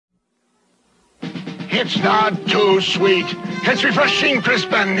It's not too sweet. It's refreshing,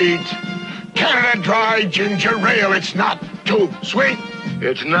 crisp, and neat. Canada Dry Ginger Ale. It's not too sweet.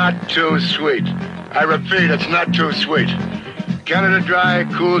 It's not too sweet. I repeat, it's not too sweet. Canada Dry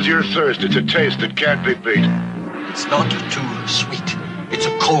cools your thirst. It's a taste that can't be beat. It's not too sweet. It's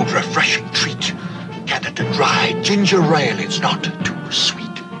a cold, refreshing treat. Canada Dry Ginger Ale. It's not too sweet.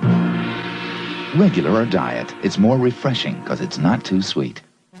 Regular or diet, it's more refreshing because it's not too sweet.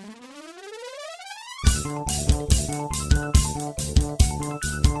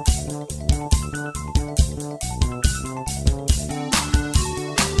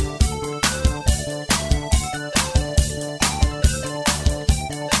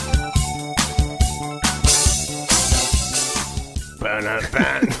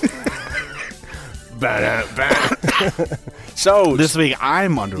 So this week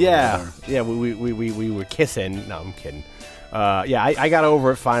I'm underwater. Yeah, we were kissing. No, I'm kidding. I got over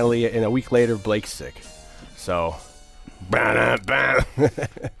it finally, and a week later, Blake's sick. So, but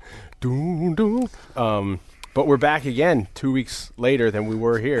we're back again 2 weeks later than we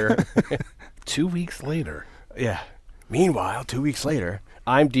were here. 2 weeks later. Yeah. Meanwhile, 2 weeks later,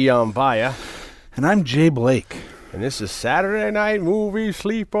 I'm Dion Baya. And I'm Jay Blake. And this is Saturday Night Movie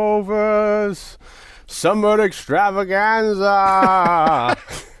Sleepovers. Summer Extravaganza.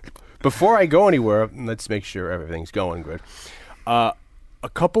 Before I go anywhere, let's make sure everything's going good. A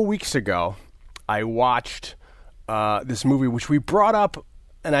couple weeks ago, I watched this movie, which we brought up,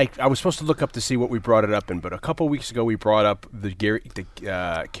 and I was supposed to look up to see what we brought it up in, but a couple weeks ago we brought up the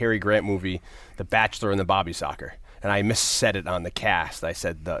Cary Grant movie, The Bachelor and the Bobby Socker, and I missaid it on the cast. I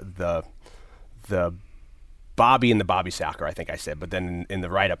said the Bobby and the Bobby Socker, I think I said, but then in the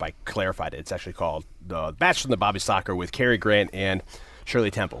write-up I clarified it. It's actually called The Bachelor and the Bobby Socker with Cary Grant and Shirley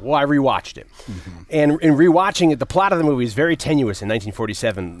Temple. Well, I rewatched it. Mm-hmm. And in rewatching it, the plot of the movie is very tenuous in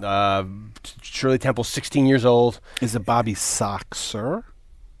 1947. Shirley Temple's 16 years old. Is it Bobby Soxer?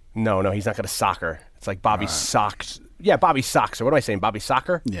 No, he's not got a soccer. It's like Bobby Socks. Yeah, Bobby Soxer. What am I saying? Bobby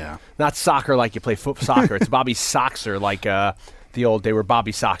Soccer? Yeah. Not soccer like you play soccer. It's Bobby Soxer like they were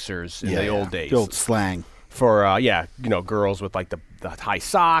Bobby Soxers in the old days. The old slang. For, girls with like the high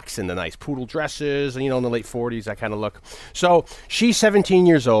socks and the nice poodle dresses and, in the late 40s, that kind of look. So she's 17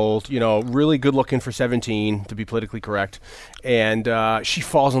 years old, really good looking for 17, to be politically correct. And she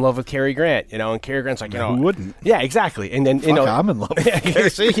falls in love with Cary Grant, and Cary Grant's like, who wouldn't? Yeah, exactly. And then, I'm in love with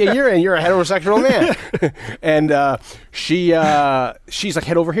you're a heterosexual man. And she's like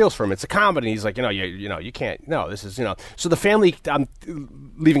head over heels for him. It's a comedy. He's like, you can't, this is, So the family, I'm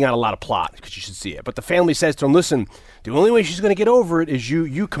leaving out a lot of plot because you should see it. But the family says to him, listen, the only way she's going to get over it is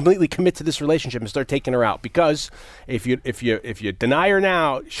you completely commit to this relationship and start taking her out, because if you deny her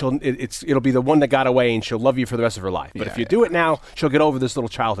now, it'll be the one that got away and she'll love you for the rest of her life. But if you do it now, she'll get over this little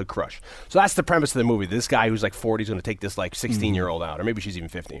childhood crush. So that's the premise of the movie. This guy who's like 40 is going to take this like 16-year-old out, or maybe she's even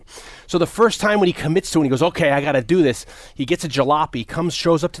 15. So the first time when he commits to it, he goes, okay, I got to do this. He gets a jalopy,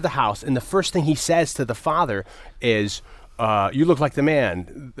 shows up to the house, and the first thing he says to the father is, you look like the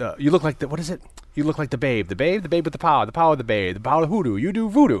man. You look like what is it? You look like the babe with the power of the babe, the power of hoodoo. You do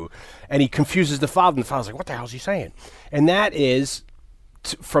voodoo. And he confuses the father, and the father's like, what the hell is he saying? And that is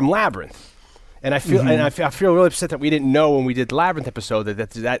from Labyrinth. And I feel I feel really upset that we didn't know when we did the Labyrinth episode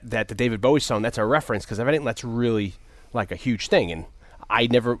that the David Bowie song, that's our reference, because I think that's really like a huge thing. And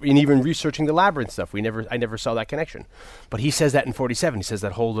even researching the Labyrinth stuff, I never saw that connection. But he says that in 47. He says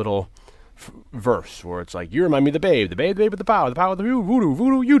that whole little verse where it's like, you remind me of the babe with the power of the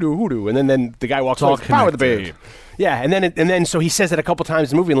voodoo, you do hoodoo, and then the guy walks off, power of the babe. Yeah, and then so he says it a couple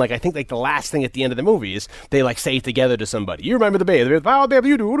times in the movie, and I think the last thing at the end of the movie is they say it together to somebody. You remember the babe, the power of the babe,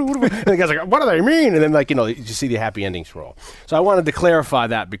 you do hoodoo, and the guy's like, what do they mean? And then you see the happy ending scroll. So I wanted to clarify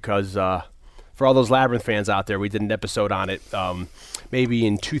that because for all those Labyrinth fans out there, we did an episode on it. Maybe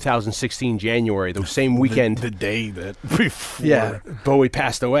in 2016 January, the same weekend, the day that before Bowie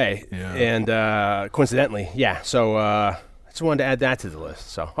passed away, and coincidentally, So I just wanted to add that to the list.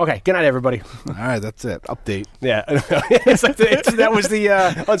 So okay, good night, everybody. All right, that's it. Update. Yeah, that was the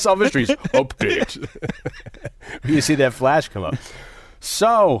Unsolved Mysteries update. You see that flash come up.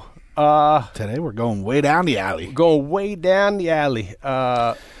 So today we're going way down the alley.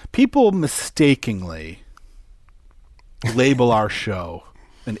 People mistakenly label our show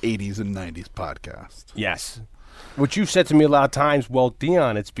an 80s and 90s podcast. Yes. Which you've said to me a lot of times, well,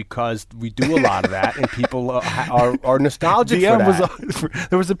 Dion, it's because we do a lot of that and people are nostalgic for that.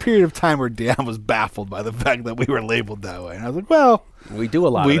 There was a period of time where Dion was baffled by the fact that we were labeled that way. And I was like, well, we do a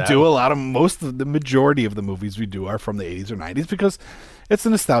lot of that. We do a lot of, the majority of the movies we do are from the 80s or 90s because it's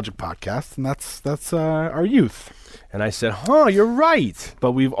a nostalgic podcast, and that's our youth. And I said, you're right.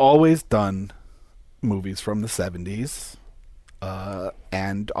 But we've always done movies from the 70s,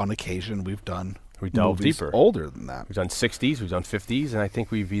 and on occasion we've done delve movies deeper. older than that. We've done 60s, we've done 50s, and I think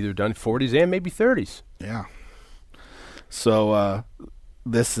we've either done 40s and maybe 30s. Yeah. So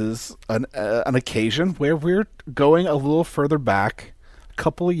this is an occasion where we're going a little further back, a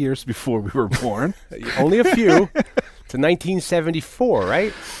couple of years before we were born. Only a few. To 1974,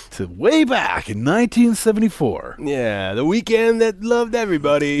 right? To way back in 1974. Yeah, the weekend that loved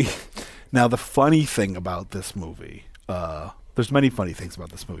everybody. Now, the funny thing about this movie, there's many funny things about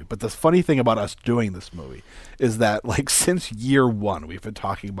this movie, but the funny thing about us doing this movie is that, like, since year one, we've been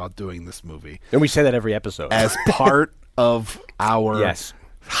talking about doing this movie. And we say that every episode. As part of our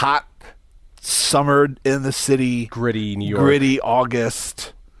hot summer in the city. Gritty New York. Gritty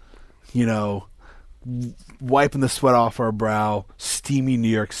August, wiping the sweat off our brow, steamy New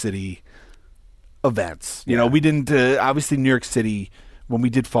York City events. You know, we didn't, obviously New York City, when we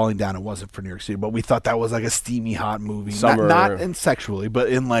did Falling Down, it wasn't for New York City, but we thought that was like a steamy, hot movie. Summer. Not in sexually, but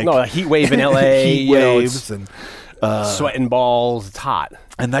in like... No, a heat wave in L.A. heat waves and... sweating balls. It's hot.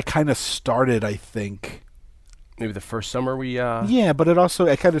 And that kind of started, I think... Maybe the first summer we... Yeah, but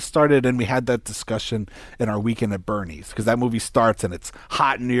it kind of started, and we had that discussion in our weekend at Bernie's, because that movie starts, and it's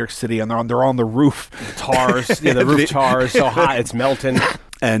hot in New York City, and they're on the roof. The tars. The roof tar is so hot, it's melting.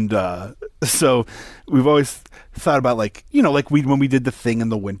 And so we've always thought about, like, when we did The Thing in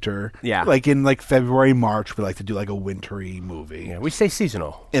the winter. Yeah. Like in like February, March, we like to do like a wintry movie. Yeah, we stay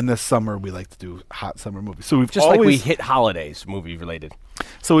seasonal. In the summer, we like to do hot summer movies. So we've just always, like we hit holidays, movie related.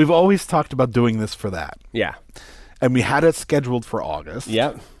 So we've always talked about doing this for that. Yeah. And we had it scheduled for August.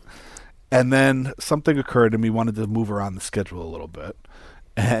 Yeah. And then something occurred, and we wanted to move around the schedule a little bit.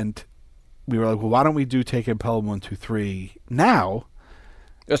 And we were like, well, why don't we do Take Pelham 1, 2, 3 now?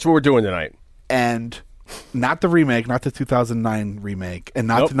 That's what we're doing tonight. And not the remake, not the 2009 remake, and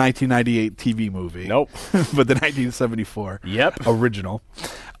not the 1998 TV movie. Nope. But the 1974 original.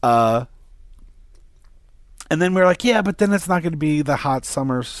 And then we were like, yeah, but then it's not going to be the hot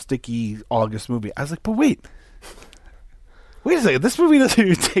summer, sticky August movie. I was like, but wait a second, this movie doesn't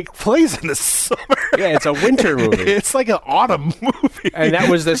even take place in the summer. Yeah, it's a winter movie. It's like an autumn movie. And that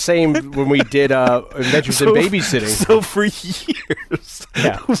was the same when we did Adventures in Babysitting. So for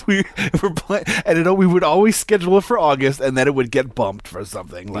years, we were playing, and we would always schedule it for August, and then it would get bumped for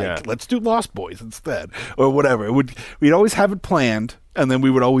something. Like, let's do Lost Boys instead, or whatever. We'd always have it planned, and then we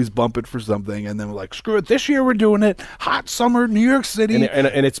would always bump it for something, and then we're like, screw it, this year we're doing it. Hot summer, New York City.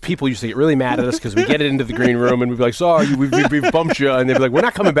 And it's people used to get really mad at us because we get it into the green room, and we'd be like, sorry, we've bumped you. And they'd be like, we're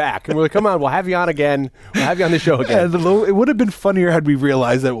not coming back. And we're like, come on, we'll have you on again. We'll have you on the show again. And it would have been funnier had we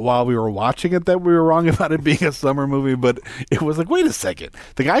realized that while we were watching it that we were wrong about it being a summer movie, but it was like, wait a second.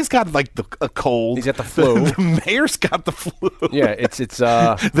 The guy's got like a cold. He's got the flu. The mayor's got the flu. Yeah, it's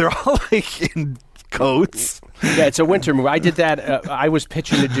they're all like in coats. Yeah, it's a winter movie. I did that. I was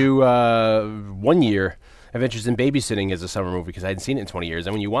pitching to do 1 year Adventures in Babysitting as a summer movie because I hadn't seen it in 20 years.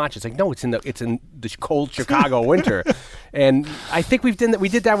 And when you watch, it's like, no, it's in the cold Chicago winter. And I think we did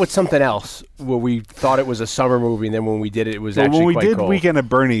that with something else where we thought it was a summer movie, and then when we did it, it was actually quite cold. When we did Weekend at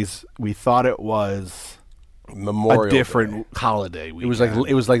Bernie's, we thought it was Memorial a different Day. Holiday weekend.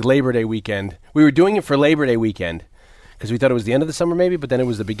 It was like Labor Day weekend. We were doing it for Labor Day weekend because we thought it was the end of the summer maybe, but then it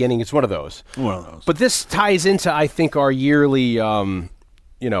was the beginning. It's one of those. But this ties into, I think, our yearly...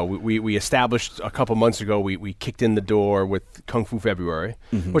 we established a couple months ago, we kicked in the door with Kung Fu February,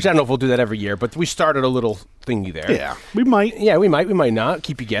 which I don't know if we'll do that every year, but we started a little thingy there. Yeah, we might. Yeah, we might not.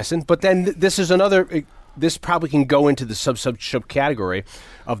 Keep you guessing. But then this is another, this probably can go into the subcategory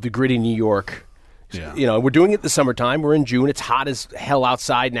of the gritty New York. Yeah. We're doing it in the summertime. We're in June. It's hot as hell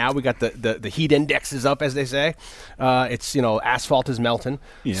outside now. We got the heat index is up, as they say. It's, asphalt is melting.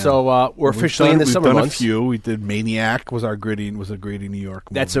 Yeah. So we're officially in the summer months. We've done a few. We did Maniac was a gritty New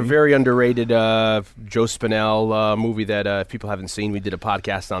York movie. That's a very underrated Joe Spinell movie that if people haven't seen, we did a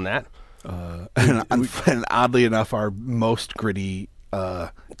podcast on that. And oddly enough, our most gritty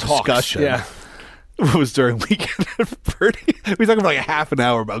discussion. Yeah. Was during Weekend at Bernie. We talked for like a half an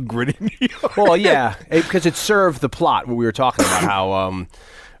hour about gritty New York. Well, yeah, because it served the plot. What we were talking about, how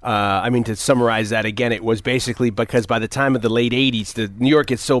to summarize that again, it was basically because by the time of the late '80s, the New York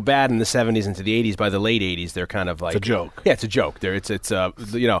gets so bad in the '70s into the '80s. By the late '80s, they're kind of like it's a joke. Yeah, it's a joke.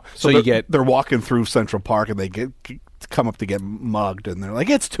 So they're walking through Central Park and they come up to get mugged, and they're like,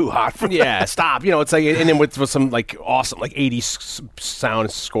 "It's too hot for Yeah, stop. It's like, and then with some like awesome like 80s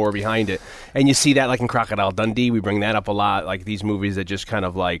sound score behind it, and you see that like in Crocodile Dundee, we bring that up a lot. Like these movies that just kind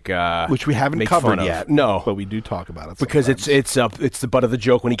of like which we haven't make covered fun of. yet. No, but we do talk about it because sometimes. it's the butt of the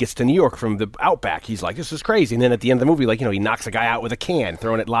joke when he gets to New York from the Outback. He's like, "This is crazy," and then at the end of the movie, like he knocks a guy out with a can,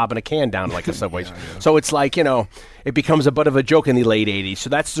 lobbing a can down like a subway. So it's like it becomes a butt of a joke in the late 80s. So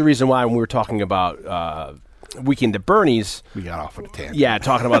that's the reason why when we were talking about Weekend at Bernie's, we got off on a tangent. Yeah,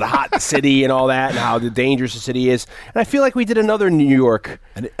 talking about a hot city and all that, and how dangerous the city is. And I feel like we did another New York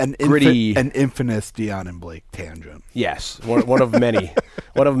gritty, an infamous Dion and Blake tangent. Yes, one of many,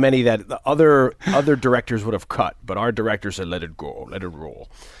 that the other directors would have cut, but our director said, "Let it go, let it roll,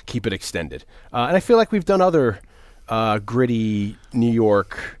 keep it extended." And I feel like we've done other gritty New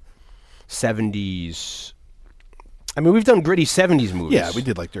York 70s. I mean, we've done gritty 70s movies. Yeah, we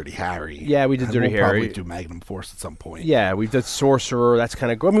did like Dirty Harry. Yeah, we did Dirty we'll Harry. Probably do Magnum Force at some point. Yeah, we've done Sorcerer. That's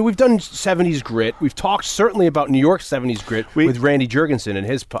kind of. I mean, we've done 70s grit. We've talked certainly about New York 70s grit with Randy Jurgensen and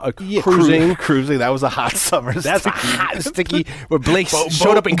his cruising. Cruising. That was a hot summer. That's a hot sticky. Where Blake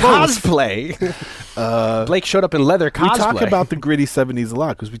showed up in cosplay. Blake showed up in leather cosplay. We talk about the gritty 70s a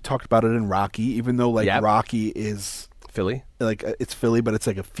lot because we talked about it in Rocky, even though Rocky is Philly. Like it's Philly, but it's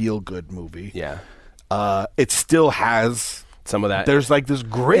like a feel good movie. Yeah. It still has some of that. There's like this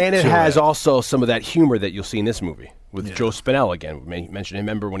grit, and it to has also some of that humor that you'll see in this movie with Joe Spinell again. We mentioned him.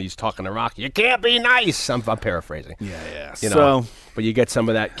 Remember when he's talking to Rocky? You can't be nice. I'm paraphrasing. Yeah. But you get some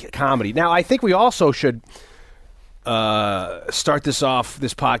of that comedy. Now, I think we also should start this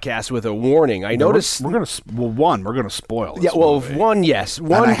podcast with a warning. I noticed we're gonna spoil this movie. Yes.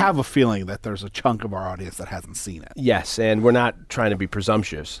 And I have a feeling that there's a chunk of our audience that hasn't seen it. Yes, and we're not trying to be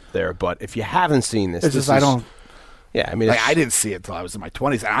presumptuous there, but if you haven't seen this, I don't. Yeah, I mean, I didn't see it until I was in my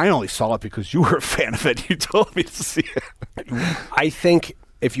 20s, and I only saw it because you were a fan of it. You told me to see it. I think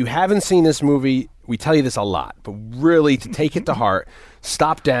if you haven't seen this movie, we tell you this a lot, but really to take it to heart,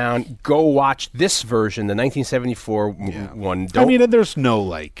 stop down, go watch this version, the 1974 one. I mean, there's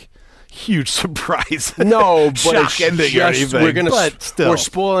no huge surprise. No, but shock ending or anything. We're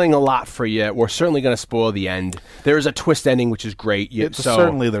spoiling a lot for you. We're certainly going to spoil the end. There is a twist ending, which is great.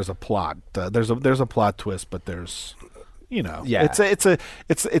 Certainly, there's a plot. There's a plot twist, but there's. It's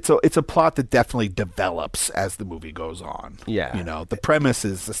a plot that definitely develops as the movie goes on. Yeah, the premise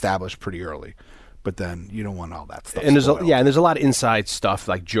is established pretty early, but then you don't want all that stuff. And there's a lot of inside stuff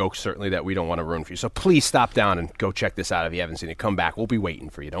like jokes certainly that we don't want to ruin for you. So please stop down and go check this out if you haven't seen it. Come back. We'll be waiting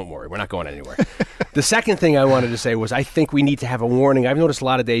for you. Don't worry. We're not going anywhere. The second thing I wanted to say was I think we need to have a warning. I've noticed a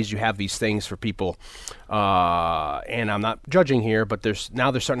lot of days you have these things for people, and I'm not judging here, but they're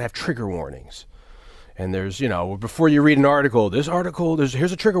starting to have trigger warnings. And there's, before you read an article, here's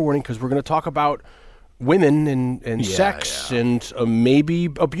a trigger warning because we're going to talk about women and sex and maybe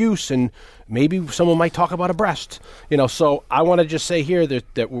abuse and maybe someone might talk about a breast. So I want to just say here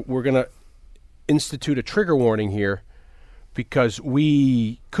that we're going to institute a trigger warning here because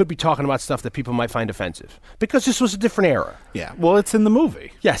we could be talking about stuff that people might find offensive because this was a different era. Yeah, well, it's in the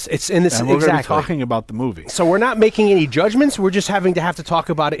movie. Yes, it's in this. And we're exactly going to be talking about the movie. So we're not making any judgments. We're just having to talk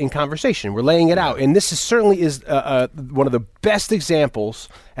about it in conversation. We're laying it out, and this certainly is one of the best examples.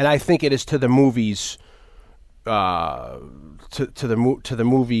 And I think it is to the movies. To the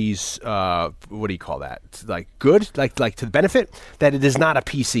movies. What do you call that? Good, like to the benefit that it is not a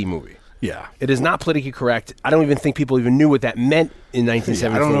PC movie. Yeah. It is not politically correct. I don't even think people even knew what that meant in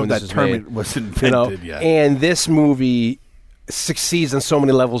 1974. I don't know when if this that was term made. was invented yet. And this movie succeeds on so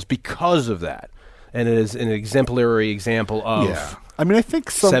many levels because of that. And it is an exemplary example of I mean, I think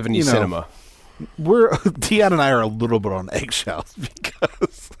 70s cinema. Dion and I are a little bit on eggshells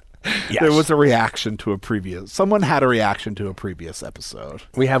because there was a reaction to someone had a reaction to a previous episode.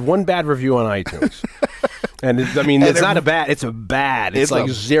 We have one bad review on iTunes. And it's not a bad. It's a bad. It's like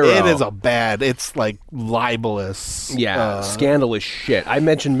zero. It is a bad. It's like libelous. Yeah, scandalous shit. I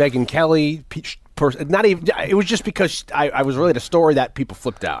mentioned Megyn Kelly. Not even. It was just because I was related a story that people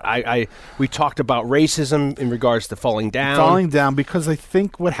flipped out. We talked about racism in regards to falling down. Falling down because I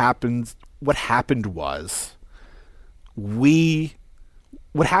think what happened was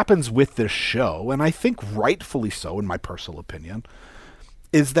what happens with this show, and I think rightfully so, in my personal opinion,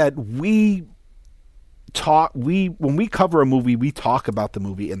 is that when we cover a movie, we talk about the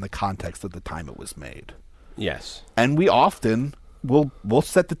movie in the context of the time it was made. Yes. And we often we'll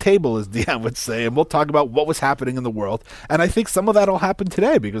set the table, as Dion would say, and we'll talk about what was happening in the world. And I think some of that will happen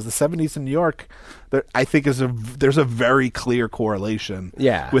today because the 70s in New York, I think there's a very clear correlation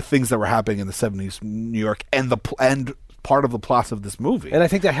with things that were happening in the 70s in New York and part of the plot of this movie. And I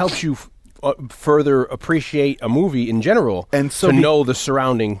think that helps you further appreciate a movie in general, and so to know the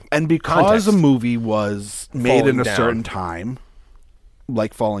surrounding and because context. a movie was made Falling in a Down. certain time,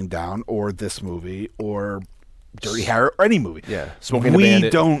 like Falling Down or this movie or Dirty Harry or any movie, Smoking the we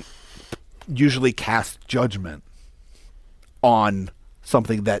Bandit. don't usually cast judgment on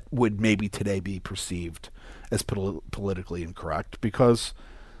something that would maybe today be perceived as politically incorrect, because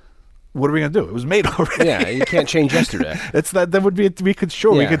what are we going to do? It was made already. Yeah, you can't change yesterday. It's that would be, we could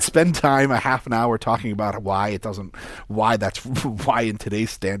Yeah. spend time, a half an hour, talking about why in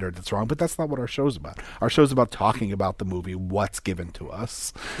today's standards it's wrong, but that's not what our show's about. Our show's about talking about the movie, what's given to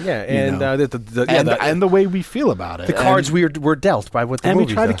us. Yeah, you and know, and the way we feel about it. the cards we're dealt by what the and we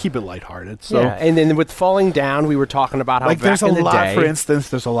movies try to are. keep it lighthearted. So Yeah, and then with Falling Down, we were talking about how like back there's a in the lot, day, for instance,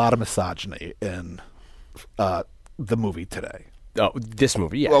 there's a lot of misogyny in the movie today. this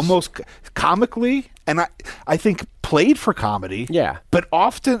movie, yes. Almost comically, and I think played for comedy. Yeah. But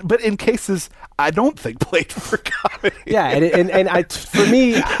in cases I don't think played for comedy. Yeah, and I, for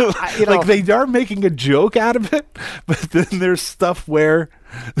me, like they are making a joke out of it, but then there's stuff where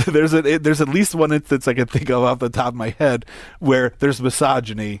there's at least one instance I can think of off the top of my head where there's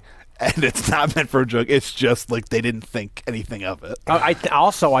misogyny. And it's not meant for a joke. It's just like they didn't think anything of it. I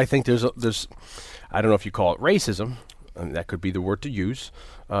think there's I don't know if you call it racism. I mean, that could be the word to use.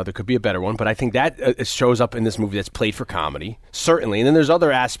 There could be a better one, but I think that it shows up in this movie that's played for comedy, certainly. And then there's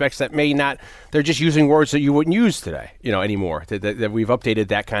other aspects that may not. They're just using words that you wouldn't use today, anymore. That we've updated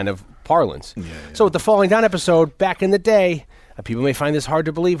that kind of parlance. Yeah. So with the Falling Down episode back in the day, people may find this hard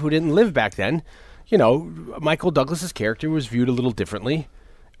to believe who didn't live back then. Michael Douglas's character was viewed a little differently,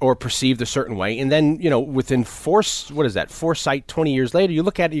 or perceived a certain way. And then, within foresight 20 years later, you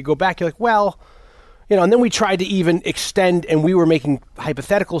look at it, you go back, you're like, well, and then we tried to even extend, and we were making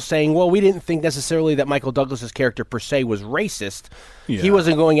hypotheticals saying, well, we didn't think necessarily that Michael Douglas's character per se was racist. Yeah. He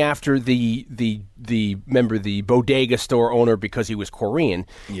wasn't going after the bodega store owner because he was Korean.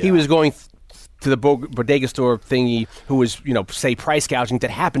 Yeah. He was going to the bodega store thingy who was, say price gouging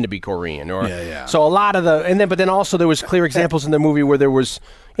that happened to be Korean, or so a lot of but then also there was clear examples in the movie where there was,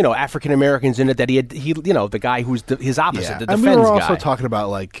 African Americans in it that he the guy who's his opposite, the defense guy. And we were also talking about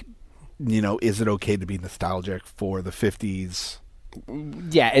like, is it okay to be nostalgic for the 50s?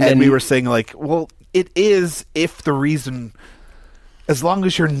 Yeah, and then then we were saying like, well, it is if the reason. As long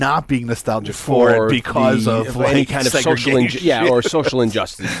as you're not being nostalgic for it because of any kind of social or social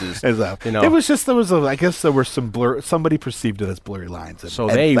injustices. Exactly. It was just I guess there were some somebody perceived it as blurry lines, and, so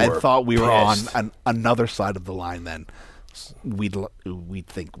they thought we pissed. were on another side of the line than we'd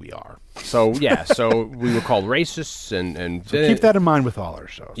think we are. So so we were called racists, and so keep that in mind with all our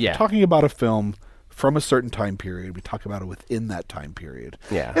shows. Yeah, we're talking about a film from a certain time period. We talk about it within that time period.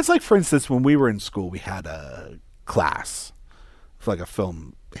 Yeah, it's like, for instance, when we were in school, we had a class. Like a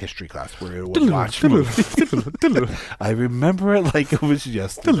film history class where we would watch movies. I remember it like it was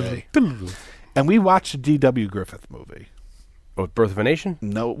yesterday. And we watched a D.W. Griffith movie. Oh, Birth of a Nation?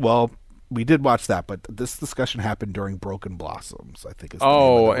 No, well, we did watch that, but this discussion happened during Broken Blossoms, I think is the name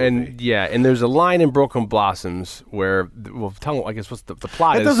of the movie. And there's a line in Broken Blossoms where, well, tell I guess what's the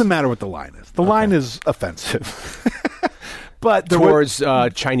plot is. It doesn't matter what the line is. The line is offensive. But towards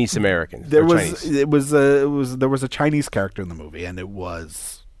Chinese Americans. There was a Chinese character in the movie, and it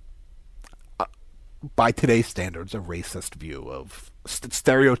was, by today's standards, a racist view of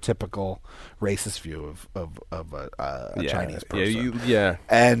stereotypical racist view of a Chinese person.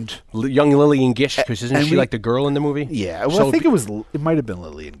 And young Lillian Gish, because isn't she like the girl in the movie? Yeah, well, I think it might have been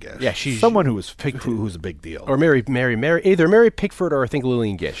Lillian Gish. Yeah, she's someone who's a big deal, or Mary, either Mary Pickford or I think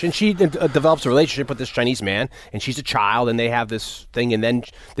Lillian Gish, and she develops a relationship with this Chinese man, and she's a child, and they have this thing, and then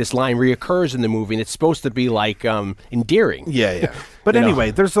this line reoccurs in the movie, and it's supposed to be like endearing. Yeah. But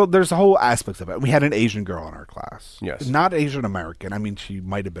anyway, there's a whole aspects of it. We had an Asian girl in our class. Yes, not Asian American. I mean, she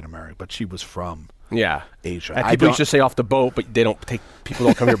might have been American, but she was from Asia. People used to say off the boat, but people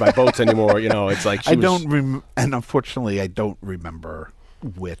don't come here by boats anymore. It's like and unfortunately, I don't remember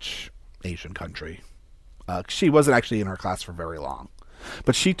which Asian country. She wasn't actually in our class for very long,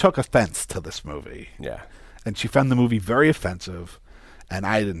 but she took offense to this movie. Yeah, and she found the movie very offensive, and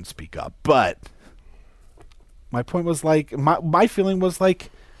I didn't speak up. But my point was like, my feeling was like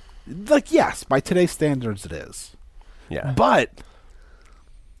yes, by today's standards, it is. Yeah, but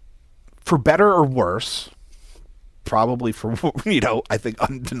for better or worse, probably for, I think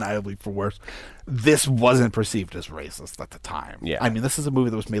undeniably for worse, this wasn't perceived as racist at the time. Yeah. I mean, this is a movie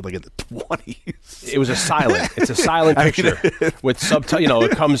that was made like in the 20s. It was it's a silent picture with subtitles,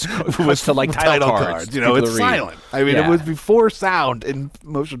 it comes to like title cards. It's silent. I mean, it was before sound in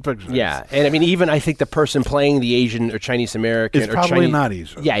motion pictures. Yeah. And I mean, even I think the person playing the Asian or Chinese American It's or probably Chinese, not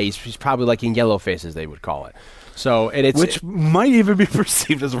Asian. Yeah, he's probably like in yellow face, as they would call it. So, and it's which might even be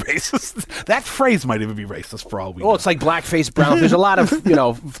perceived as racist. That phrase might even be racist for all we know. Well, it's like blackface, brown. There's a lot of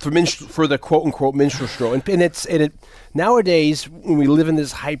for the quote unquote minstrel show, and it nowadays when we live in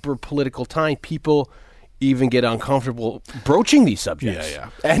this hyper political time, people even get uncomfortable broaching these subjects. Yeah.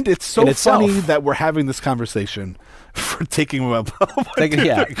 And it's so funny that we're having this conversation for taking them up.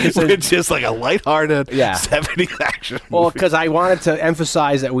 It's just like a lighthearted 70s action movie. Well, because I wanted to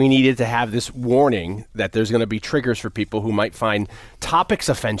emphasize that we needed to have this warning that there's going to be triggers for people who might find topics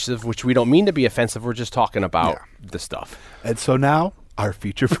offensive, which we don't mean to be offensive. We're just talking about the stuff. And so now, our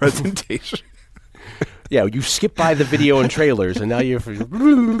feature presentation. Yeah, you skip by the video and trailers, and now you're...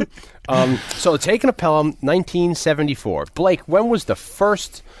 So, Taking a Pelham, 1974. Blake, when was the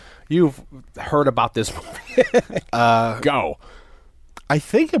first you've heard about this movie? Go. I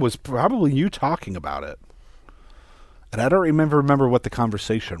think it was probably you talking about it. And I don't remember what the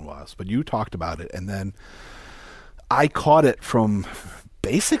conversation was, but you talked about it, and then I caught it from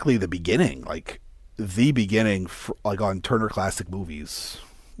basically the beginning, like on Turner Classic Movies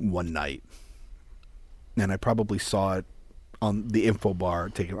one night. And I probably saw it on the info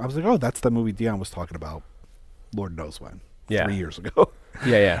bar. I was like, oh, that's the movie Dion was talking about, Lord knows when, 3 years ago.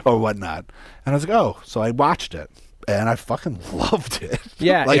 Yeah. Or whatnot. And I was like, oh, so I watched it. And I fucking loved it.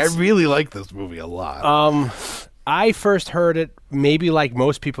 Yeah. I really like this movie a lot. I first heard it maybe like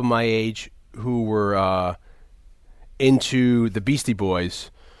most people my age who were into the Beastie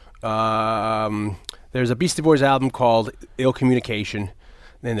Boys. There's a Beastie Boys album called Ill Communication.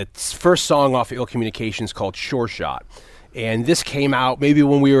 And the first song off of Ill Communication is called Sure Shot. And this came out maybe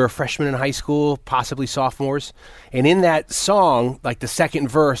when we were freshmen in high school, possibly sophomores. And in that song, like the second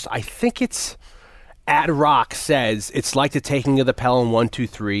verse, I think it's Ad Rock says, it's like the taking of the Pelham 1, 2,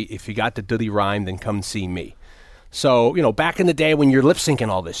 3. If you got the duddy rhyme, then come see me. So, back in the day when you're lip syncing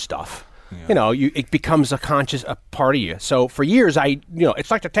all this stuff, it becomes a part of you. So for years, it's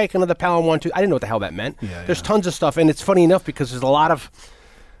like the taking of the Pelham 1, 2. I didn't know what the hell that meant. There's tons of stuff. And it's funny enough because there's a lot of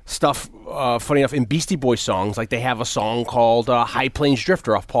stuff, funny enough, in Beastie Boys songs. Like they have a song called High Plains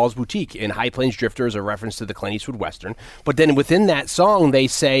Drifter off Paul's Boutique. And High Plains Drifter is a reference to the Clint Eastwood Western. But then within that song, they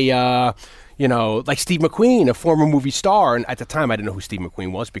say, like Steve McQueen, a former movie star. And at the time, I didn't know who Steve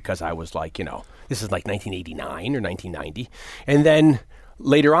McQueen was because I was like, this is like 1989 or 1990. And then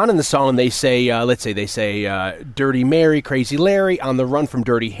later on in the song, they say, Dirty Mary, Crazy Larry, On the Run from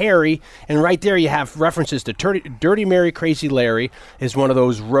Dirty Harry. And right there you have references to Dirty Mary, Crazy Larry is one of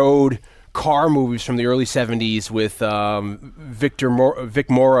those road car movies from the early 70s with Vic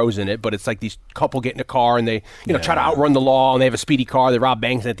Morrow's in it, but it's like these couple get in a car and they try to outrun the law, and they have a speedy car, they rob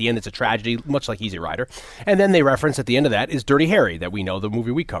banks, and at the end it's a tragedy, much like Easy Rider. And then they reference at the end of that is Dirty Harry, that we know, the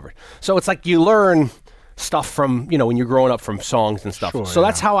movie we covered. So it's like you learn stuff from, when you're growing up, from songs and stuff. So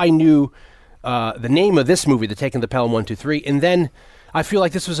that's how I knew the name of this movie, The Taking the Pelham 1, 2, 3. And then I feel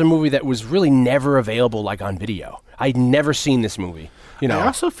like this was a movie that was really never available like on video. I'd never seen this movie. I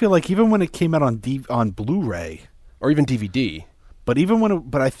also feel like even when it came out on Blu-ray or even DVD, but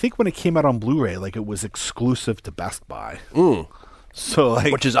I think when it came out on Blu-ray, like it was exclusive to Best Buy. So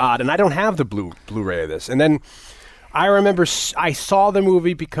which is odd, and I don't have the Blu-ray of this. And then I remember I saw the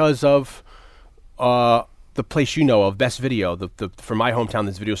movie because of the place of, Best Video, from my hometown,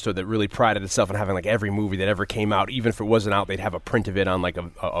 this video store that really prided itself on having like every movie that ever came out. Even if it wasn't out, they'd have a print of it on like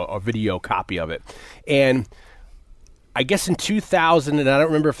a video copy of it. And I guess in 2000, and I don't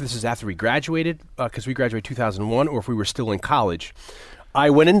remember if this is after we graduated, because we graduated 2001, or if we were still in college, I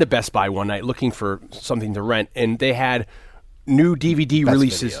went into Best Buy one night looking for something to rent, and they had new DVD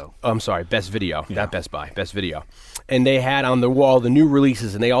releases. Video. I'm sorry, Best Video, not Best Buy, Best Video. And they had on the wall the new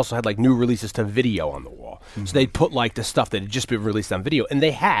releases, and they also had like new releases to video on the wall. Mm-hmm. So they'd put like the stuff that had just been released on video, and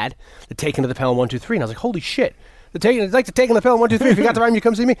they had the Taking of the Pelham 1, 2, 3, and I was like, holy shit. It's like the Taking the Pelham 1, 2, 3. If you got the rhyme, you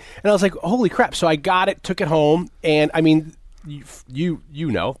come see me. And I was like, holy crap. So I got it, took it home, and I mean, this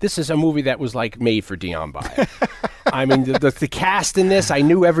is a movie that was like made for Dion Byatt. I mean, the cast in this, I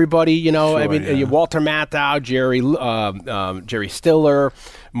knew everybody, Walter Matthau, Jerry Stiller,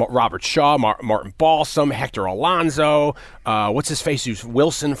 Robert Shaw, Martin Balsam, Hector Alonso, what's his face, who's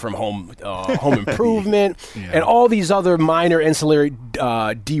Wilson from Home Improvement, and all these other minor ancillary,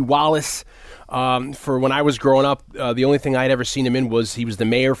 Dee Wallace. For when I was growing up, the only thing I'd ever seen him in was he was the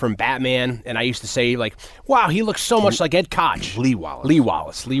mayor from Batman, and I used to say, like, wow, he looks so much like Ed Koch. Lee Wallace.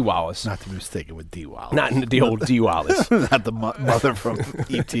 Lee Wallace. Not to be mistaken with Dee Wallace. Not the old Dee Wallace. Not the mother from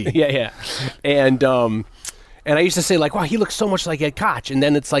E.T. Yeah. And I used to say, like, wow, he looks so much like Ed Koch. And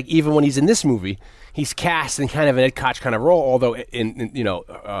then it's like, even when he's in this movie, he's cast in kind of an Ed Koch kind of role, although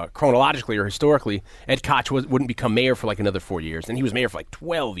chronologically or historically, Ed Koch wouldn't become mayor for like another 4 years, and he was mayor for like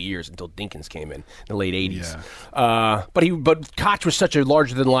 12 years until Dinkins came in the late 80s. Yeah. But Koch was such a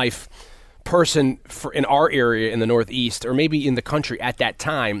larger than life person in our area in the Northeast, or maybe in the country at that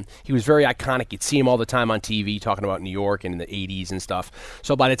time. He was very iconic. You'd see him all the time on TV talking about New York and in the 80s and stuff.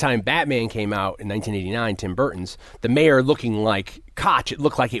 So by the time Batman came out in 1989, Tim Burton's, the mayor looking like Koch, it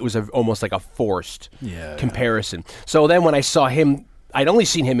looked like it was almost like a forced comparison. So then when I saw him, I'd only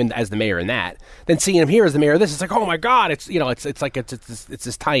seen him as the mayor in that. Then seeing him here as the mayor of this, it's like, oh my God, it's like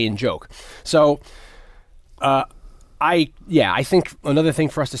this tie-in joke. So I think another thing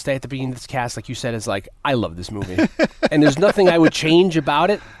for us to stay at the beginning of this cast, like you said, is like, I love this movie. And there's nothing I would change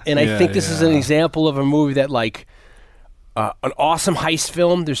about it. And I think this is an example of a movie that, like, an awesome heist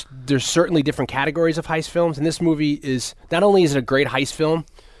film. There's certainly different categories of heist films. And this movie is, not only is it a great heist film,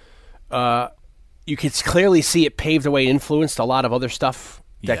 you can clearly see it paved the way, influenced a lot of other stuff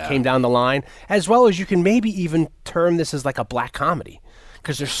that came down the line, as well as you can maybe even term this as like a black comedy.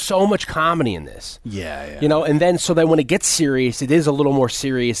 Because there's so much comedy in this. Yeah. And then when it gets serious, it is a little more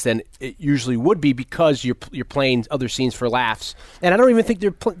serious than it usually would be, because you're playing other scenes for laughs. And I don't even think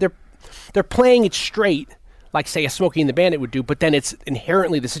they're playing it straight, like, say, a Smokey and the Bandit would do, but then it's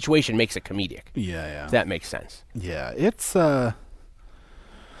inherently, the situation makes it comedic. Yeah. If that makes sense. Yeah, it's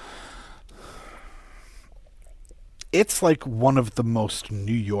like one of the most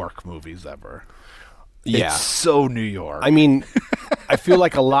New York movies ever. Yeah. It's so New York. I mean, I feel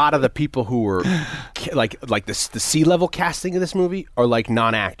like a lot of the people who were like the C-level casting of this movie are like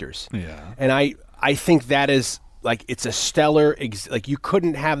non-actors. Yeah. And I think that is, like, it's a stellar like, you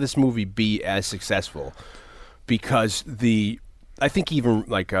couldn't have this movie be as successful, because I think even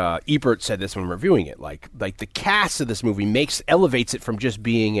like Ebert said this when reviewing it, like the cast of this movie elevates it from just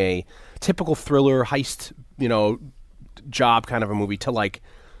being a typical thriller heist, job kind of a movie to like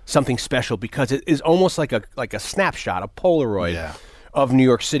something special, because it is almost like a snapshot, a Polaroid of New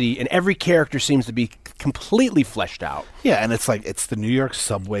York City, and every character seems to be completely fleshed out. Yeah, and it's like, it's the New York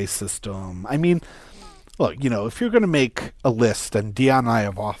subway system. I mean, look, if you're going to make a list, and Dion and I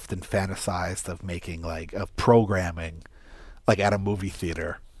have often fantasized of making like a programming, like at a movie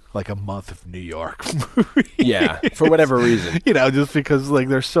theater, like a month of New York movie. Yeah, for whatever reason. Just because like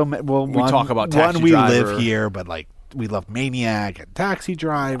there's so many. Well, we talk about Taxi we Driver. Live here, but like, we love Maniac and Taxi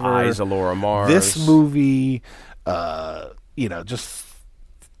Driver. Eyes of Laura Mars. This movie, just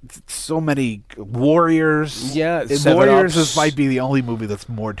so many Warriors. Yeah, Warriors might be the only movie that's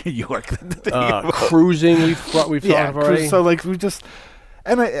more New York than Cruising. We've thought of already. So like we just,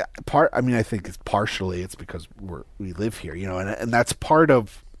 and I think it's partially because we live here, and that's part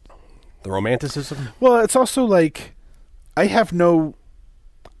of the romanticism. Well, it's also like I've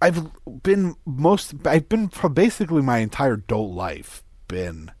been for basically my entire adult life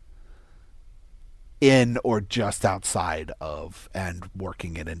been in or just outside of and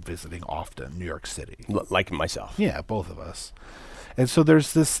working in and visiting often New York City. Like myself. Yeah, both of us. And so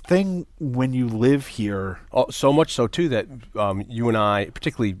there's this thing when you live here. Oh, so much so, too, that you and I,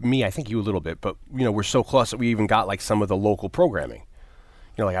 particularly me, I think you a little bit, but, we're so close that we even got like some of the local programming.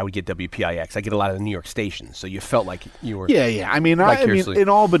 Like I would get WPIX. I get a lot of the New York stations, so you felt like you were. Yeah. I mean, in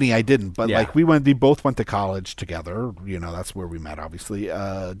Albany, I didn't, but like we both went to college together. That's where we met, obviously,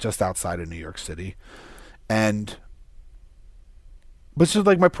 just outside of New York City, but just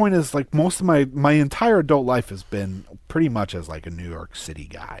like my point is, like most of my entire adult life has been pretty much as like a New York City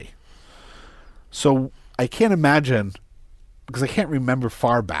guy. So I can't imagine, because I can't remember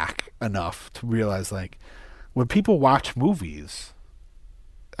far back enough to realize like when people watch movies.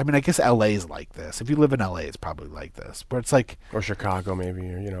 I mean, I guess LA is like this. If you live in LA, it's probably like this. But it's like, or Chicago, maybe,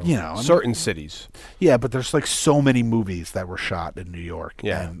 or certain cities. Yeah, but there's like so many movies that were shot in New York,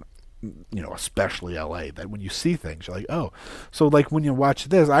 and especially LA. That when you see things, you're like, oh. So like when you watch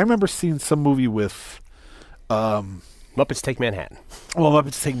this, I remember seeing some movie with Muppets Take Manhattan. Well,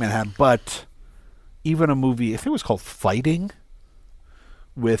 Muppets Take Manhattan, but even a movie, I think it was called Fighting,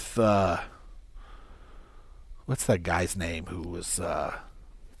 with what's that guy's name who was.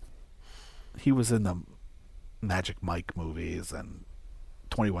 He was in the Magic Mike movies and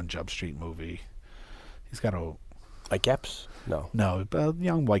 21 Jump Street movie. He's got a Like Epps? No. a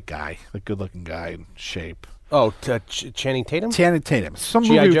young white guy, a good-looking guy in shape. Oh, Channing Tatum? Channing Tatum. Some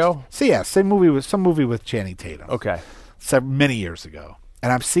G.I. movie Joe? Same movie with some movie with Channing Tatum. Okay. Many years ago,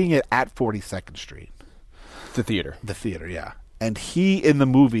 and I'm seeing it at 42nd Street. The theater. The theater, yeah. And he in the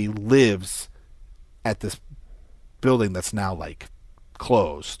movie lives at this building that's now like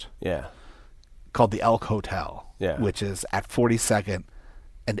closed. Yeah. Called the Elk Hotel. Yeah. Which is at 42nd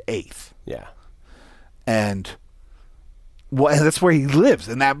and 8th. Yeah. And that's where he lives,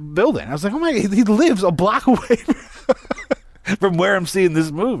 in that building. I was like, oh my God, he lives a block away from where I'm seeing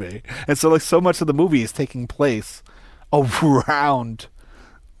this movie. And so like so much of the movie is taking place around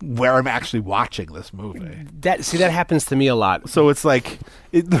where I'm actually watching this movie. That happens to me a lot. So it's like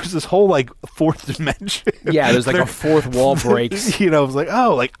there's this whole like fourth dimension. Yeah, there's like a fourth wall breaks. You know, it's like,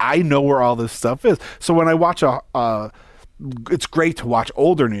 oh, like I know where all this stuff is. So when I watch it's great to watch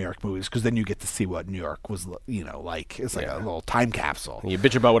older New York movies because then you get to see what New York was, you know, like. It's like a little time capsule. You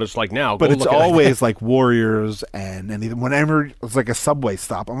bitch about what it's like now, but it's always like Warriors and even whenever it's like a subway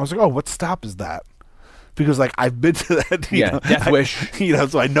stop, I'm always like, oh, what stop is that? Because like I've been to that, you know, Death Wish, you know,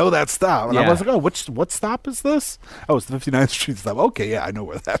 so I know that stop, and I was like, oh, what stop is this? Oh, it's the 59th Street stop. Okay, yeah, I know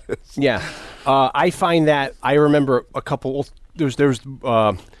where that is. Yeah, I find that I remember a couple. There's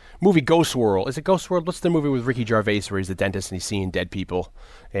movie Ghost World. Is it Ghost World? What's the movie with Ricky Gervais where he's the dentist and he's seeing dead people,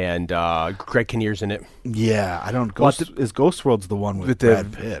 and Greg Kinnear's in it? Yeah, I don't. Is Ghost World's the one with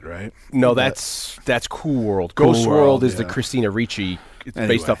Brad Pitt, right? No, that's Cool World. Ghost World is the Christina Ricci. It's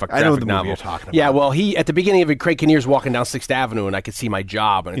based off a graphic novel. You're talking about. Yeah, well, he at the beginning of it, Craig Kinnear's walking down 6th Avenue, and I could see my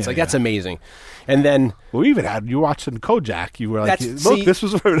job, and it's that's amazing. And then we even had you watching Kojak. You were like, look, this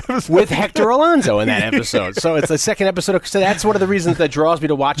was with Hector Alonso in that episode. So it's the second episode. So that's one of the reasons that draws me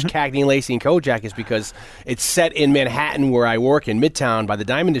to watch Cagney and Lacey and Kojak is because it's set in Manhattan, where I work in Midtown by the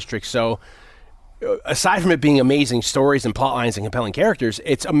Diamond District. So aside from it being amazing stories and plot lines and compelling characters,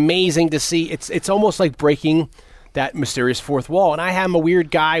 it's amazing to see. It's almost like breaking that mysterious fourth wall. And I am a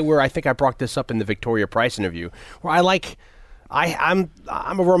weird guy where I think I brought this up in the Victoria Price interview, where I'm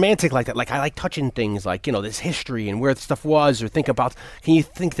a romantic like that. Like I like touching things like, you know, this history and where the stuff was, or think about, can you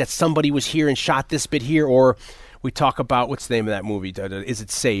think that somebody was here and shot this bit here? Or we talk about, what's the name of that movie? Is It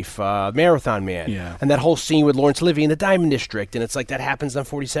Safe? Marathon Man. Yeah. And that whole scene with Laurence Olivier in the Diamond District. And it's like that happens on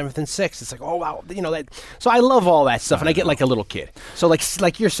 47th and 6th. It's like, oh, wow. You know, that. So I love all that stuff. And I get like a little kid. So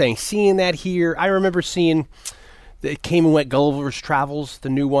like you're saying, seeing that here, I remember seeing It Came and Went Gulliver's Travels, the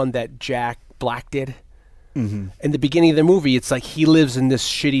new one that Jack Black did. Mm-hmm. In the beginning of the movie, it's like he lives in this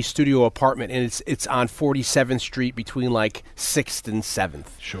shitty studio apartment, and it's on 47th Street between like 6th and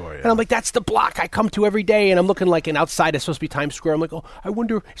 7th. Sure, yeah. And I'm like, that's the block I come to every day, and I'm looking like, and outside it's supposed to be Times Square. I'm like, oh, I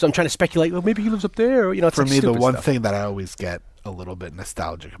wonder. So I'm trying to speculate. Well, maybe he lives up there. You know, it's for like me, the one stuff. thing that I always get a little bit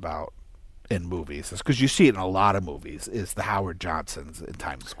nostalgic about in movies is because you see it in a lot of movies is the Howard Johnsons in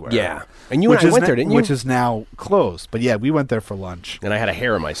Times Square. Yeah, and you and I went there, didn't you? Which is now closed, but yeah, we went there for lunch. And I had a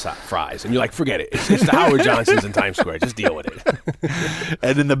hair in my fries, and you're like, forget it. It's the Howard Johnsons in Times Square. Just deal with it.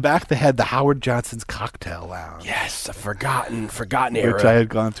 And in the back, they had the Howard Johnson's Cocktail Lounge. Yes, a forgotten era. Which I had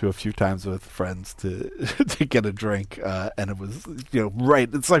gone to a few times with friends to get a drink, and it was, you know, right.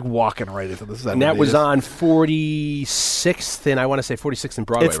 It's like walking right into the center. And that was on 46th, and I want to say 46th and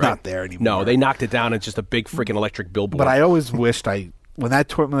Broadway. It's right? not there anymore. No, they knocked it down. It's just a big freaking electric billboard. But I always wished when they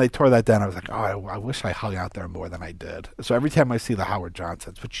tore that down, I was like, oh, I wish I hung out there more than I did. So every time I see the Howard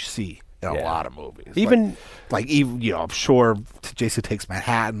Johnsons, which you see in a lot of movies, even you know, I'm sure Jason Takes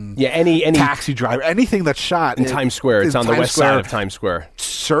Manhattan, any Taxi Driver, anything that's shot in Times Square. It's on the west side of Times Square.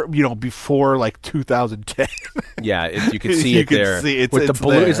 You know, before like 2010. Yeah, you can see it there. It's the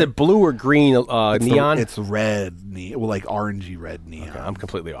blue. There. Is it blue or green neon? It's red, like orangey red neon. Okay, I'm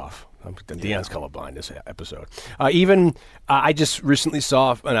completely off. Dion's colorblind this episode. I just recently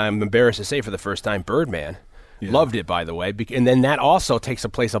saw, and I'm embarrassed to say for the first time, Birdman. Yeah. Loved it, by the way. And then that also takes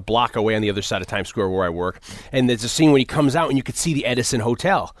place a block away on the other side of Times Square where I work. And there's a scene when he comes out and you could see the Edison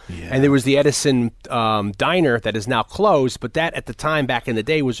Hotel. Yeah. And there was the Edison Diner that is now closed. But that, at the time, back in the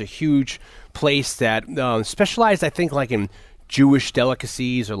day, was a huge place that specialized, I think, like in Jewish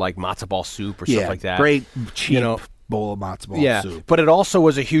delicacies or like matzo ball soup or stuff like that. Great, cheap bowl of matzo ball soup. But it also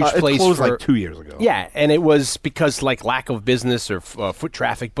was a huge place. It closed for, like 2 years ago. Yeah, and it was because like lack of business or foot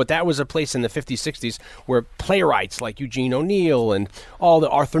traffic. But that was a place in the 50s, 60s where playwrights like Eugene O'Neill and all the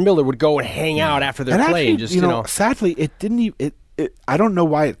Arthur Miller would go and hang out after their play. Actually, and just, you know, sadly, it didn't even... I don't know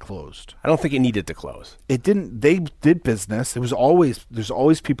why it closed. I don't think it needed to close. It didn't. They did business. There's always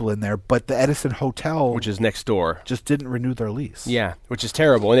people in there, but the Edison Hotel, Which is next door. just didn't renew their lease. Yeah, which is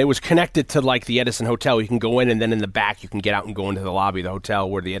terrible. And it was connected to like the Edison Hotel. You can go in, and then in the back you can get out and go into the lobby of the hotel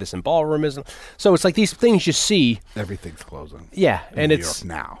where the Edison Ballroom is. So it's like these things you see. Everything's closing. Yeah, in and New it's York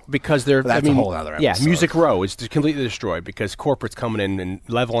now because they're. But that's a whole other Yeah, episode. Music Row is completely destroyed because corporate's coming in and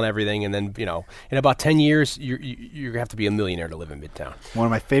leveling everything, and then in about 10 years you have to be a millionaire to live in Midtown. One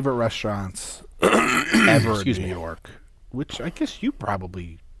of my favorite restaurants ever Excuse in me. New York, which I guess you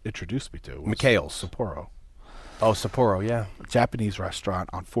probably introduced me to, was McHale's. Sapporo. Oh, Sapporo, yeah. Japanese restaurant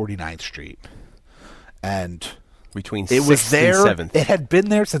on 49th Street. And Between it was 6th there. and 7th. It had been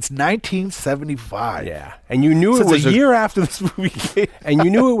there since 1975. Yeah, and you knew So it was a year after this movie came. and you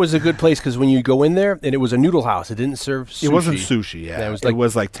knew it was a good place because when you go in there, and it was a noodle house. It didn't serve sushi. It wasn't sushi, yeah. it It was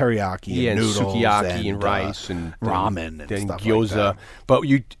was like teriyaki and and noodles sukiyaki and rice and ramen and stuff gyoza. like that. But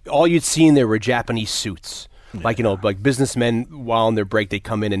all you'd see in there were Japanese suits. Like, like businessmen, while on their break, they'd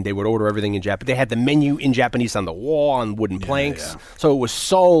come in and they would order everything in Japanese. They had the menu in Japanese on the wall on wooden planks. yeah. So it was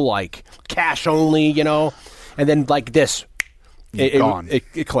so, like, cash only, And then, like this, Gone.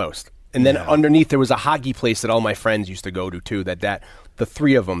 it closed. And then underneath, there was a Hagi place that all my friends used to go to, too. The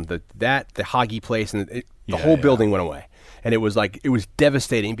three of them, the Hagi place, and the whole building went away. And it was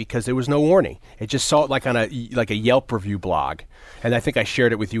devastating because there was no warning. It just saw it like on a Yelp review blog. And I think I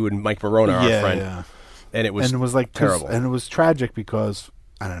shared it with you and Mike Verona, our friend. Yeah. And it was like terrible. And it was tragic because,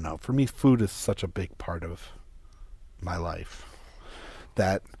 I don't know, for me, food is such a big part of my life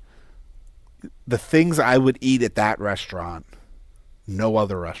that the things I would eat at that restaurant, no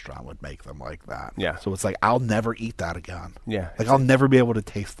other restaurant would make them like that. Yeah. So it's like, I'll never eat that again. Yeah. Like, I'll never be able to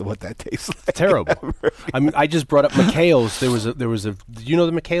taste what that tastes like. Terrible. I mean, I just brought up McHale's. There was a. Do you know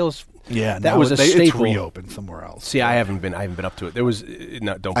the McHale's? Yeah. that now was a it's staple. reopened somewhere else. See, I haven't been up to it. There was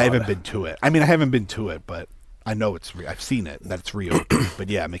no. Don't. I haven't bother. been to it. I mean, I haven't been to it, but I know I've seen it, that it's reopened. But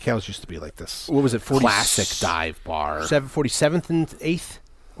yeah, McHale's used to be like this. What was it? Classic dive bar. 47th and 8th,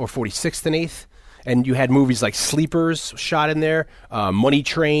 or 46th and 8th. And you had movies like Sleepers shot in there, Money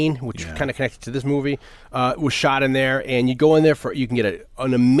Train, which kind of connected to this movie, was shot in there. And you go in there you can get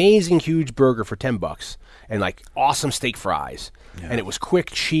an amazing huge burger for $10 and like awesome steak fries. Yeah. And it was quick,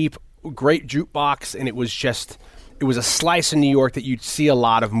 cheap, great jukebox, and it was a slice in New York that you'd see a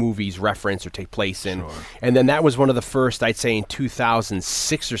lot of movies reference or take place in. Sure. And then that was one of the first, I'd say in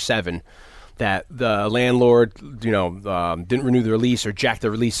 2006 or 7, that the landlord, didn't renew the lease or jacked the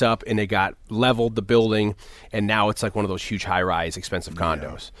lease up, and they got leveled the building, and now it's like one of those huge high-rise, expensive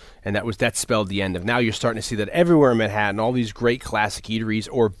condos. And that spelled the end of. Now you're starting to see that everywhere in Manhattan, all these great classic eateries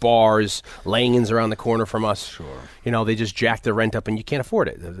or bars, Langen's around the corner from us. Sure, they just jacked the rent up, and you can't afford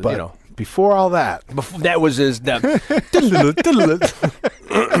it. But before all that, that was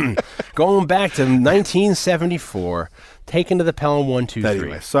going back to 1974. Taken to the Pelham 1, 2, 3.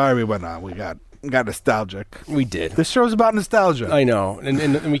 Anyway, sorry we went on. We got nostalgic. We did. This show's about nostalgia. I know,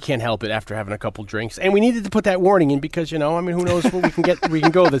 and we can't help it after having a couple drinks. And we needed to put that warning in because who knows what we can get. We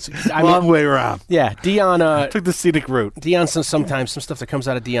can go this long way around. Yeah, Dion took the scenic route. Dion, sometimes some stuff that comes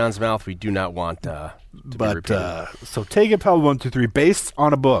out of Dion's mouth, we do not want to be repeated. So Take It Pelham 1, 2, 3, based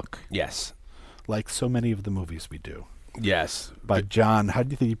on a book. Yes, like so many of the movies we do. Yes, by John. How do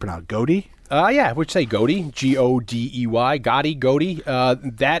you think you pronounce Gotti? I would say Gotti, Godey,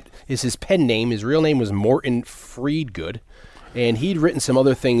 Gotti. That is his pen name. His real name was Morton Friedgood, and he'd written some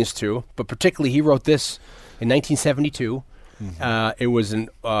other things too, but particularly he wrote this in 1972. Mm-hmm. It was an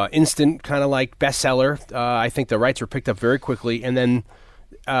instant kind of like bestseller. I think the rights were picked up very quickly, and then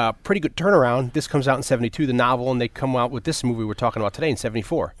pretty good turnaround. This comes out in 72, the novel, and they come out with this movie we're talking about today in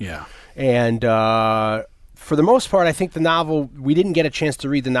 74. Yeah. And for the most part, I think the novel, we didn't get a chance to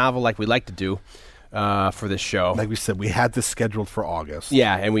read the novel like we like to do for this show. Like we said, we had this scheduled for August.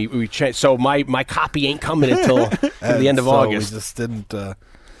 Yeah, and we so my copy ain't coming until the end of August. We just didn't.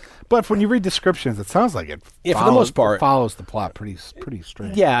 But when you read descriptions, it sounds like it. Yeah, for the most part, follows the plot pretty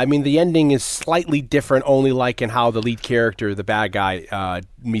straight. Yeah, I mean the ending is slightly different, only like in how the lead character, the bad guy,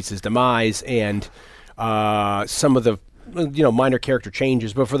 meets his demise, and some of the minor character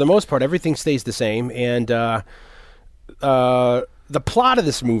changes, but for the most part, everything stays the same. And the plot of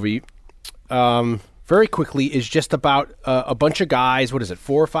this movie, very quickly, is just about a bunch of guys. What is it?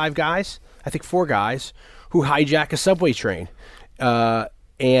 4 or 5 guys? I think 4 guys who hijack a subway train.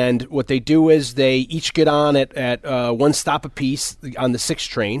 And what they do is they each get on at one stop apiece on the 6th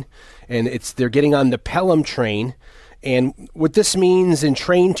train, and they're getting on the Pelham train. And what this means in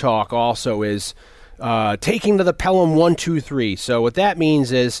train talk also is taking to the Pelham 1, 2, 3. So what that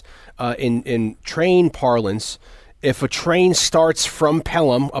means is, in train parlance, if a train starts from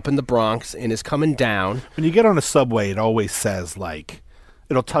Pelham up in the Bronx and is coming down, when you get on a subway, it always says like,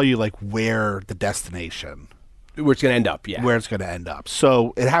 it'll tell you like where the destination, where it's going to end up. Yeah, where it's going to end up.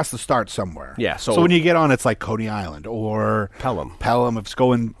 So it has to start somewhere. Yeah. So when you get on, it's like Coney Island or Pelham. Pelham. If it's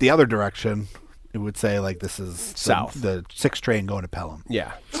going the other direction, it would say like this is south. The 6 train going to Pelham.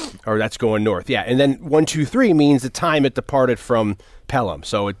 Yeah, or that's going north. Yeah, and then 123 means the time it departed from Pelham.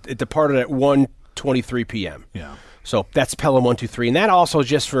 So it departed at 1:23 p.m. Yeah. So that's Pelham 123, and that also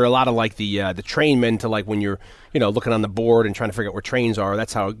just for a lot of like the trainmen to like when you're looking on the board and trying to figure out where trains are.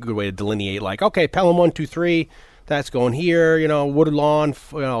 That's how a good way to delineate. Like, okay, Pelham 123, that's going here. Woodlawn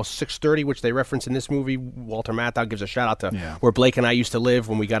 630, which they reference in this movie. Walter Matthau gives a shout out to where Blake and I used to live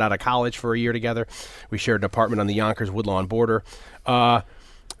when we got out of college for a year together. We shared an apartment on the Yonkers Woodlawn border.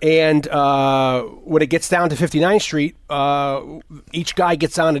 And when it gets down to 59th Street, each guy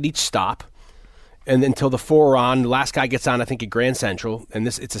gets on at each stop. And until the 4 are on, the last guy gets on, I think, at Grand Central, and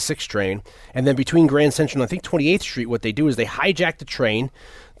it's a 6 train. And then between Grand Central and I think 28th Street, what they do is they hijack the train,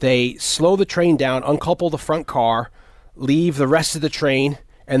 they slow the train down, uncouple the front car, leave the rest of the train,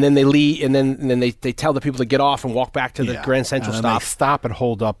 and then they leave, and then they tell the people to get off and walk back to the Grand Central and stop. They stop and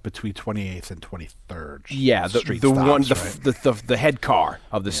hold up between 28th and 23rd. Yeah, the head car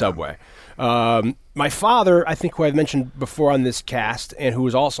of the subway. My father, I think, who I've mentioned before on this cast, and who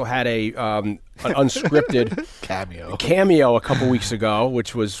has also had an unscripted cameo a couple weeks ago,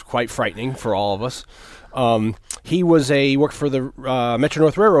 which was quite frightening for all of us. He worked for the Metro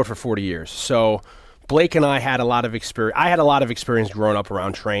North Railroad for 40 years. So Blake and I had a lot of experience. I had a lot of experience growing up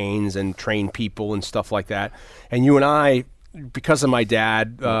around trains and train people and stuff like that. And you and I, because of my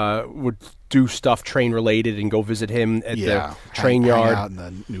dad, would do stuff train related and go visit him at the train yard. Hang out in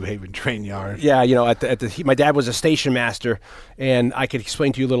the New Haven train yard. Yeah, my dad was a station master, and I could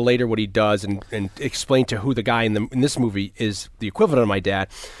explain to you a little later what he does and explain to who the guy in this movie is the equivalent of my dad.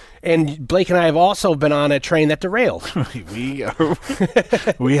 And Blake and I have also been on a train that derailed.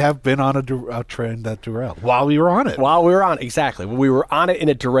 We have been on a train that derailed while we were on it. Exactly. We were on it and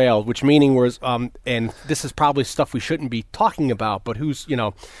it derailed, which meaning was, and this is probably stuff we shouldn't be talking about, but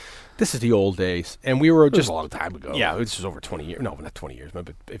this is the old days. And we were just a long time ago. Yeah, this was over 20 years. No, not 20 years,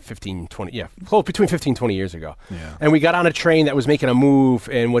 but 15, 20. Yeah, between 15 and 20 years ago. Yeah. And we got on a train that was making a move.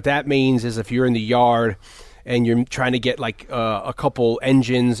 And what that means is if you're in the yard and you're trying to get like a couple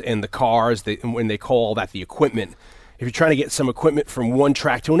engines and the cars, when they call that the equipment. If you're trying to get some equipment from one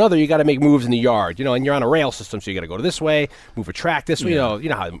track to another, you got to make moves in the yard, and you're on a rail system, so you got to go to this way, move a track this way. You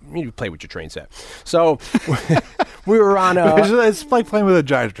know how you play with your train set. So we were on it's like playing with a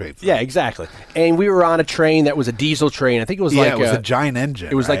giant train set. Yeah, exactly. And we were on a train that was a diesel train. I think it was it was a giant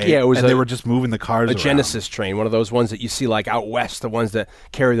engine. It was right? They were just moving the cars around. Genesis train, one of those ones that you see like out west, the ones that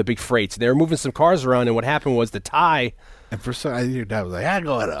carry the big freights. They were moving some cars around, and what happened was the tie. And for some, your dad was like,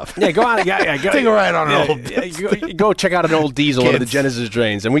 go it up. Yeah, go on. Yeah, take a ride on an old. Go check out an old diesel, one of the Genesis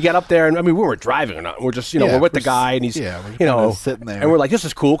trains. And we got up there, and we weren't driving or not. We're just, we're with the guy, and he's, we're sitting there. And we're like, this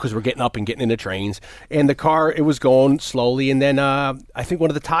is cool because we're getting up and getting into trains. And the car, it was going slowly, and then I think one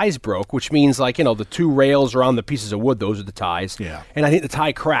of the ties broke, which means like, the 2 rails are on the pieces of wood. Those are the ties. Yeah. And I think the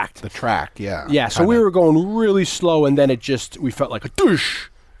tie cracked. The track, yeah. Yeah. So we were going really slow, and then we felt like a douche.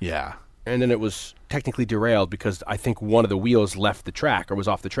 Yeah. And then it was technically derailed because I think one of the wheels left the track or was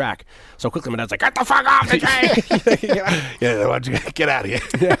off the track. So quickly my dad's like, get the fuck off the train! Yeah, why don't you get out of here?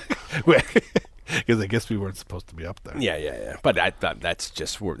 Yeah. Because I guess we weren't supposed to be up there. Yeah. But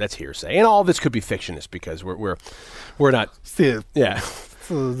that's hearsay. And all this could be fictionist because we're not... Yeah.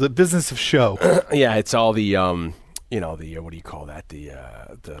 So the business of show. Yeah, it's all the, what do you call that?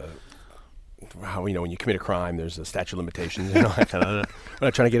 The how when you commit a crime, there's a statute of limitations. We're not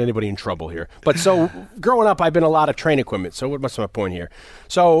trying to get anybody in trouble here. But so growing up, I've been a lot of train equipment. So what's my point here?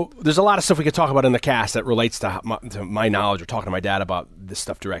 So there's a lot of stuff we could talk about in the cast that relates to my knowledge or talking to my dad about this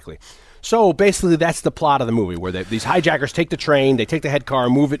stuff directly. So basically, that's the plot of the movie, where these hijackers take the train, they take the head car,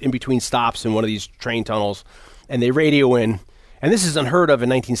 move it in between stops in one of these train tunnels, and they radio in. And this is unheard of in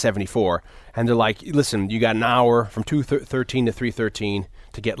 1974. And they're like, listen, you got an hour from 2:13 to 3:13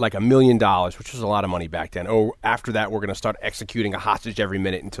 to get like $1 million, which was a lot of money back then. Oh, after that, we're going to start executing a hostage every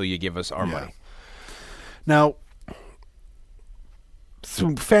minute until you give us our money. Now,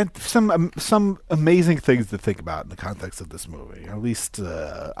 some amazing things to think about in the context of this movie. Or at least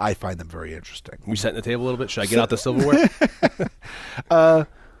I find them very interesting. We setting the table a little bit? Should I get out the silverware?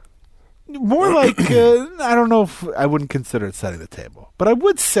 More like, I don't know if I wouldn't consider it setting the table. But I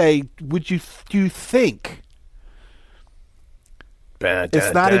would say, do you think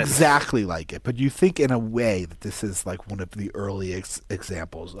It's not exactly like it, but you think in a way that this is like one of the early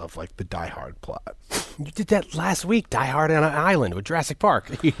examples of like the Die Hard plot. You did that last week, Die Hard on an Island with Jurassic Park.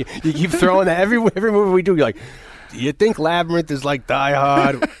 You keep throwing that every movie we do. You're like, do you think Labyrinth is like Die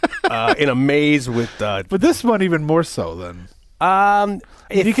Hard in a maze with? But this one even more so than.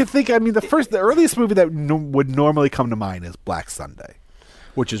 If you can think, I mean, the earliest movie that would normally come to mind is Black Sunday,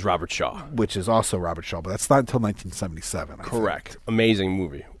 which is Robert Shaw, which is also Robert Shaw, but that's not until 1977. Correct. Amazing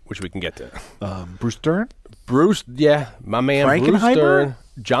movie, which we can get to. Bruce Dern, my man, Bruce Dern.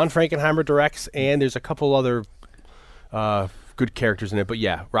 John Frankenheimer directs, and there's a couple other good characters in it. But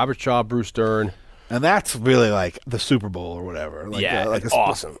yeah, Robert Shaw, Bruce Dern. And that's really like the Super Bowl or whatever. Like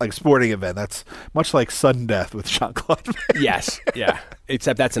awesome. Like sporting event. That's much like sudden death with Jean-Claude Van Damme. Yes, yeah.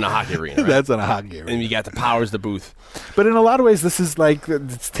 Except that's in a hockey arena, right? That's in a hockey arena. And you got the Powers, the booth. But in a lot of ways, this is like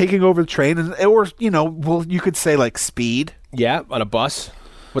it's taking over the train, or you could say like Speed. Yeah, on a bus.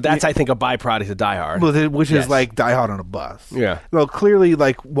 But that's, I think, a byproduct of Die Hard. Well, which is like Die Hard on a bus. Yeah. Well, clearly,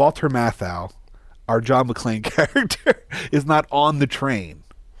 like Walter Matthau, our John McClane character, is not on the train.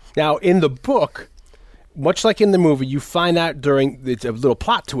 Now, in the book, much like in the movie, you find out it's a little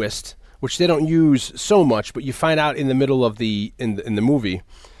plot twist, which they don't use so much, but you find out in the middle of in the movie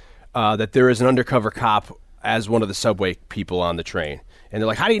that there is an undercover cop as one of the subway people on the train. And they're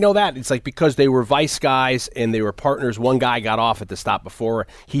like, how do you know that? It's like because they were Vice guys and they were partners. One guy got off at the stop before.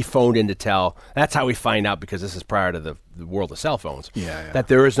 He phoned in to tell. That's how we find out, because this is prior to the world of cell phones, that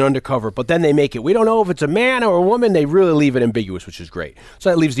there is an undercover. But then they make it, we don't know if it's a man or a woman. They really leave it ambiguous, which is great. So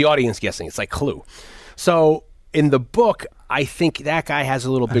that leaves the audience guessing. It's like Clue. So in the book, I think that guy has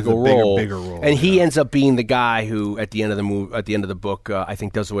a little bigger role, and he ends up being the guy who, at the end of the book, I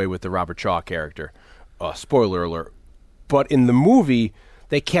think does away with the Robert Shaw character. Spoiler alert. But in the movie,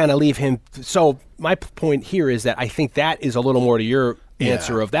 they kind of leave him. So my point here is that I think that is a little more to your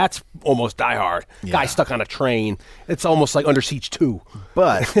answer of that's almost Die Hard. Guy stuck on a train. It's almost like Under Siege 2.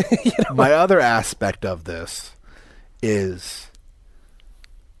 But my other aspect of this is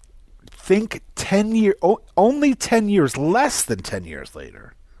think only 10 years, less than 10 years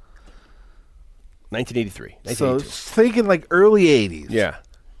later. 1983. So thinking like early 80s. Yeah.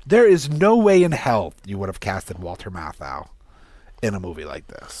 There is no way in hell you would have casted Walter Matthau in a movie like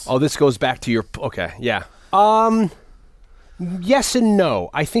this. Oh, this goes back to your... Okay, yeah. Yes and no.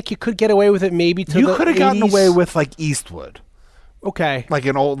 I think you could get away with it maybe to You could have gotten away with, like, Eastwood. Okay. Like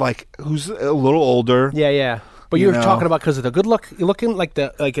an old... Like, who's a little older. Yeah. But you're talking about because of the good look? You're looking like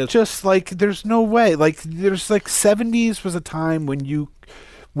the... Just, like, there's no way. Like, there's, like, 70s was a time when you...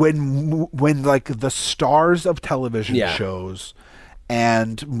 When like, the stars of television shows...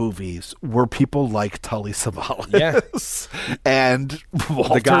 and movies were people like Tully Savalas and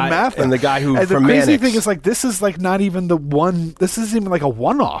Walter Matthau. And the guy who and from the crazy Mannix. thing is, like, this is like not even the one. This isn't even like a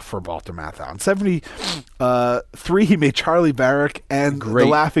one-off for Walter Matthau. In 73, he made Charlie Varick and The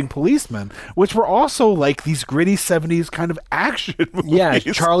Laughing Policeman, which were also like these gritty 70s kind of action movies. Yeah,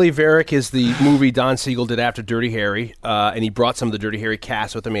 Charlie Varick is the movie Don Siegel did after Dirty Harry, and he brought some of the Dirty Harry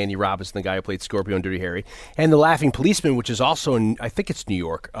cast with him, Andy Robinson, the guy who played Scorpio in Dirty Harry, and The Laughing Policeman, which is also in, I think it's New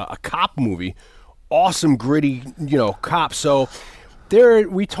York, a cop movie, awesome gritty, cop. So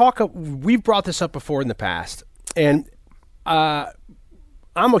we've brought this up before in the past, and I'm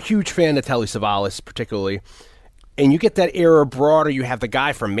a huge fan of Telly Savalas particularly, and you get that era broader. You have the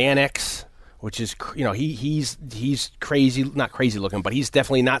guy from Mannix, which is he's crazy, not crazy looking, but he's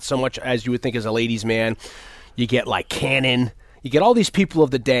definitely not so much as you would think as a ladies' man. You get like Cannon, you get all these people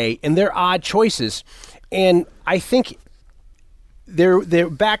of the day, and they're odd choices, and I think. There.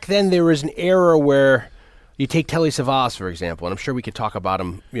 Back then, there was an era where you take Telly Savalas, for example, and I'm sure we could talk about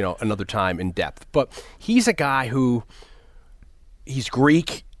him, another time in depth. But he's a guy who he's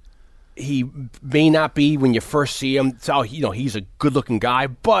Greek. He may not be when you first see him. So he's a good-looking guy,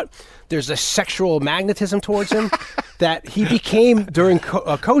 but there's a sexual magnetism towards him that he became during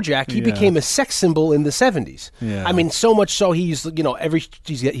Kojak. He became a sex symbol in the 70s. Yeah. I mean, so much so he's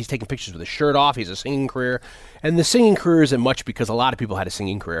taking pictures with his shirt off. He has a singing career. And the singing career isn't much because a lot of people had a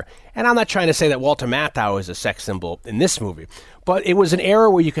singing career. And I'm not trying to say that Walter Matthau is a sex symbol in this movie, but it was an era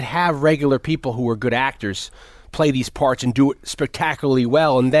where you could have regular people who were good actors play these parts and do it spectacularly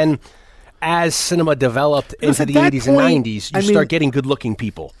well. And then as cinema developed into the 80s and 90s, you start getting good-looking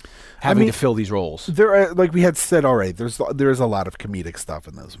people having to fill these roles. There are, like we had said already, there is a lot of comedic stuff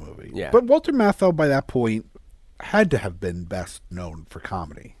in this movie. Yeah. But Walter Matthau, by that point, had to have been best known for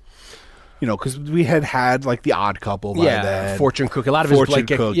comedy. Because we had like The Odd Couple by then. Fortune Cookie. A lot of his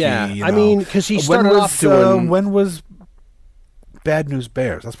Cookie. Yeah, I mean, because he started off doing... when was Bad News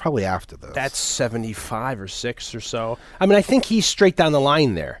Bears? That's probably after this. That's 75 or 6 or so. I mean, I think he's straight down the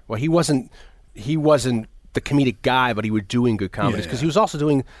line there. Well, he wasn't the comedic guy, but he was doing good comedies because he was also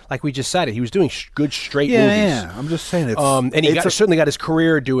doing, like we just said, he was doing good straight movies. Yeah, I'm just saying it's. And he certainly got his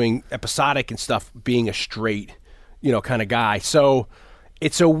career doing episodic and stuff, being a straight, kind of guy. So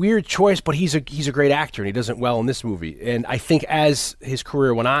it's a weird choice, but he's a great actor and he does it well in this movie. And I think as his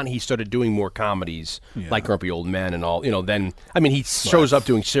career went on, he started doing more comedies like Grumpy Old Men and all. Then he shows up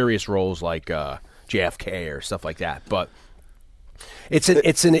doing serious roles like JFK or stuff like that. But it's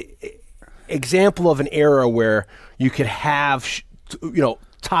an example of an era where you could have,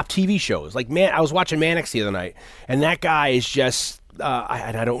 top TV shows. Like, I was watching Mannix the other night, and that guy is just,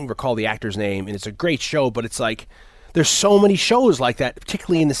 I don't recall the actor's name, and it's a great show, but it's like, there's so many shows like that,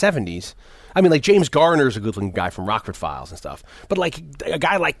 particularly in the 70s. I mean, like, James Garner's a good-looking guy from Rockford Files and stuff, but like, a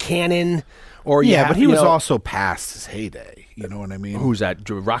guy like Cannon, or but he was also past his heyday. You know what I mean? Who's that?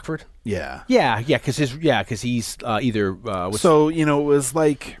 Rockford? Yeah. Yeah, because he's either... it was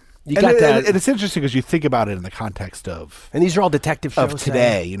like... You got that, and it's interesting because you think about it in the context of, and these are all detective shows of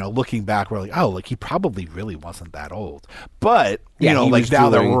today. Looking back, we're like, he probably really wasn't that old. But now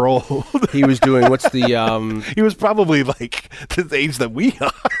that we're old, he was doing what's the? He was probably like the age that we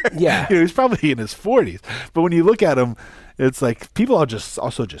are. Yeah, he was probably in his 40s. But when you look at him, it's like people are just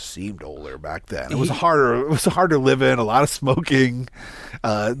seemed older back then. It was harder. It was harder living. A lot of smoking.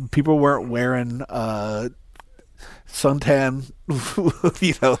 People weren't wearing. Suntan,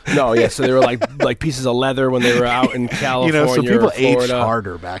 No, yeah. So they were like pieces of leather when they were out in California. So people or Florida. aged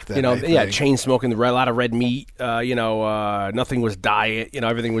harder back then. Chain smoking, a lot of red meat. Nothing was diet.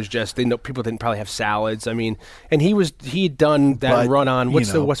 Everything was just. People didn't probably have salads. I mean, and he'd done that run on.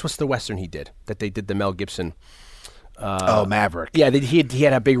 What's the Western he did that they did the Mel Gibson? Maverick. Yeah, he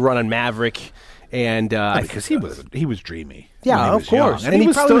had a big run on Maverick. And because he was dreamy. Yeah, of course. And he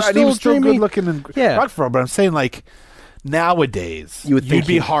was still good looking and Rockford. But I'm saying, like, nowadays you'd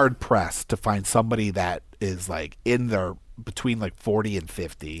be hard pressed to find somebody that is like in their between like 40 and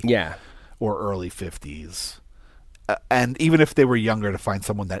 50, or early 50s, and even if they were younger, to find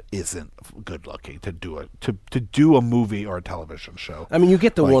someone that isn't good looking to do it to do a movie or a television show. I mean, you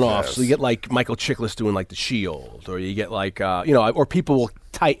get the like one-offs. So you get like Michael Chiklis doing like The Shield, or you get like or people will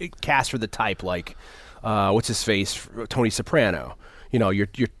cast for the type like what's his face, Tony Soprano.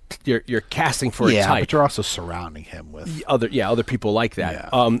 You're casting for a type, but you're also surrounding him with other people like that.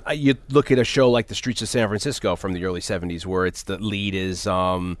 Yeah. You look at a show like The Streets of San Francisco from the early 70s, where it's the lead is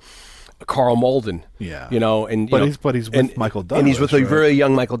Carl Malden, but he's with Michael Douglas, and he's with a very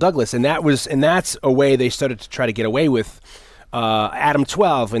young Michael Douglas, and that's a way they started to try to get away with Adam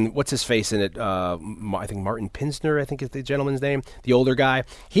 12, and what's his face in it? I think Martin Pinsner, I think is the gentleman's name, the older guy.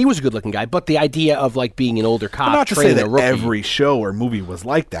 He was a good-looking guy, but the idea of like being an older cop, not to say that rookie, every show or movie was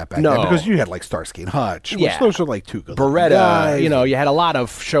like that back then, because you had like Starsky and Hutch, which those are like two good Beretta guys. You had a lot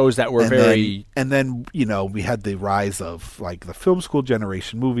of shows that were and then we had the rise of like the film school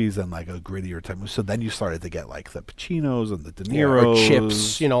generation movies and like a grittier type. So then you started to get like the Pacinos and the De Niros, or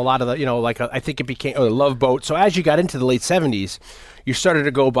Chips, a lot of the I think it became Love Boat. So as you got into the late 70s, you started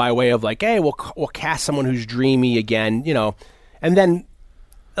to go by way of like, hey, we'll cast someone who's dreamy again, and then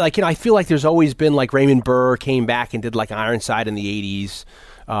I feel like there's always been like Raymond Burr came back and did like Ironside in the 80s.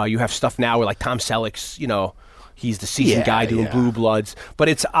 You have stuff now where like Tom Selleck's, he's the seasoned guy doing Blue Bloods, but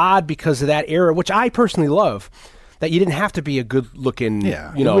it's odd because of that era, which I personally love, that you didn't have to be a good looking,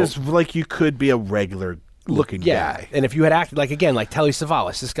 it was like you could be a regular looking guy. And if you had acted like Telly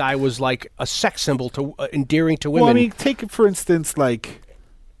Savalas, this guy was like a sex symbol to endearing to women. Well, I mean, take it for instance, like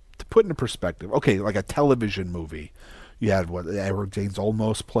to put into perspective. Okay, like a television movie, you had Edward James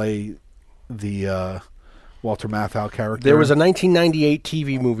Olmos play the Walter Matthau character. There was a 1998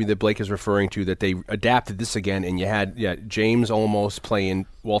 TV movie that Blake is referring to that they adapted this again, and you had James Olmos playing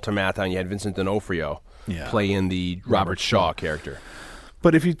Walter Matthau, and you had Vincent D'Onofrio playing the Robert Shaw character.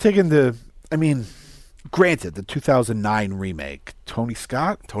 But if you take into, granted, the 2009 remake, Tony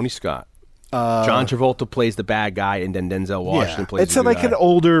Scott. John Travolta plays the bad guy, and then Denzel Washington plays the good guy. It's like an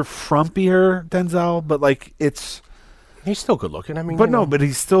older, frumpier Denzel, but like he's still good looking. But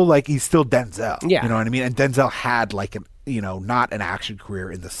he's still Denzel. Yeah. You know what I mean? And Denzel had like not an action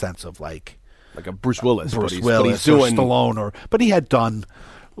career in the sense of like a Bruce Willis. But he's doing Stallone but he had done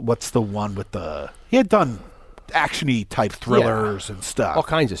he had done action-y type thrillers and stuff. All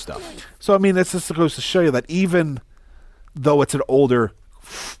kinds of stuff. So, this just goes to show you that even though it's an older,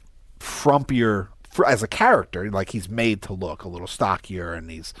 frumpier, as a character, like he's made to look a little stockier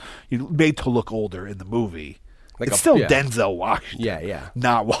and he's made to look older in the movie, it's still Denzel Washington. Yeah.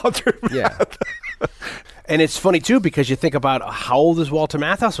 Not Walter Matthau. Yeah. And it's funny, too, because you think about how old is Walter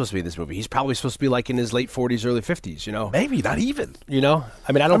Matthau supposed to be in this movie? He's probably supposed to be like in his late 40s, early 50s, you know? Maybe, not even. You know?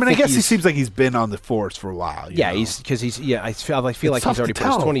 I mean, I guess he seems like he's been on the force for a while. Yeah, know? I feel like he's already put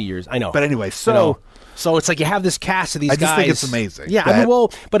his 20 years. I know. But anyway, So it's like you have this cast of these guys. I just think it's amazing. Yeah,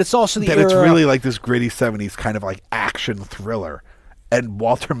 but it's also the that era. It's really like this gritty 70s kind of like action thriller. And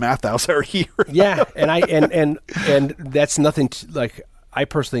Walter Matthau's our hero. Yeah, and that's nothing like. I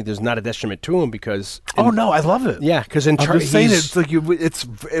personally think there's not a detriment to him because. No, I love it. Yeah, because in I'm just saying it's like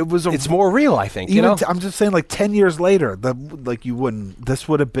it's more real. I think. Even I'm just saying, like 10 years later, you wouldn't. This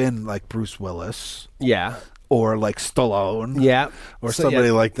would have been like Bruce Willis. Yeah. Or like Stallone. Yeah. Or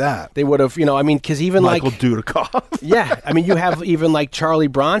somebody like that. They would have, because even Michael Dudikoff. Yeah. I mean, you have even like Charlie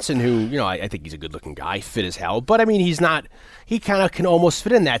Bronson, who, I think he's a good looking guy, fit as hell. But I mean, he's not, he kind of can almost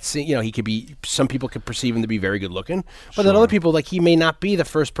fit in that scene. He could be, some people could perceive him to be very good looking. But then other people, like, he may not be the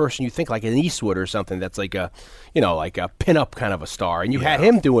first person you think, like an Eastwood or something that's like a, like a pinup kind of a star. And you had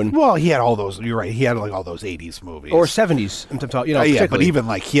him doing. Well, he had all those, you're right. He had like all those 80s movies. Or 70s. I'm talking, yeah, but even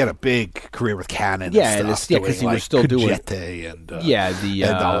like he had a big career with Cannon and stuff. Because he was still doing and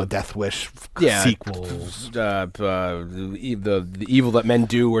all the Death Wish sequels, the Evil That Men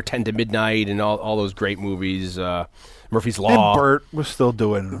Do or 10 to Midnight and all those great movies. Murphy's Law. And Burt was still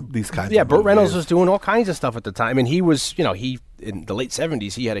doing these kinds. Yeah, of Burt movies. Reynolds was doing all kinds of stuff at the time, and he was, he in the late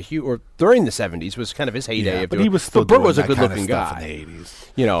 70s he had a huge, or during the 70s was kind of his heyday. But he was still. But Burt doing was a that good kind looking of guy. stuff in the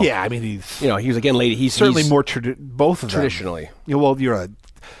 80s. Yeah, I mean he's. He was again late. He's certainly more both of them traditionally. Well, you're a.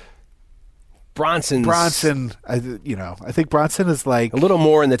 Bronson, I think Bronson is like a little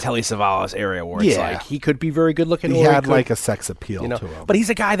more in the Telly Savalas area where it's like he could be very good looking. He had like a sex appeal to him, but he's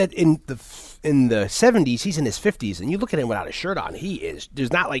a guy that in the 70s, he's in his 50s, and you look at him without a shirt on.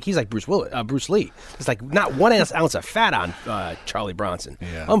 There's not like he's like Bruce Lee. There's like not one ounce of fat on Charlie Bronson.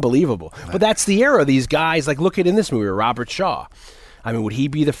 Yeah. Unbelievable. But that's the era. These guys, like look at in this movie, Robert Shaw. I mean, would he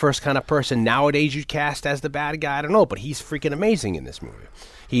be the first kind of person nowadays you'd cast as the bad guy? I don't know, but he's freaking amazing in this movie.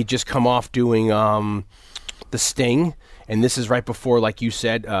 He'd just come off doing The Sting, and this is right before, like you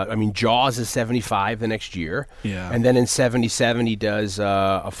said, Jaws is 75 the next year. Yeah. And then in 77, he does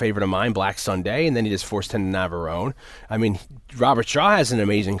a favorite of mine, Black Sunday, and then he does Force 10 to Navarone. I mean, Robert Shaw has an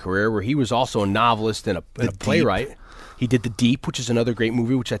amazing career where he was also a novelist and a playwright. He did The Deep, which is another great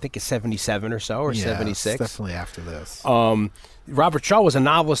movie, which I think is 77 or so, or 76. Definitely after this. Robert Shaw was a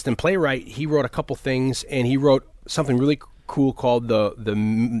novelist and playwright. He wrote a couple things, and he wrote something really cool called the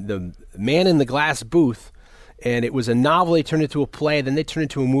Man in the Glass Booth, and it was a novel. They turned it into a play, then they turned it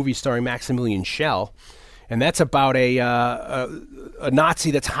into a movie starring Maximilian Schell, and that's about a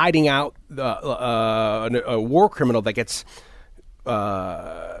Nazi that's hiding out, a war criminal that gets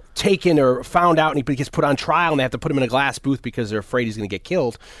taken or found out, and he gets put on trial, and they have to put him in a glass booth because they're afraid he's going to get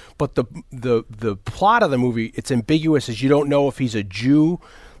killed. But the plot of the movie, it's ambiguous, as you don't know if he's a Jew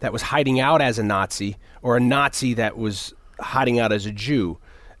that was hiding out as a Nazi or a Nazi that was hiding out as a Jew.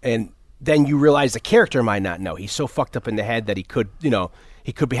 And then you realize the character might not know. He's so fucked up in the head that he could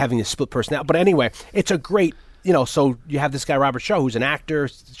be having this split personality. But anyway, it's a great, so you have this guy, Robert Shaw, who's an actor,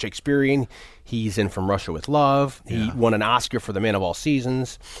 Shakespearean. He's in From Russia with Love. He won an Oscar for The Man of All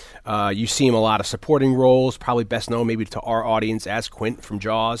Seasons. You see him a lot of supporting roles, probably best known maybe to our audience as Quint from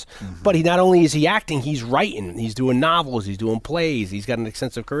Jaws. Mm-hmm. But he not only is he acting, he's writing. He's doing novels. He's doing plays. He's got an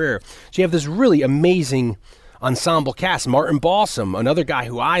extensive career. So you have this really amazing ensemble cast. Martin Balsam, another guy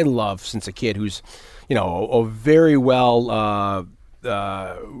who I love since a kid, who's a very well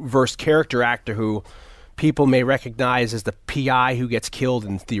versed character actor who people may recognize as the PI who gets killed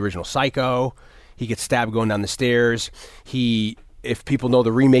in the original Psycho. He gets stabbed going down the stairs. If people know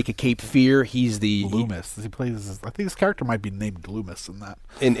the remake of Cape Fear, he's the Loomis. He plays. I think his character might be named Loomis in that.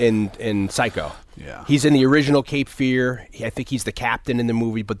 In Psycho. Yeah. He's in the original Cape Fear. I think he's the captain in the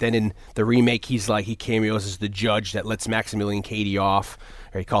movie, but then in the remake, he cameos as the judge that lets Maximilian Cady off,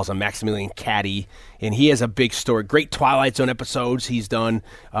 or he calls him Maximilian Caddy, and he has a big story. Great Twilight Zone episodes he's done.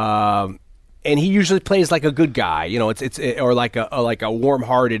 And he usually plays like a good guy, or like a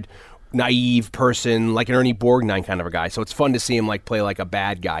warm-hearted, naive person, like an Ernie Borgnine kind of a guy. So it's fun to see him play like a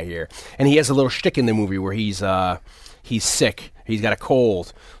bad guy here. And he has a little shtick in the movie where he's sick. He's got a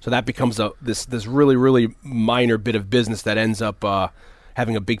cold. So that becomes this really, really minor bit of business that ends up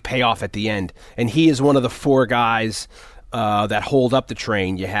having a big payoff at the end. And he is one of the four guys that hold up the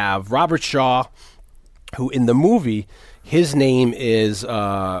train. You have Robert Shaw, who in the movie, his name is...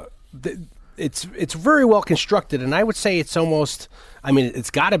 It's very well constructed, and I would say it's almost... it's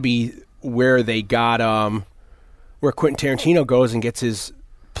got to be where they got... where Quentin Tarantino goes and gets his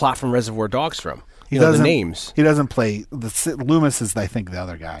plot from Reservoir Dogs from. He the doesn't names. He doesn't play Loomis is I think the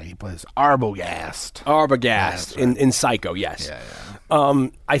other guy. He plays Arbogast. Arbogast in Psycho. Yes. Yeah.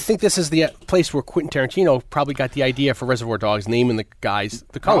 I think this is the place where Quentin Tarantino probably got the idea for Reservoir Dogs, naming the guys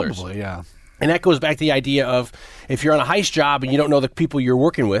the colors. Probably, yeah. And that goes back to the idea of if you're on a heist job and you don't know the people you're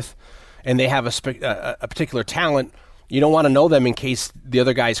working with, and they have a particular talent, you don't want to know them in case the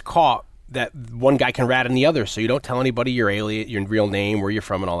other guy's caught. That one guy can rat on the other, so you don't tell anybody your real name, where you're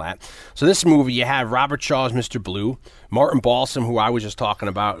from, and all that. So this movie, you have Robert Shaw as Mr. Blue, Martin Balsam, who I was just talking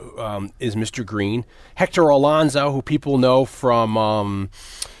about, is Mr. Green, Hector Alonso, who people know from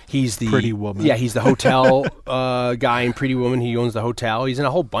he's the Pretty Woman. Yeah, he's the hotel guy in Pretty Woman. He owns the hotel. He's in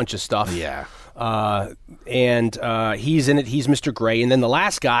a whole bunch of stuff. Yeah. And he's in it. He's Mr. Gray, and then the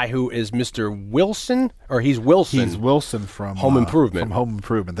last guy who is Mr. Wilson, or he's Wilson. He's Wilson from Home Improvement. From Home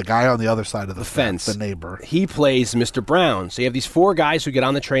Improvement, the guy on the other side of the fence, the neighbor. He plays Mr. Brown. So you have these four guys who get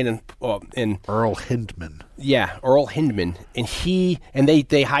on the train and Earl Hindman. Yeah, Earl Hindman, and they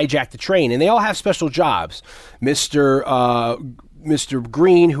hijack the train, and they all have special jobs. Mr.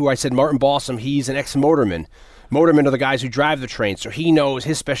 Green, who I said Martin Balsam, he's an ex-motorman. Motormen are the guys who drive the train, so he knows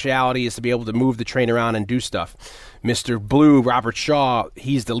his speciality is to be able to move the train around and do stuff. Mr. Blue, Robert Shaw,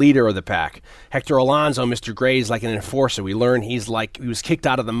 he's the leader of the pack. Hector Alonso, Mr. Gray, is like an enforcer. We learn he was kicked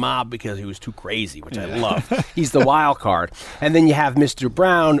out of the mob because he was too crazy, which I love. He's the wild card. And then you have Mr.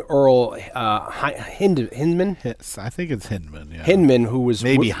 Brown, Earl Hindman. I think it's Hindman. Yeah. Hindman, who was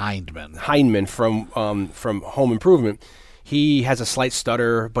maybe Hindman. Hindman from Home Improvement. He has a slight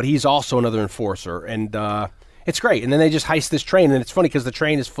stutter, but he's also another enforcer, and it's great. And then they just heist this train, and it's funny because the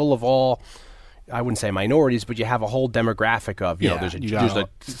train is full of all, I wouldn't say minorities, but you have a whole demographic of, there's a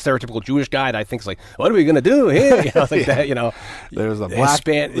stereotypical Jewish guy that I think is like, what are we going to do here? That, There's a black,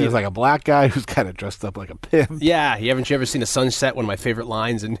 there's like a black guy who's kind of dressed up like a pimp. Yeah, haven't you ever seen A Sunset, one of my favorite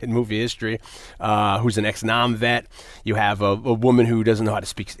lines in movie history, who's an ex-Nam vet. You have a woman who doesn't know how to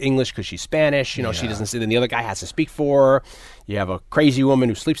speak English because she's Spanish. She doesn't say, then the other guy has to speak for her. You have a crazy woman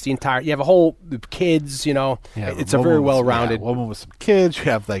who sleeps the entire. You have a whole kids. It's a very well-rounded woman with some kids. You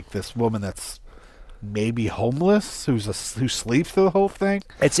have like this woman that's maybe homeless who sleeps through the whole thing.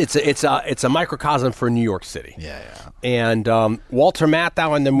 It's a microcosm for New York City. Yeah. And Walter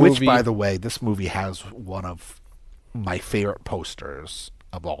Matthau in the movie. Which, by the way, this movie has one of my favorite posters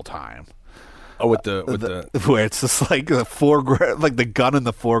of all time. Oh, with the where it's just like the foreground, like the gun in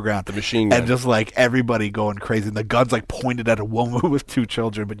the foreground, the machine gun, and just like everybody going crazy. And the gun's like pointed at a woman with two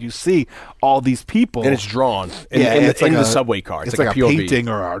children, but you see all these people, and it's drawn in the subway car. It's like a painting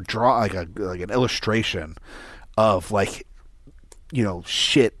or a draw, like an illustration of like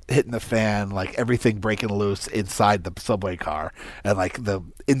shit hitting the fan, like everything breaking loose inside the subway car, and like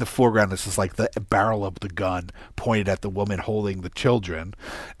in the foreground is just like the barrel of the gun pointed at the woman holding the children,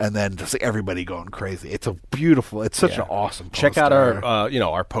 and then just like everybody going crazy. It's such an awesome poster. Check out our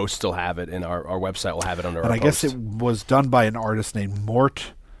our posts still have it, and our website will have it under. And our I guess it was done by an artist named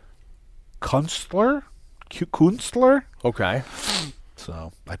Mort Kunstler. Okay.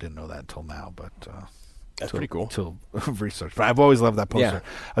 So I didn't know that until now, but. That's pretty cool. Till research, but I've always loved that poster.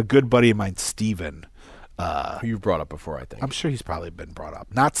 Yeah. A good buddy of mine, Steven, who you've brought up before, I think. I'm sure he's probably been brought up.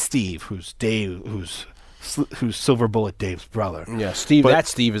 Not Steve, who's Dave, who's Silver Bullet Dave's brother. Yeah, Steve. That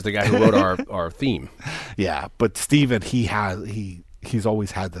Steve is the guy who wrote our theme. Yeah, but Steven, he's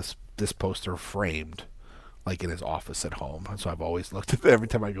always had this poster framed, like in his office at home. So I've always looked at it every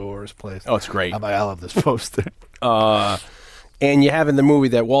time I go over his place. Oh, it's great. I'm like, I love this poster. And you have in the movie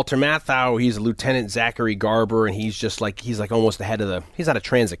that Walter Matthau, he's Lieutenant Zachary Garber, and he's like almost the head of he's not a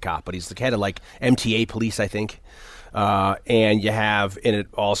transit cop, but he's the head of like MTA police, I think. And you have in it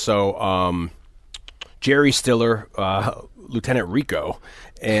also Jerry Stiller, Lieutenant Rico,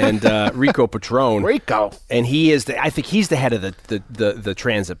 and Rico Patron. Rico. And I think he's the head of the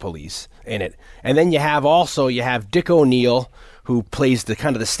transit police in it. And then you have Dick O'Neill, who plays the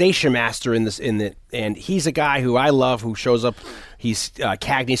kind of the station master and he's a guy who I love, who shows up. He's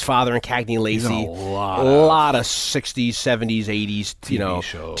Cagney's father and Cagney and Lacey. He's in a lot of 60s, 70s, 80s,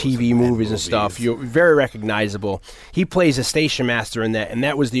 TV movies and stuff. You're very recognizable. He plays a station master in that, and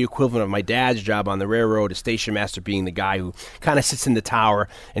that was the equivalent of my dad's job on the railroad, a station master being the guy who kind of sits in the tower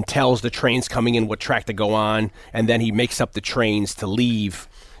and tells the trains coming in what track to go on, and then he makes up the trains to leave,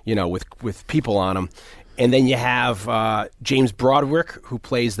 with people on them. And then you have James Broderick, who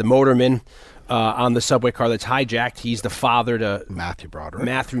plays the motorman on the subway car that's hijacked. He's the father to Matthew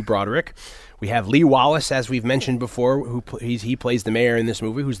Broderick. We have Lee Wallace, as we've mentioned before, he plays the mayor in this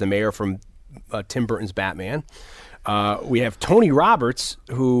movie, who's the mayor from Tim Burton's Batman. We have Tony Roberts,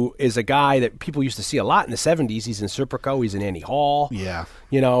 who is a guy that people used to see a lot in the 70s. He's in Serpico. He's in Annie Hall. Yeah.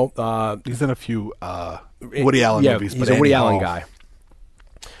 You know. He's in a few Woody Allen movies. He's but a Woody Annie Allen Hall. guy.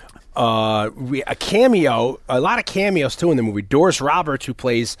 A cameo, a lot of cameos too in the movie. Doris Roberts, who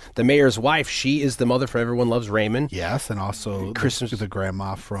plays the mayor's wife, she is the mother for Everyone Loves Raymond. Yes, and also the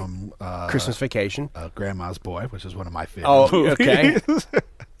grandma from Christmas Vacation. Grandma's Boy, which is one of my favorite Oh, movies. okay.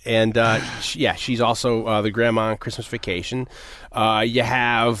 And she's also the grandma on Christmas Vacation. You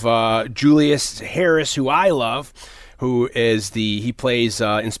have Julius Harris, who I love, who is he plays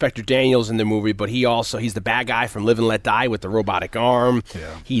Inspector Daniels in the movie, but he's the bad guy from Live and Let Die with the robotic arm.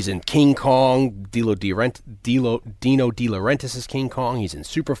 Yeah. He's in King Kong, Dino De Laurentiis' King Kong. He's in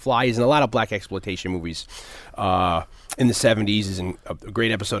Superfly. He's in a lot of black exploitation movies in the 70s. He's in a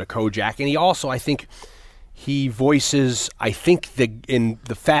great episode of Kojak. And he also, I think, he voices, in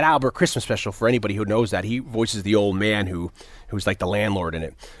the Fat Albert Christmas special, for anybody who knows that, he voices the old man who's like the landlord in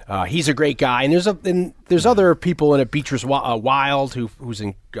it. He's a great guy, and there's other people in it. Beatrice Wild, who's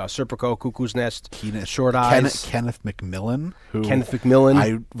in Serpico, Cuckoo's Nest, Short Eyes. Kenneth McMillan.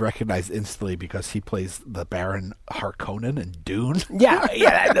 I recognize instantly because he plays the Baron Harkonnen in Dune.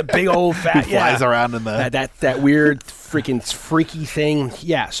 Yeah, the big old fat. He flies around in that weird freaking freaky thing.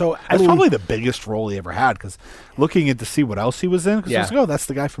 Yeah, so that's probably the biggest role he ever had. Because looking in to see what else he was in, because I was like, oh, that's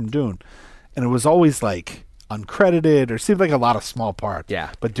the guy from Dune, and it was always like uncredited or seemed like a lot of small parts.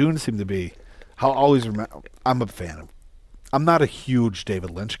 Yeah. But Dune seemed to be, I'll always remember, I'm a fan of, I'm not a huge David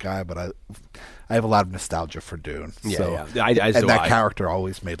Lynch guy, but I have a lot of nostalgia for Dune. Yeah. And that character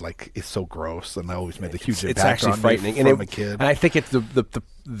always made it's so gross, and I always made a huge impact. It's actually frightening from a kid. And I think it's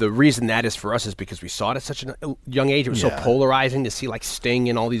the reason that is for us is because we saw it at such a young age. It was so polarizing to see like Sting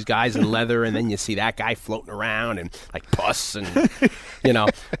and all these guys in leather, and then you see that guy floating around and like pus and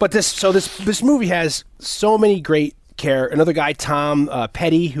But this movie has so many great another guy, Tom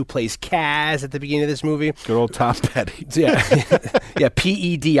Petty, who plays Kaz at the beginning of this movie. Good old Tom Petty. Yeah,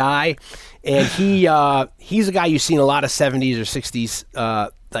 Pedi, and he's a guy you've seen a lot of 70s or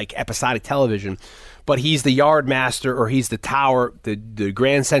 60s like episodic television. But he's the yard master, or he's the tower. The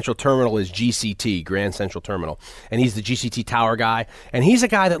Grand Central Terminal is GCT, Grand Central Terminal, and he's the GCT tower guy. And he's a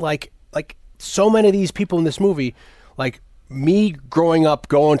guy that like so many of these people in this movie, like me growing up,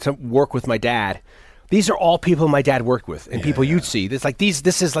 going to work with my dad. These are all people my dad worked with, and people you'd see.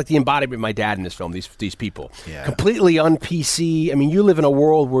 This is like the embodiment of my dad in this film. These people, completely un-PC. I mean, you live in a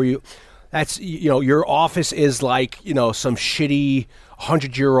world where your office is like some shitty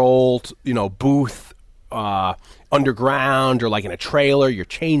 100-year-old booth. Underground or like in a trailer, you're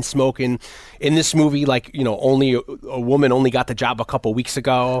chain smoking. In this movie, only a woman only got the job a couple weeks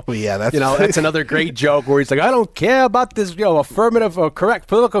ago. Well, yeah, that's that's another great joke where he's like, I don't care about this, affirmative or correct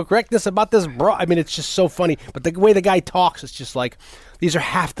political correctness about this, bro. I mean, it's just so funny. But the way the guy talks, it's just like these are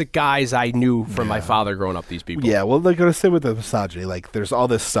half the guys I knew from my father growing up. These people. Yeah, well, they're gonna say with the misogyny, like there's all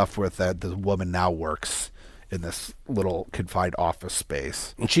this stuff with that the woman now works in this little confined office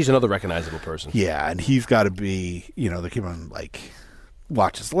space. And she's another recognizable person. Yeah, and he's got to be, they keep on,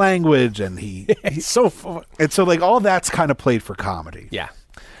 watch his language, and he's so fun. And so, all that's kind of played for comedy. Yeah.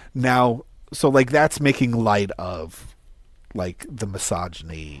 Now, so, that's making light of, the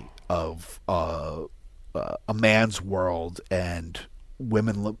misogyny of a man's world and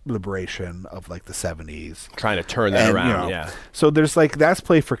women liberation of, the 70s. Trying to turn that around, yeah. So there's, that's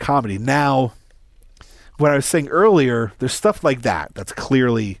played for comedy. Now, what I was saying earlier, there's stuff like that's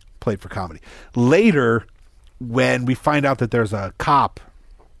clearly played for comedy. Later, when we find out that there's a cop,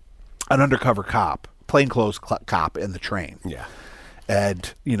 an undercover cop, plainclothes cop in the train. Yeah.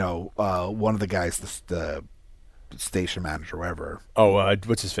 And, one of the guys, the station manager, whatever. Oh,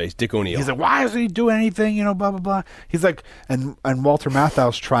 what's his face? Dick O'Neill. He's like, why isn't he doing anything? Blah, blah, blah. He's like, and Walter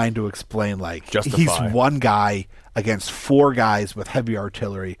Matthau's trying to explain, Justify. He's one guy against four guys with heavy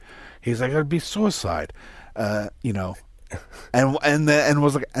artillery. He's like, it'd be suicide, and was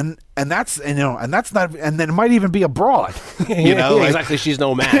like, and that's not, and then it might even be a broad, exactly. She's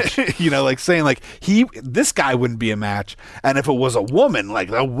no match, saying this guy wouldn't be a match, and if it was a woman,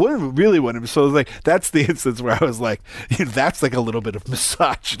 that wouldn't. So that's the instance where I was like, that's a little bit of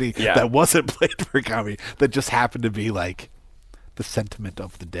misogyny that wasn't played for comedy, that just happened to be the sentiment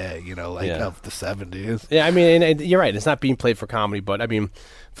of the day, of the 70s. Yeah, I mean, and you're right. It's not being played for comedy, but I mean,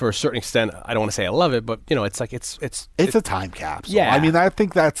 for a certain extent, I don't want to say I love it, but it's a time capsule. Yeah, I mean, I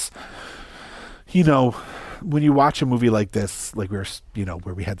think that's, when you watch a movie like this, where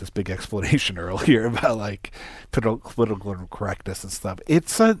we had this big explanation earlier about political correctness and stuff.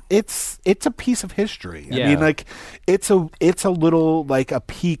 It's a piece of history. Yeah. I mean, it's a little a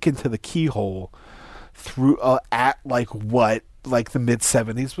peek into the keyhole through at like what like the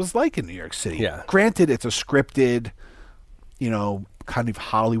mid-70s was like in New York City. Yeah. Granted, it's a scripted, kind of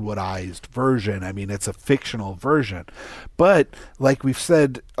Hollywoodized version. I mean, it's a fictional version. But like we've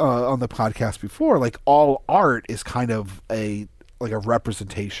said on the podcast before, like all art is kind of a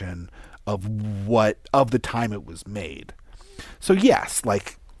representation of the time it was made. So yes,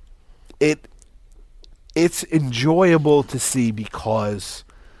 like it's enjoyable to see because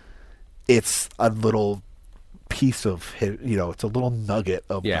it's a little piece of it's a little nugget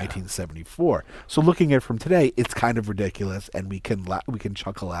of 1974. So looking at it from today, it's kind of ridiculous, and we can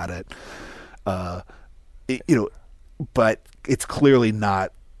chuckle at it. But it's clearly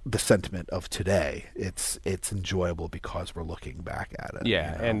not the sentiment of today. It's enjoyable because we're looking back at it.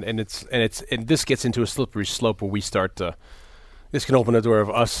 Yeah, and this gets into a slippery slope where we start to. This can open the door of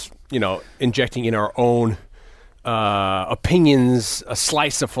us, injecting in our own opinions, a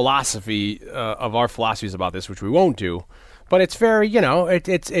slice of philosophy of our philosophies about this, which we won't do. But it's very,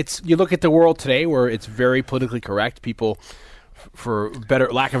 it's you look at the world today where it's very politically correct. People, for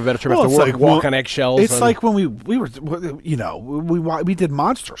lack of a better term, have to walk on eggshells. It's like when we did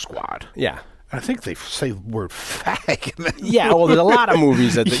Monster Squad. Yeah. I think they say the word fag. Yeah, well, there's a lot of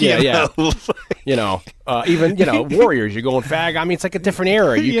movies that, even Warriors, you're going fag. I mean, it's like a different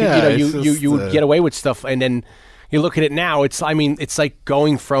era. You would get away with stuff, and then you look at it now. It's like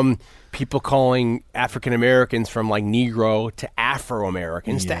going from people calling African Americans from like Negro to Afro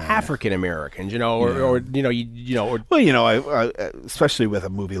Americans to African Americans. Especially with a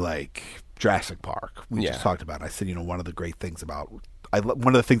movie like Jurassic Park, we just talked about. I said, one of the great things about. One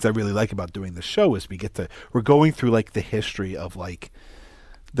of the things I really like about doing the show is we're going through like the history of like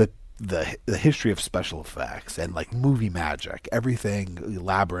the history of special effects and like movie magic, everything,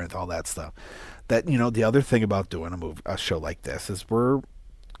 Labyrinth, all that stuff. That the other thing about doing a show like this is we're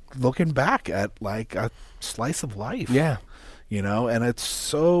looking back at like a slice of life. Yeah, and it's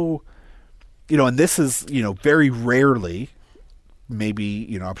so and this is very rarely,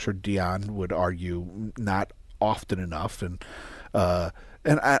 maybe I'm sure Dion would argue not often enough, and I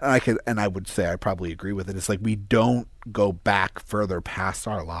would say I probably agree with it. It's like we don't go back further past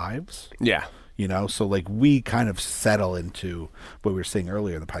our lives. Yeah. So like we kind of settle into what we were saying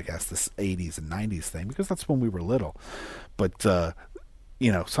earlier in the podcast, this 80s and 90s thing, because that's when we were little. But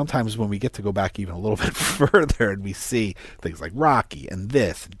sometimes when we get to go back even a little bit further and we see things like Rocky and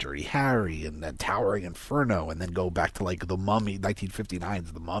this and Dirty Harry and then Towering Inferno and then go back to like The Mummy,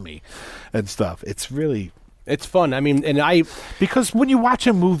 1959's The Mummy and stuff. It's really... It's fun. I mean, because when you watch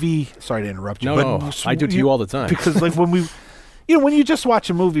a movie, sorry to interrupt you. No, I do to you all the time. Because like when when you just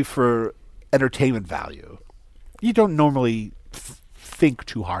watch a movie for entertainment value, you don't normally think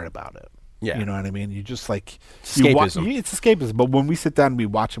too hard about it. Yeah. You know what I mean? You just like escapism. It's escapism. But when we sit down and we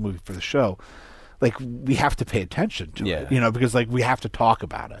watch a movie for the show, like we have to pay attention to it. Because like we have to talk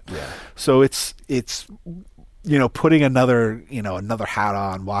about it. Yeah. So it's putting another hat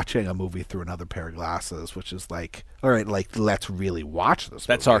on, watching a movie through another pair of glasses, which is like, all right, like let's really watch this.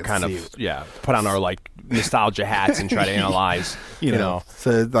 That's our kind of put on our like nostalgia hats and try to analyze. You know.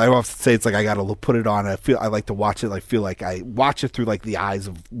 So I often say it's like I got to put it on. I like to watch it. I feel like I watch it through like the eyes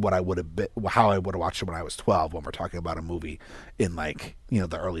of what I would have been, how I would have watched it when I was 12. When we're talking about a movie in like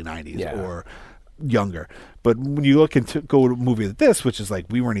the early 90s or younger. But when you go to a movie like this, which is like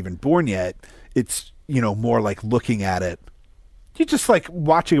we weren't even born yet, it's more like looking at it. You just like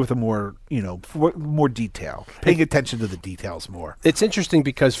watching it with a more, more detail, paying attention to the details more. It's interesting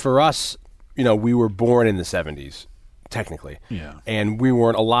because for us, we were born in the 70s, technically. Yeah. And we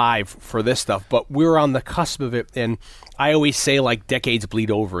weren't alive for this stuff, but we were on the cusp of it. And I always say like decades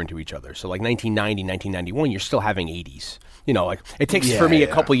bleed over into each other. So like 1990, 1991, you're still having 80s. Like it takes for me a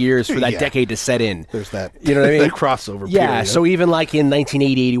couple years for that decade to set in. There's that, what I mean? that crossover period. Yeah, so even like in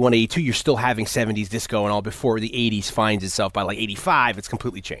 1980, 81, 82, you're still having 70s disco and all before the 80s finds itself. By like 85, it's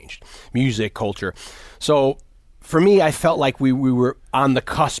completely changed. Music, culture. So for me, I felt like we were on the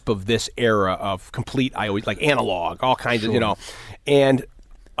cusp of this era of complete, I always like analog, all kinds of, and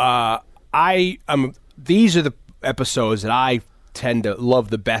these are the episodes that I tend to love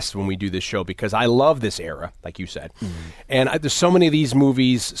the best when we do this show because I love this era, like you said. Mm-hmm. And there's so many of these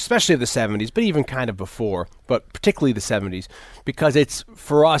movies, especially of the 70s, but even kind of before, but particularly the 70s, because it's,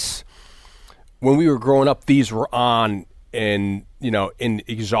 for us, when we were growing up, these were on in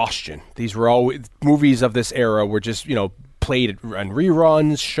exhaustion. These were always, movies of this era were just, played on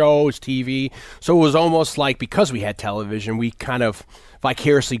reruns, shows, TV. So it was almost like, because we had television, we kind of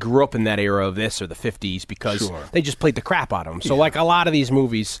vicariously grew up in that era of this or the 50s because they just played the crap out of them. So like a lot of these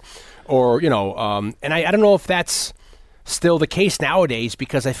movies, or and I don't know if that's still the case nowadays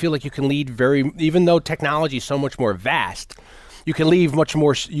because I feel like you can lead even though technology is so much more vast, you lead much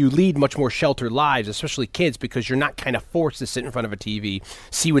more sheltered lives, especially kids, because you're not kind of forced to sit in front of a TV,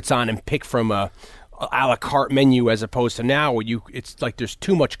 see what's on, and pick from a la carte menu, as opposed to now where it's like there's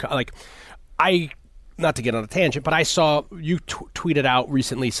too much. Not to get on a tangent, but I saw you tweeted out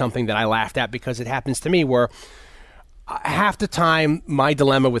recently something that I laughed at because it happens to me where half the time my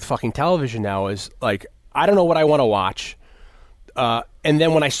dilemma with fucking television now is like I don't know what I want to watch. And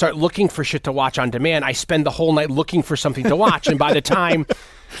then when I start looking for shit to watch on demand, I spend the whole night looking for something to watch. And by the time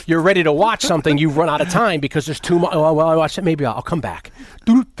you're ready to watch something, you run out of time because there's too much. Oh, well, I watch it. Maybe I'll come back.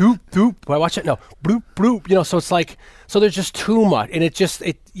 Doop, doop, doop. Do I watch it? No. Bloop, bloop. So it's like, so there's just too much. And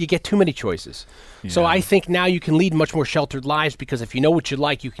you get too many choices. Yeah. So I think now you can lead much more sheltered lives because if you know what you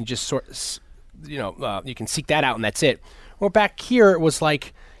like, you can just you can seek that out and that's it. Or back here, it was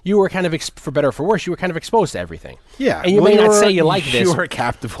like, you were kind of, for better or for worse, you were kind of exposed to everything. Yeah, and you may not say you like this. You were a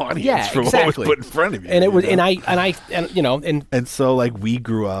captive audience for what was put in front of you. And it was, and so like we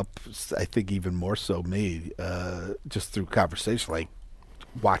grew up. I think even more so me, just through conversation, like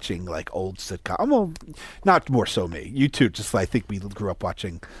watching like old sitcom. Well, not more so me. You too. Just I think we grew up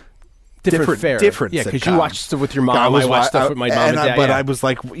watching. Different yeah, because you watched stuff with your mom. I watched stuff with my mom and dad. But I was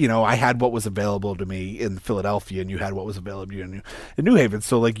like, I had what was available to me in Philadelphia, and you had what was available to you in New Haven.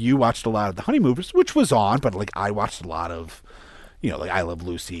 So like, you watched a lot of the Honey Movers, which was on, but like I watched a lot of, like I Love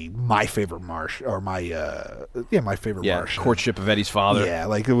Lucy, My Favorite Marsh, or My Favorite Marsh, Courtship of Eddie's Father. Yeah,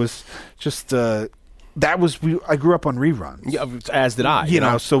 like it was just. I grew up on reruns. Yeah, as did I. You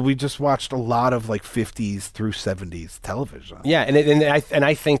know, so we just watched a lot of like 50s through 70s television. Yeah, and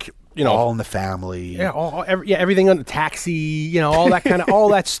I think. All in the Family. Yeah, everything on the Taxi, all that kind of, all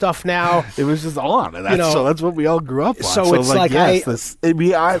that stuff now. It was just on. And so that's what we all grew up on. So it's like yes,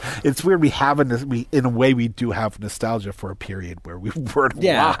 it's weird in a way we do have nostalgia for a period where we weren't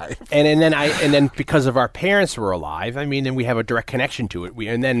alive. And then because of our parents were alive, then we have a direct connection to it.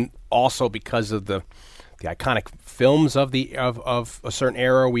 And then also because of the iconic films of a certain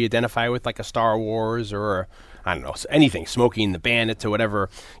era we identify with, like a Star Wars or I don't know, anything, Smokey and the Bandit or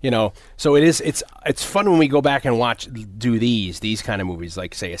whatever, So it's fun when we go back and do these kind of movies,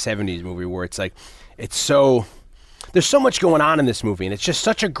 like say a 70s movie where it's like, there's so much going on in this movie, and it's just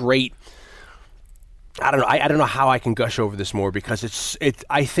such a great, I don't know how I can gush over this more because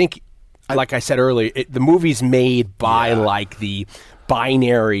I think, like I said earlier, the movie's made by like the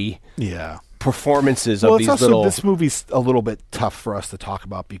binary performances of these little. This movie's a little bit tough for us to talk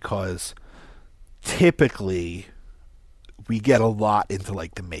about because typically we get a lot into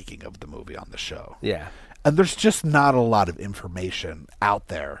like the making of the movie on the show. Yeah. And there's just not a lot of information out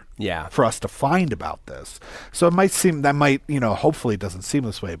there for us to find about this. So it might seem, hopefully it doesn't seem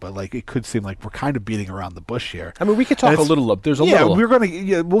this way, but like it could seem like we're kind of beating around the bush here. We could talk a little, there's a little.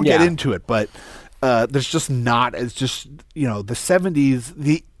 We'll get into it, but there's just not, it's just, the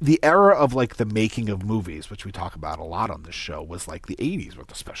 70s, the era of like the making of movies, which we talk about a lot on this show, was like the 80s with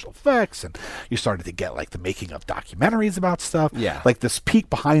the special effects, and you started to get like the making of documentaries about stuff. Yeah. Like this peek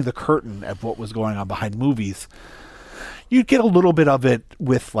behind the curtain of what was going on behind movies. You'd get a little bit of it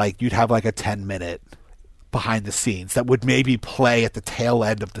with like, you'd have like a 10-minute behind the scenes that would maybe play at the tail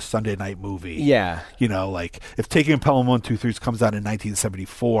end of the Sunday night movie. Yeah. Like if Taking Pelham 1, 2, 3 comes out in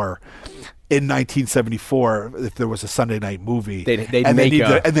 1974, in 1974, if there was a Sunday night movie, and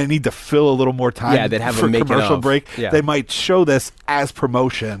they need to fill a little more time they'd have for a commercial break, they might show this as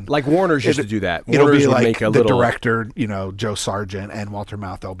promotion. Like Warner's used to do that. It'll Warner's be would like make a the little director, Joe Sargent and Walter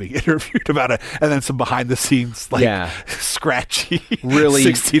Matthau will be interviewed about it, and then some behind the scenes, like scratchy, really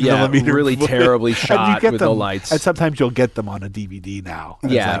 16 millimeter, really terribly shot with no lights. And sometimes you'll get them on a DVD now.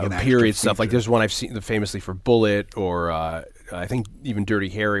 Like period stuff. Like there's one I've seen famously for Bullet or. I think even Dirty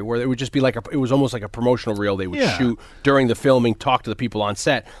Harry, where it would just be like it was almost like a promotional reel they would shoot during the filming, talk to the people on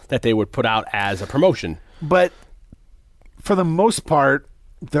set that they would put out as a promotion. But for the most part,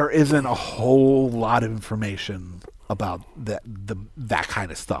 there isn't a whole lot of information about that kind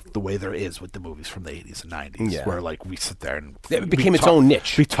of stuff the way there is with the movies from the 80s and 90s, where like we sit there and it became its own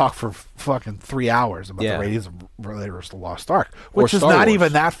niche. We talk for fucking 3 hours about the Raiders of the Lost Ark, which is not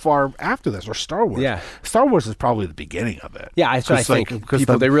even that far after this, or Star Wars. Yeah, Star Wars is probably the beginning of it. Yeah, I think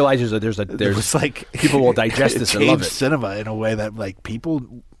people they realize there's like people will digest this and love it. Cinema in a way that like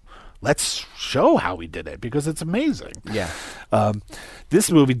people. Let's show how we did it because it's amazing. Yeah.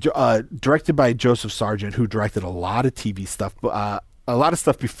 This movie, directed by Joseph Sargent, who directed a lot of TV stuff, a lot of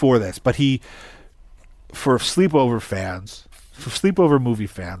stuff before this, but he, for sleepover fans, for sleepover movie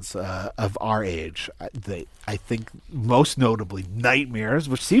fans of our age, I think most notably Nightmares,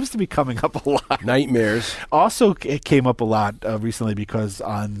 which seems to be coming up a lot. Nightmares. Also, it came up a lot recently because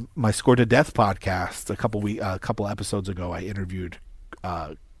on my Score to Death podcast a couple episodes ago, I interviewed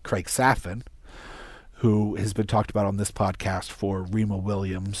Craig Saffin, who has been talked about on this podcast for Remo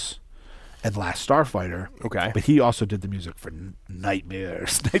Williams and Last Starfighter. Okay. But he also did the music for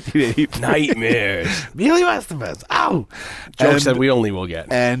Nightmares, 1983. Nightmares. Emilio Estevez. Ow! Jokes that we only will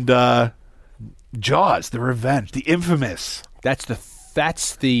get. And Jaws, The Revenge, the infamous. That's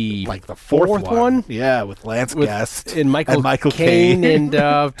the Like the fourth one? Yeah, with Lance Guest. And Michael Caine. and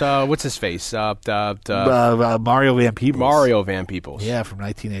what's his face? Mario Van Peebles. Mario Van Peebles. Yeah, from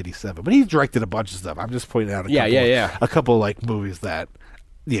 1987. But he directed a bunch of stuff. I'm just pointing out a couple like movies that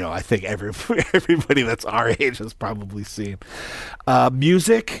I think everybody that's our age has probably seen.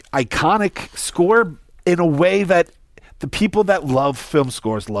 Music, iconic score in a way that the people that love film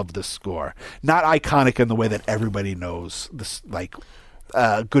scores love this score. Not iconic in the way that everybody knows this, like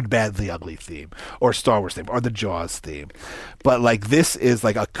Good, Bad, the Ugly theme, or Star Wars theme, or the Jaws theme. But like this is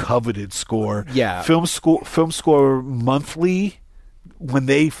like a coveted score. Yeah. Film Score Monthly, when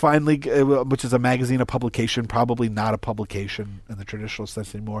they finally, which is a magazine, a publication, probably not a publication in the traditional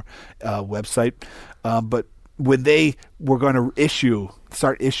sense anymore, website, but when they were going to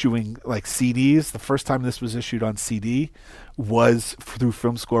start issuing like CDs, the first time this was issued on CD was through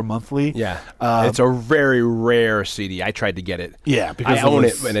Film Score Monthly. Yeah, it's a very rare CD. I tried to get it. Yeah, because I own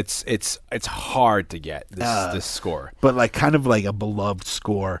it, and it's hard to get this score. But like kind of like a beloved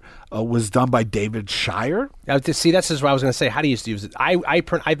score was done by David Shire. Now, see, that's just what I was going to say. How do you use it?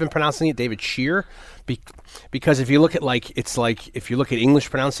 I've been pronouncing it David Shear because if you look at if you look at English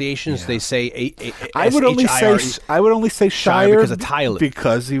pronunciations, they say I would only say Shire because of Tyler,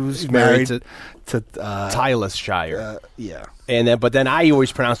 because he was married to Tyler Shire. Yeah, but then I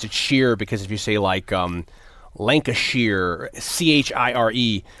always pronounced it Shear because if you say like Lancashire,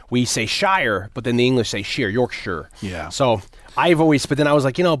 Chire, we say Shire, but then the English say Shear, Yorkshire. Yeah. So but then I was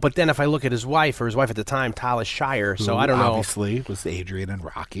like, but then if I look at his wife at the time, Talis Shire, so I don't know. Obviously, was Adrian and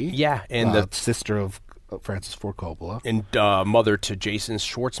Rocky. Yeah, and the sister of Francis Ford Coppola. And mother to Jason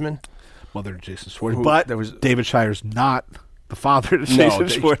Schwartzman. But David Shire's not the father to Jason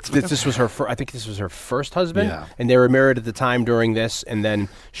Schwartzman. This was her. I think this was her first husband. Yeah. And they were married at the time during this, and then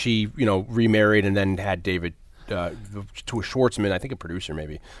she, remarried, and then had David to a Schwartzman, I think a producer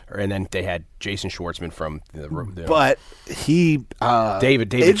maybe, and then they had Jason Schwartzman from the But he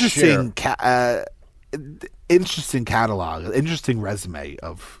David interesting interesting catalog, interesting resume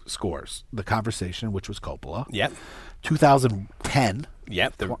of scores. The Conversation, which was Coppola. Yep. 2010.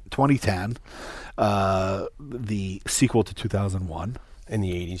 Yep. 2010. The sequel to 2001. In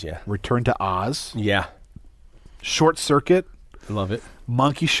the 80s, yeah. Return to Oz. Yeah. Short Circuit. Love it.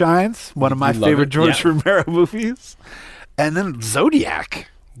 Monkey Shines, one of my favorite George Romero movies. And then Zodiac.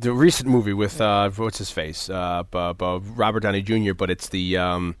 The recent movie with, what's his face? Robert Downey Jr., but it's the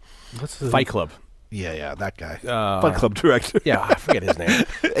Fight Club. Yeah, that guy. Fight Club director. Yeah, I forget his name.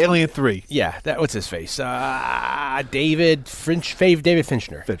 Alien 3. Yeah, what's his face? David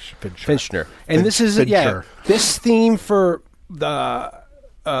Finchner. Finchner. And this is this theme for the.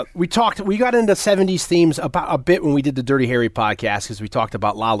 We got into 70s themes about a bit when we did the Dirty Harry podcast because we talked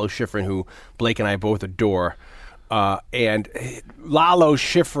about Lalo Schifrin, who Blake and I both adore. And Lalo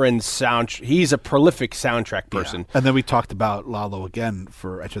Schifrin's he's a prolific soundtrack person. Yeah. And then we talked about Lalo again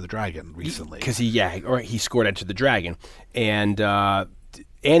for Enter the Dragon recently. Because he scored Enter the Dragon. And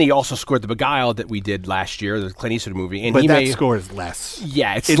he also scored The Beguiled that we did last year, the Clint Eastwood movie. And but that score is less.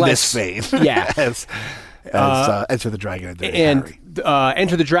 Yeah, it's in less. this vein. Yeah. as Enter the Dragon and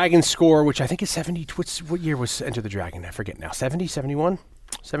Enter the Dragon score, which I think is 70. What year was Enter the Dragon? I forget now. 70, 71,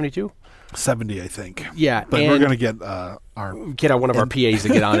 72? 70, I think. Yeah, but we're going to get one of our PAs to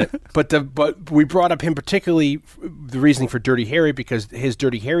get on it. But we brought up him particularly the reasoning for Dirty Harry because his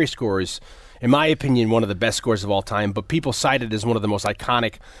Dirty Harry score is, in my opinion, one of the best scores of all time. But people cite it as one of the most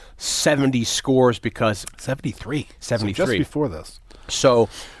iconic 70s scores because 73, so just before this. So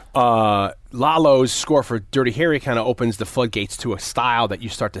Lalo's score for Dirty Harry kind of opens the floodgates to a style that you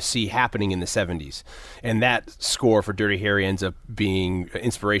start to see happening in the 70s. And that score for Dirty Harry ends up being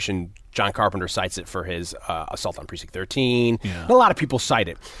inspiration. John Carpenter cites it for his Assault on Precinct 13. Yeah. And a lot of people cite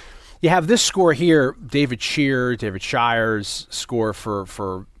it. You have this score here, David Shire's score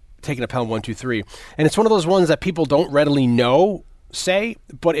for Taking a Pelham 1, 2, 3. And it's one of those ones that people don't readily know,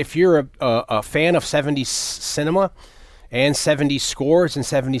 but if you're a fan of 70s cinema and 70s scores and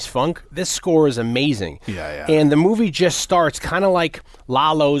 70s funk, this score is amazing. Yeah. And the movie just starts kind of like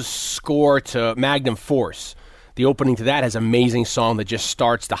Lalo's score to Magnum Force. The opening to that has an amazing song that just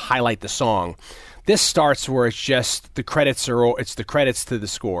starts to highlight the song. This starts where it's just the credits it's the credits to the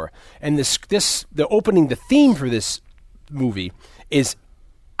score. And the theme for this movie is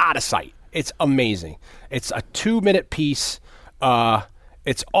out of sight. It's amazing. It's a 2-minute piece.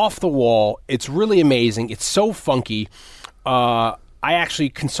 It's off the wall. It's really amazing. It's so funky. I actually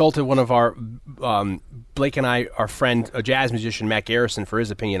consulted one of our Blake and I, our friend, a jazz musician, Matt Garrison, for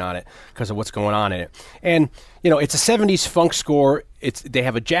his opinion on it because of what's going on in it. And it's a 70s funk score. They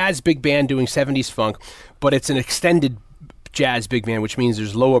have a jazz big band doing 70s funk, but it's an extended jazz big band, which means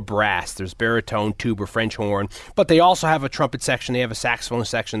there's lower brass, there's baritone, tuba, French horn, but they also have a trumpet section, they have a saxophone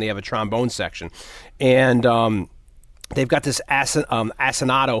section, they have a trombone section, and they've got this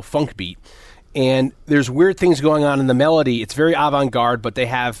assinato funk beat. And there's weird things going on in the melody. It's very avant-garde, but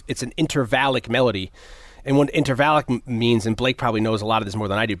it's an intervallic melody. And what intervallic means, and Blake probably knows a lot of this more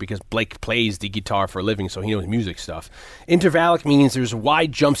than I do because Blake plays the guitar for a living, so he knows music stuff. Intervallic means there's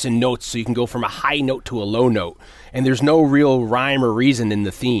wide jumps in notes, so you can go from a high note to a low note. And there's no real rhyme or reason in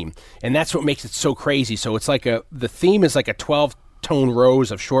the theme. And that's what makes it so crazy. So it's like the theme is like a 12-tone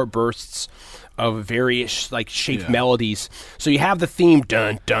rows of short bursts of various shaped melodies. So you have the theme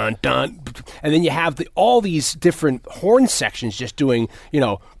dun dun dun, and then you have all these different horn sections just doing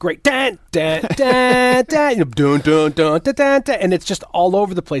great dun dun dun dun dun dun dun dun dun, and it's just all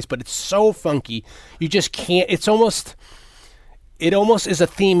over the place. But it's so funky, you just can't. It almost is a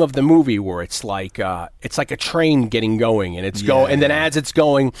theme of the movie where it's like a train getting going, and and then as it's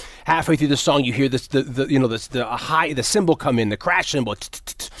going halfway through the song, you hear the cymbal come in, the crash cymbal,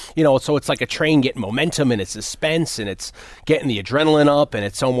 so it's like a train getting momentum, and it's suspense, and it's getting the adrenaline up, and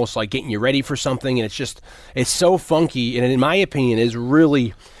it's almost like getting you ready for something, and it's so funky, and in my opinion, is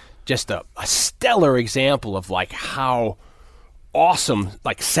really just a stellar example of how awesome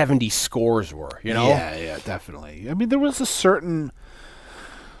 70s scores were, Yeah, definitely. I mean, there was a certain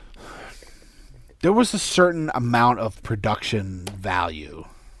amount of production value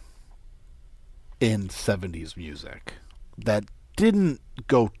in 70s music that didn't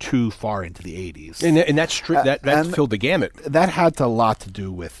go too far into the 80s. And that filled the gamut. That had a lot to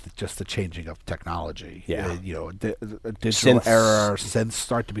do with just the changing of technology. Yeah. The digital era, synths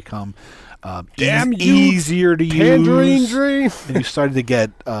start to become Damn easier to use. Dream. And you started to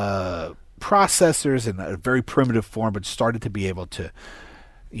get processors in a very primitive form, but started to be able to,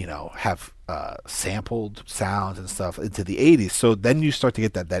 have sampled sounds and stuff into the 80s. So then you start to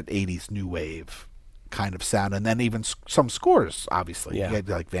get that 80s new wave kind of sound, and then even some scores, obviously. Yeah. You had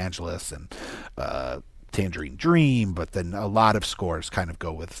like Vangelis and Tangerine Dream, but then a lot of scores kind of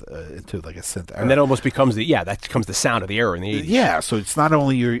go with into like a synth era. And that almost becomes the sound of the era in the 80s. Yeah, so it's not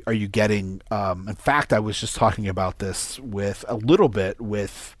only are you getting, in fact, I was just talking about this with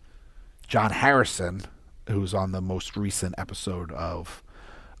John Harrison, who's on the most recent episode of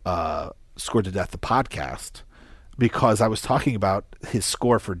Scored to Death, the podcast, because I was talking about his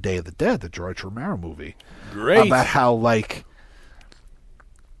score for Day of the Dead, the George Romero movie. Great. About how,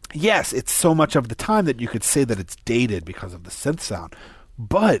 yes, it's so much of the time that you could say that it's dated because of the synth sound,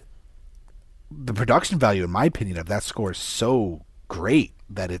 but the production value, in my opinion, of that score is so great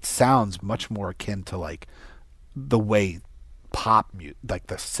that it sounds much more akin to the way the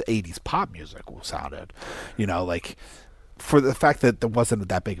 80s pop music sounded, for the fact that there wasn't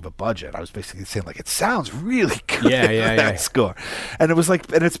that big of a budget. I was basically saying it sounds really good. Yeah. Score, and it was and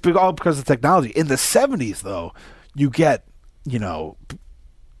it's all because of technology. In the 70s, though, you get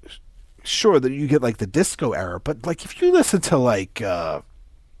sure that you get the disco era, but if you listen to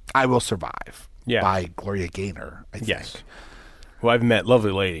I Will Survive by Gloria Gaynor, I think. Yes. Who I've met,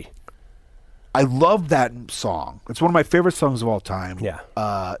 lovely lady. I love that song. It's one of my favorite songs of all time. Yeah.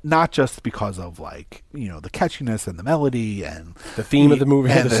 Not just because of the catchiness and the melody and the theme of the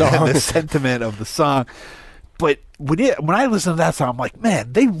movie and the song, and the sentiment of the song, but when I listen to that song, I'm like,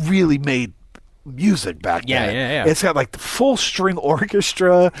 man, they really made music back then. Yeah. It's got the full string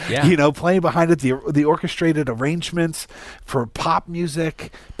orchestra, playing behind it, the orchestrated arrangements for pop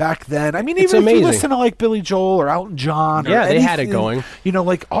music back then. I mean, it's even amazing. if you listen to Billy Joel or Elton John, or they had it going.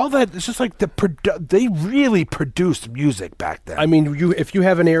 All that. It's just they really produced music back then. I mean, if you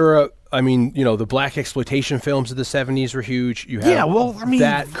have an era. I mean, the black exploitation films of the 70s were huge. You have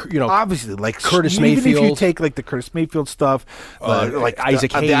obviously, Curtis even Mayfield. If you take the Curtis Mayfield stuff,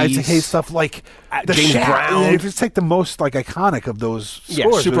 Isaac Hayes, the Isaac Hayes stuff, the James Shaft, Brown. If it's the most iconic of those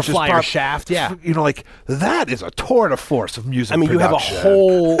scores, Superfly, Shaft, that is a tour de force of music. I mean,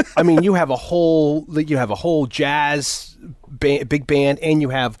 production. you have a whole jazz big band, and you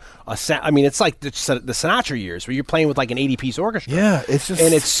have it's like the Sinatra years where you're playing with like an 80-piece orchestra. Yeah, it's just,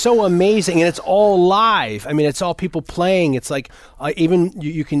 and it's so amazing, and it's all live. I mean, it's all people playing. It's like even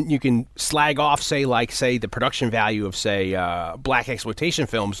you can slag off say the production value of black exploitation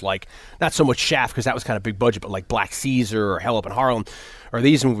films, like not so much Shaft because that was kind of big budget, but like Black Caesar or Hell Up in Harlem. Or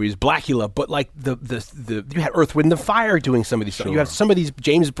these movies, Blackula, but like the you had Earth, Wind, and Fire doing some of these stuff. You have some of these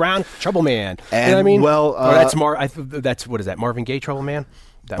James Brown, Trouble Man. And, you know what I mean? Well, that's what is that? Marvin Gaye, Trouble Man.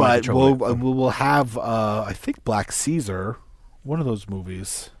 But we'll have I think Black Caesar, one of those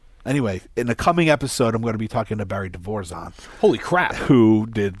movies. Anyway, in a coming episode, I'm going to be talking to Barry Dvorak. Holy crap! Who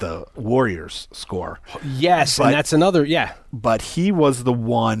did the Warriors score? Yes, and that's another. Yeah, but he was the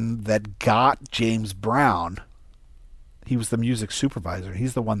one that got James Brown. He was the music supervisor.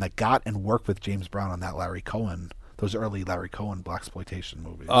 He's the one that got and worked with James Brown on that those early Larry Cohen blaxploitation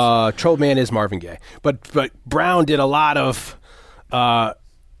movies. Trouble Man is Marvin Gaye, but Brown did a lot of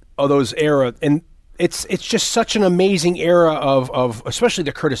those era, and it's just such an amazing era of especially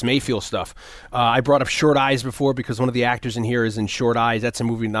the Curtis Mayfield stuff. I brought up Short Eyes before because one of the actors in here is in Short Eyes. That's a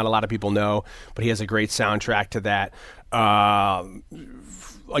movie not a lot of people know, but he has a great soundtrack to that. Again,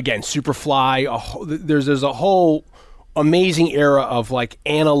 Superfly. There's a whole amazing era of like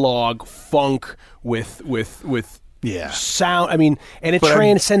analog funk with sound. I mean, and it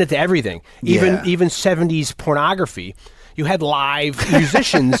transcended to everything. Even 70s pornography. You had live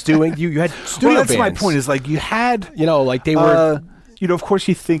musicians doing. You had studio bands. That's my point. Is like you had. Like they were. Of course,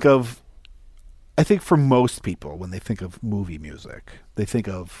 you think of. I think for most people, when they think of movie music, they think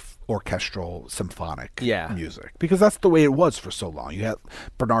of orchestral symphonic music because that's the way it was for so long. You had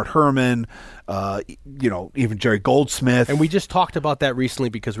Bernard Herrmann, even Jerry Goldsmith, and we just talked about that recently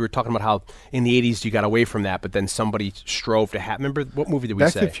because we were talking about how in the 80s you got away from that, but then somebody strove to have. Remember what movie did we say?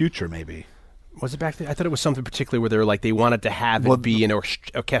 Back to the Future, maybe. Was it Back to? I thought it was something particular where they were like they wanted to have it be an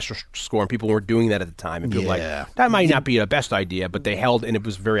orchestral score, and people weren't doing that at the time. And people were like that might not be the best idea, but they held, and it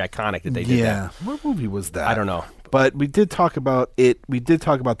was very iconic that they did that. What movie was that? I don't know. But we did talk about it. We did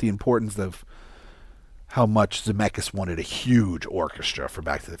talk about the importance of how much Zemeckis wanted a huge orchestra for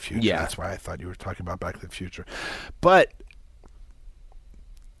Back to the Future. Yeah. That's why I thought you were talking about Back to the Future. But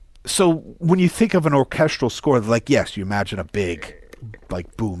so when you think of an orchestral score, like, yes, you imagine a big,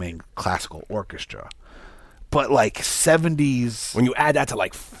 like, booming classical orchestra. But like 70s, when you add that to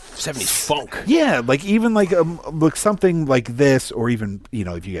like 70s funk, like even like something like this, or even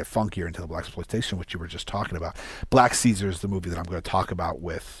if you get funkier into the blaxploitation, which you were just talking about, Black Caesar is the movie that I'm going to talk about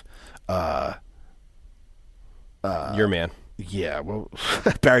with your man,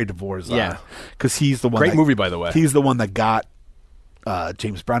 Barry Dvorak, because he's the one. Great movie, by the way. He's the one that got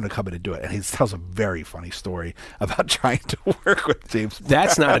James Brown to come in and do it, and he tells a very funny story about trying to work with James Brown.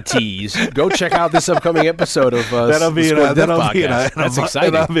 That's not a tease. Go check out this upcoming episode of that'll be in That's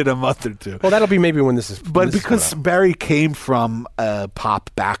exciting. That'll be in a month or two. Well, that'll be maybe when this is. But because Barry came from a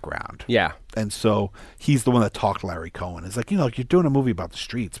pop background, and so he's the one that talked to Larry Cohen. It's like you're doing a movie about the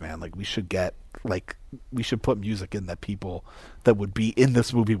streets, man. Like we should put music in that people that would be in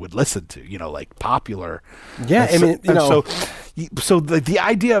this movie would listen to, like popular. Yeah, so the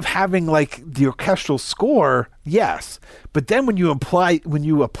idea of having like the orchestral score, yes, but then when you apply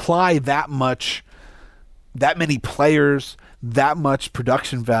that many players, that much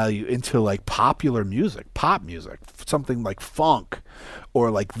production value into like popular music, pop music, something like funk, or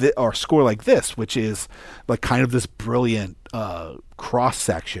like or score like this, which is like kind of this brilliant cross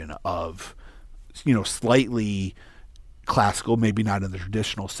section of slightly classical, maybe not in the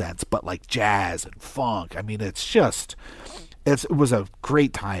traditional sense, but like jazz and funk. I mean, it was a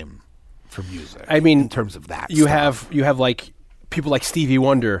great time for music. I mean, in terms of that, you have like people like Stevie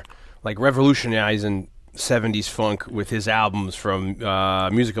Wonder, like revolutionizing 70s funk with his albums from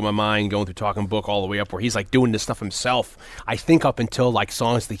Music of My Mind, going through Talking Book, all the way up where he's like doing this stuff himself. I think up until like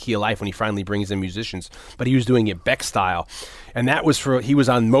Songs to the Key of Life when he finally brings in musicians, but he was doing it Beck style, and that was he was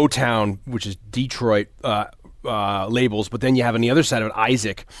on Motown, which is Detroit labels, but then you have on the other side of it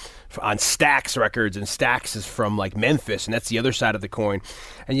Isaac on Stax Records, and Stax is from like Memphis, and that's the other side of the coin.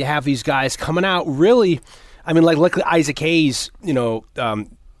 And you have these guys coming out really, I mean, like Isaac Hayes,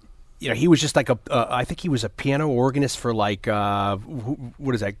 he was just like I think he was a piano organist for like,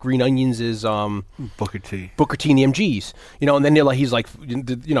 what is that? Green Onions is Booker T and the MGs, and then he's like,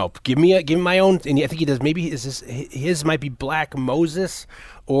 give me my own, and I think he does. Maybe his might be Black Moses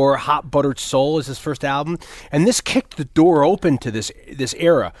or Hot Buttered Soul is his first album, and this kicked the door open to this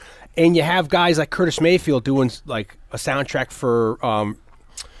era, and you have guys like Curtis Mayfield doing like a soundtrack for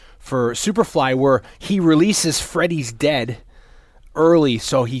Superfly, where he releases Freddie's Dead. early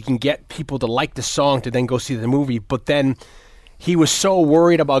so he can get people to like the song to then go see the movie. But then he was so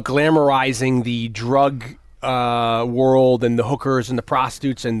worried about glamorizing the drug world and the hookers and the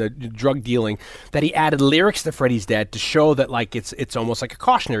prostitutes and the drug dealing that he added lyrics to Freddie's Dead to show that like it's almost like a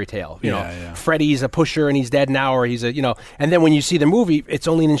cautionary tale. You know, Freddie's a pusher and he's dead now, or he's a, you know, and then when you see the movie, it's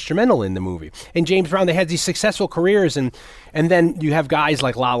only an instrumental in the movie. And James Brown, they had these successful careers, and then you have guys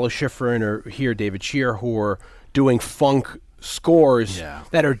like Lalo Schifrin or here David Shear who are doing funk scores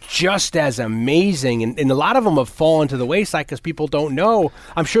that are just as amazing, and a lot of them have fallen to the wayside because people don't know.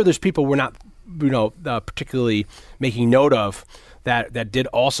 I'm sure there's people we're not particularly making note of that did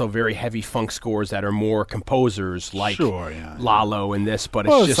also very heavy funk scores that are more composers like Lalo in this, but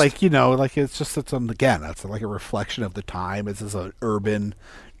it's just like, you know, like it's again, that's like a reflection of the time. This is an urban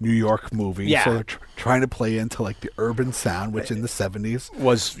New York movie, so they're trying to play into like the urban sound, which in the 70s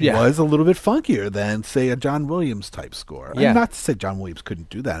was a little bit funkier than say a John Williams type score. And not to say John Williams couldn't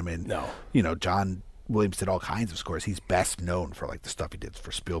do that. I mean, you know, John Williams did all kinds of scores. He's best known for like the stuff he did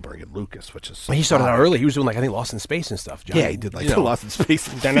for Spielberg and Lucas, which is he started out early. He was doing like I think Lost in Space and stuff. John, he did like the Lost in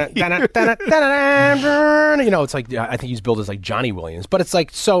Space. You know, it's like I think he's billed as like Johnny Williams, but it's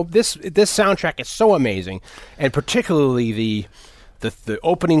like so this soundtrack is so amazing, and particularly the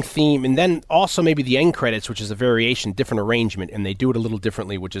opening theme, and then also maybe the end credits, which is a variation, different arrangement, and they do it a little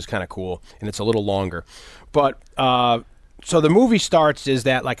differently, which is kind of cool, and it's a little longer, but. So the movie starts is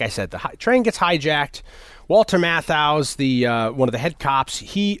that, like I said, the train gets hijacked. Walter Matthau's the one of the head cops.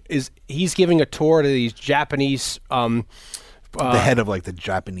 He's giving a tour to these Japanese. The head of like the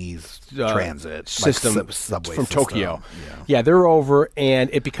Japanese transit system, like subway from system. Tokyo. Yeah, they're over,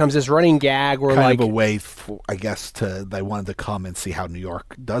 and it becomes this running gag where kind like of a way, I guess, they wanted to come and see how New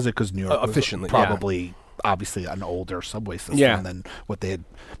York does it because New York efficiently probably. Obviously an older subway system than what they had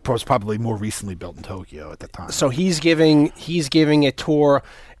was probably more recently built in Tokyo at the time. So he's giving a tour,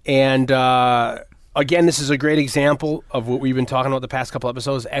 and again, this is a great example of what we've been talking about the past couple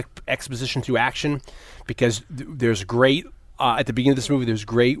episodes, exposition through action, because there's great at the beginning of this movie, there's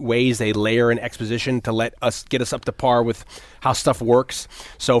great ways they layer an exposition to get us up to par with how stuff works.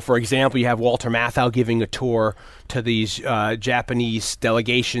 So, for example, you have Walter Matthau giving a tour to these Japanese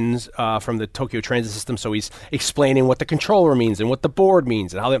delegations from the Tokyo Transit System. So he's explaining what the controller means and what the board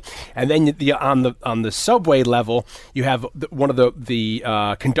means, and how and then on the subway level, you have one of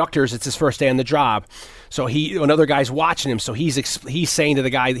the conductors. It's his first day on the job. So another guy's watching him. So he's saying to the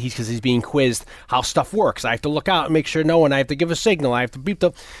guy because he's being quizzed how stuff works. I have to look out and make sure no one. I have to give a signal. I have to beep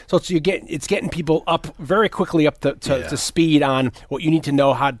the. So it's getting people up very quickly up to speed on what you need to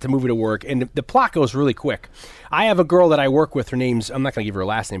know how to move it to work. And the plot goes really quick. I have a girl that I work with. Her name's, I'm not going to give her a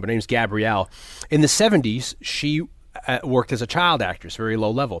last name, but her name's Gabrielle. In the 70s, she worked as a child actress, very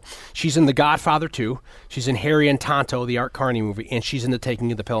low level. She's in The Godfather 2. She's in Harry and Tonto, the Art Carney movie, and she's in The Taking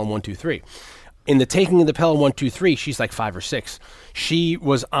of the Pelham 1-2-3. In The Taking of the Pelham 1-2-3, she's like 5 or 6. She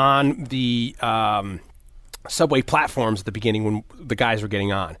was on the subway platforms at the beginning when the guys were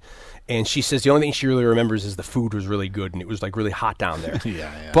getting on. And she says the only thing she really remembers is the food was really good and it was like really hot down there.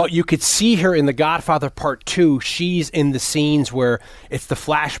 But you could see her in The Godfather Part 2. She's in the scenes where it's the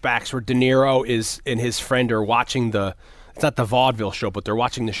flashbacks where De Niro and his friend are watching it's not the vaudeville show, but they're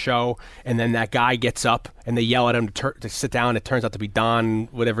watching the show, and then that guy gets up, and they yell at him to sit down. It turns out to be Don,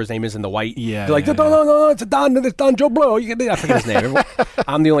 whatever his name is in the white. They're like, no, it's Don Joe Blow. I forget his name.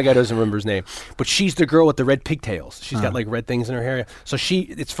 I'm the only guy who doesn't remember his name. But she's the girl with the red pigtails. She's got like red things in her hair. So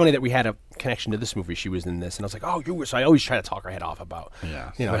it's funny that we had a connection to this movie. She was in this, and I was like, oh, you were. So I always try to talk her head off about. You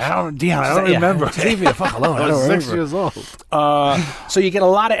know, I don't remember. Leave me the fuck alone. I was 6 years old. So you get a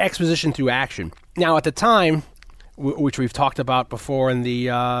lot of exposition through action. Now at the time, which we've talked about before in the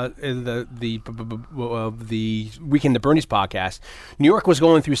Weekend at Bernie's podcast, New York was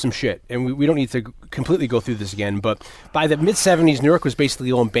going through some shit, and we don't need to completely go through this again. But by the mid '70s, New York was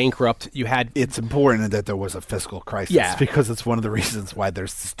basically going bankrupt. It's important that there was a fiscal crisis, because it's one of the reasons why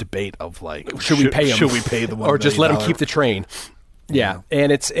there's this debate of like, should we pay them? Should we pay them, or just let them keep the train? Yeah,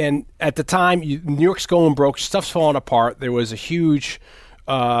 and at the time, New York's going broke. Stuff's falling apart. There was a huge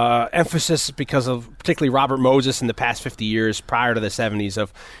emphasis because of particularly Robert Moses in the past 50 years prior to the 70s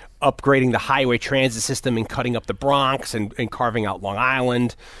of upgrading the highway transit system and cutting up the Bronx and carving out Long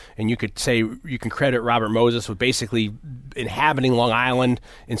Island. And you could say you can credit Robert Moses with basically inhabiting Long Island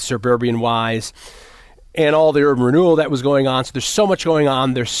in suburban wise and all the urban renewal that was going on. So there's so much going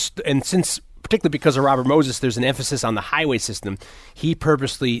on. And since particularly because of Robert Moses, there's an emphasis on the highway system. He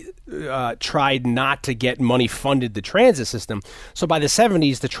purposely tried not to get money funded the transit system. So by the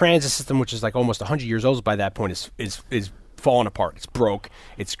 70s, the transit system, which is like almost 100 years old by that point, is falling apart. It's broke.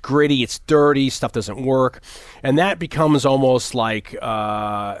 It's gritty. It's dirty. Stuff doesn't work. And that becomes almost like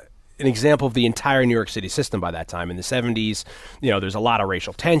an example of the entire New York City system by that time. In the 70s, there's a lot of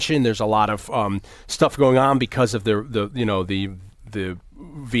racial tension. There's a lot of stuff going on because of the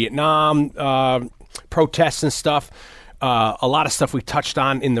Vietnam protests and stuff. A lot of stuff we touched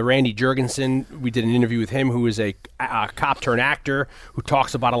on in the Randy Jurgensen. We did an interview with him, who is a cop turned actor who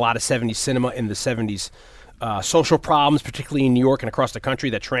talks about a lot of 70s cinema in the 70s social problems, particularly in New York and across the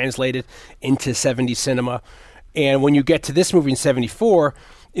country, that translated into 70s cinema. And when you get to this movie in 74,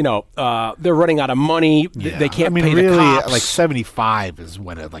 they're running out of money. Yeah. They can't pay the cops. Like 75 is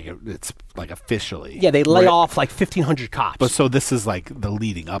when it's officially. Yeah, they lay off like 1,500 cops. But so this is like the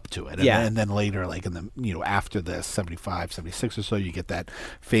leading up to it. And then later, like in the, after this, 75, 76 or so, you get that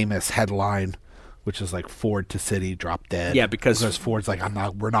famous headline, which is like Ford to city, drop dead. Yeah, because Ford's like,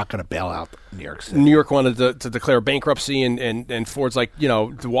 we're not going to bail out New York City. New York wanted to declare bankruptcy, and Ford's like,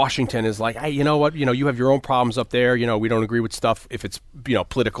 Washington is like, hey, you know what, you have your own problems up there. We don't agree with stuff if it's,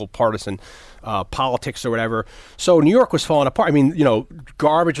 political, partisan politics or whatever. So New York was falling apart. I mean,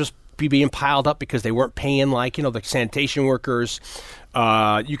 garbage was being piled up because they weren't paying, like, the sanitation workers.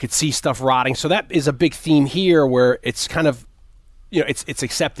 You could see stuff rotting. So that is a big theme here, where it's kind of, it's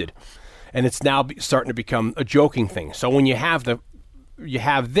accepted. And it's now starting to become a joking thing. So when you have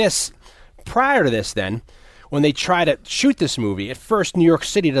this, prior to this, then, when they try to shoot this movie, at first New York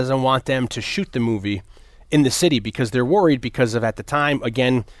City doesn't want them to shoot the movie in the city because they're worried because of, at the time,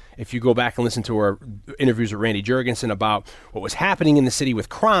 again, if you go back and listen to our interviews with Randy Jurgensen about what was happening in the city with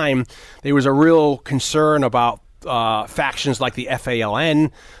crime, there was a real concern about factions like the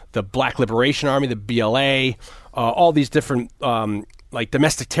FALN, the Black Liberation Army, the BLA, all these different like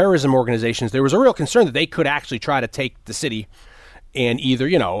domestic terrorism organizations. There was a real concern that they could actually try to take the city and either,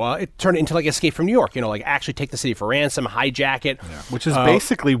 it turned into like Escape from New York, like actually take the city for ransom, hijack it. Yeah. Which is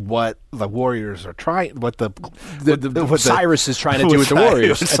basically what the Warriors are trying, what Cyrus is trying to do with the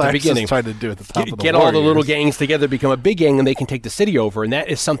Warriors at the beginning. Trying to do at the top of the Get Warriors. all the little gangs together, become a big gang, and they can take the city over. And that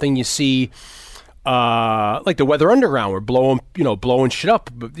is something you see, like the Weather Underground, we're blowing shit up.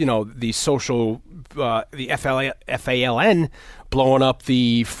 The social, the FALN blowing up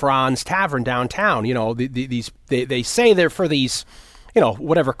the Franz Tavern downtown. They say they're for these,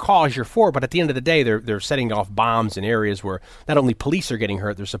 whatever cause you're for, but at the end of the day, they're setting off bombs in areas where not only police are getting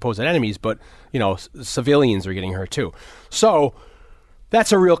hurt, they're supposed enemies, but civilians are getting hurt too. So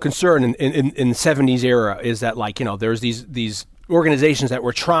that's a real concern in the 70s era, is that, like, there's these organizations that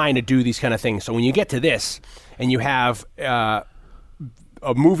were trying to do these kind of things. So when you get to this and you have a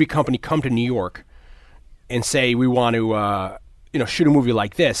movie company come to New York and say, we want to shoot a movie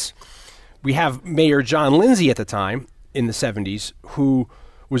like this, we have Mayor John Lindsay at the time in the 70s who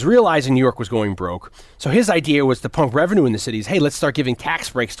was realizing New York was going broke. So his idea was to pump revenue in the cities. Hey, let's start giving tax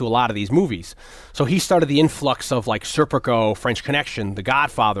breaks to a lot of these movies. So he started the influx of, like, Serpico, French Connection, The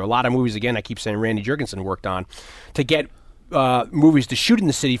Godfather, a lot of movies, again, I keep saying Randy Jurgensen worked on, to get movies to shoot in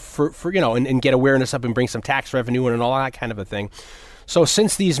the city for and get awareness up and bring some tax revenue and all that kind of a thing. So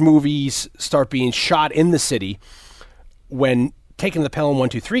since these movies start being shot in the city, when Taking the Pelham 1,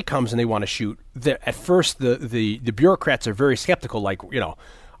 2, 3 comes and they want to shoot, at first the bureaucrats are very skeptical, like,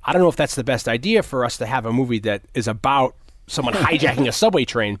 I don't know if that's the best idea for us to have a movie that is about someone hijacking a subway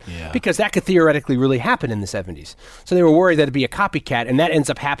train, because that could theoretically really happen in the 70s. So they were worried that it'd be a copycat, and that ends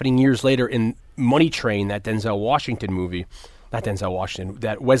up happening years later in Money Train, that Denzel Washington movie. Not Denzel Washington,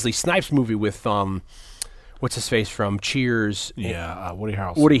 that Wesley Snipes movie with, what's his face from Cheers? Woody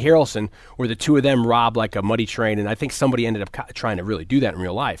Harrelson. Woody Harrelson, where the two of them rob like a muddy train, and I think somebody ended up trying to really do that in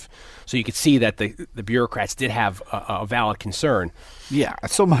real life. So you could see that the bureaucrats did have a valid concern. Yeah,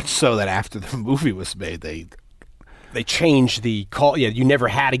 so much so that after the movie was made, they changed the call. Yeah, you never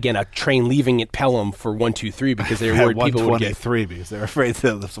had again a train leaving at Pelham for 1, 2, 3 because they were worried people would get 123 because they were afraid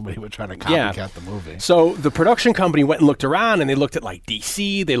that somebody would try to copycat the movie. So the production company went and looked around, and they looked at like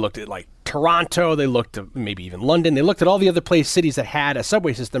DC, they looked at like Toronto, they looked at maybe even London, they looked at all the other cities that had a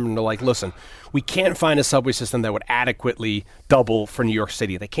subway system, and they're like, listen, we can't find a subway system that would adequately double for New York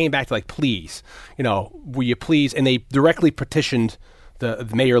City. They came back to like, please, will you please? And they directly petitioned the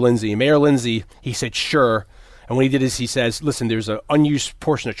Mayor Lindsay. Mayor Lindsay, he said, sure. And what he did is he says, listen, there's an unused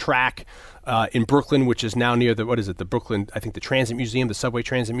portion of track in Brooklyn, which is now near the Brooklyn, I think the Transit Museum, the Subway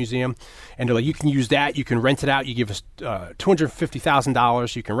Transit Museum. And they're like, you can use that. You can rent it out. You give us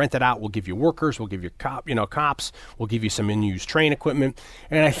 $250,000. You can rent it out. We'll give you workers. We'll give you cops. We'll give you some unused train equipment.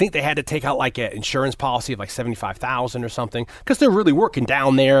 And I think they had to take out like an insurance policy of like $75,000 or something because they're really working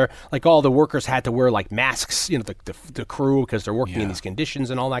down there. Like all the workers had to wear like masks, the crew, because they're working in these conditions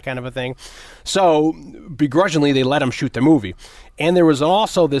and all that kind of a thing. So begrudgingly, they let them shoot the movie. And there was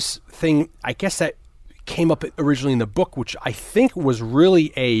also this thing, I guess, that came up originally in the book, which I think was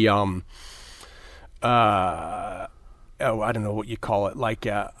really a, I don't know what you call it, like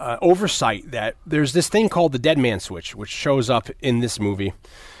oversight, that there's this thing called the dead man switch, which shows up in this movie,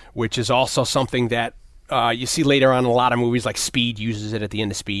 which is also something that you see later on in a lot of movies, like Speed uses it at the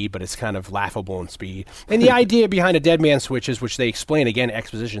end of Speed, but it's kind of laughable in Speed. And the idea behind a dead man switch is, which they explain, again,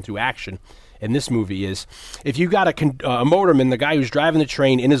 exposition through action, in this movie is if you got a motorman, the guy who's driving the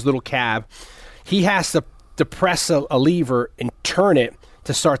train in his little cab, he has to depress a lever and turn it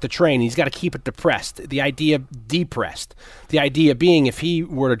to start the train. He's got to keep it depressed. The idea depressed. The idea being if he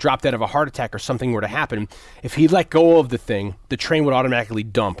were to drop dead of a heart attack or something were to happen, if he let go of the thing, the train would automatically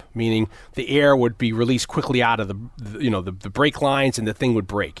dump, meaning the air would be released quickly out of the brake lines and the thing would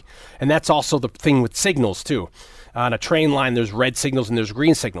break. And that's also the thing with signals too. On a train line, there's red signals and there's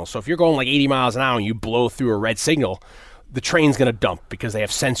green signals. So if you're going like 80 miles an hour and you blow through a red signal, the train's going to dump because they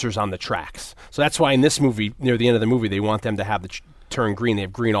have sensors on the tracks. So that's why in this movie, near the end of the movie, they want them to have the turn green. They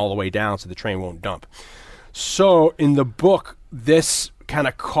have green all the way down so the train won't dump. So in the book, this kind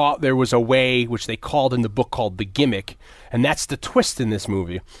of there was a way, which they called in the book called the gimmick, and that's the twist in this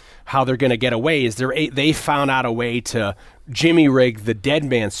movie. How they're going to get away is they found out a way to jimmy rig the dead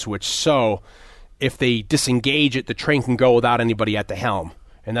man switch so if they disengage it, the train can go without anybody at the helm.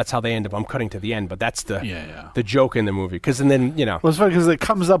 And that's how they end up. I'm cutting to the end, but that's the joke in the movie. Because then, Well, it's funny because it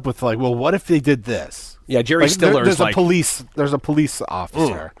comes up with like, well, what if they did this? Yeah, Jerry Stiller's there's like... There's a police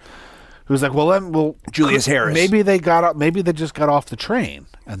officer who's like, well, Julius Harris. Maybe they just got off the train.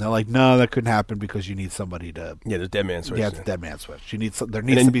 And they're like, no, that couldn't happen because you need somebody to... Yeah, the dead man switch. Yeah, the dead man switch. There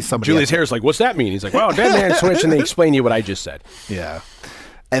needs to be somebody... Julius Harris like, what's that mean? He's like, well, dead man switch, and they explain to you what I just said. Yeah.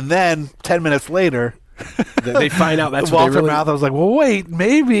 And then 10 minutes later... they find out that's Walter Matthau was like, well, wait,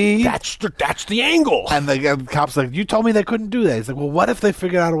 maybe that's the angle. And the cop's like, you told me they couldn't do that. He's like, well, what if they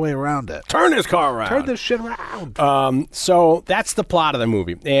figured out a way around it? Turn this car around. Turn this shit around. So that's the plot of the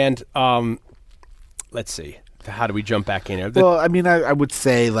movie. And let's see, how do we jump back in here? Well, I mean, I would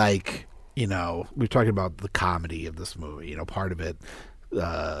say like, we're talking about the comedy of this movie. Part of it.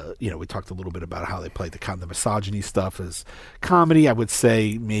 We talked a little bit about how they played the misogyny stuff as comedy. I would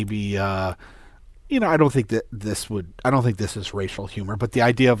say maybe. I don't think this is racial humor, but the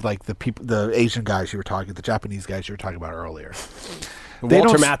idea of like the Asian guys the Japanese guys you were talking about earlier.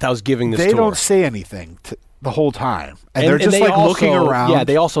 Walter Matthau's giving this tour. They don't say anything the whole time. And they're just like looking around.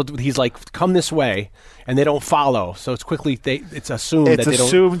 Yeah, he's like, come this way, and they don't follow. So it's quickly, it's assumed that they don't. It's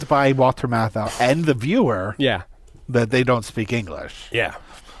assumed by Walter Matthau and the viewer that they don't speak English. Yeah.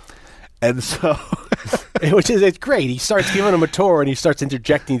 And so... it's great. He starts giving him a tour and he starts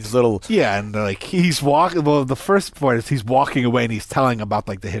interjecting these little... Yeah, and like he's walking... Well, the first point is he's walking away and he's telling about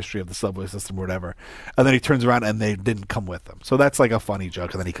like the history of the subway system or whatever. And then he turns around and they didn't come with him. So that's like a funny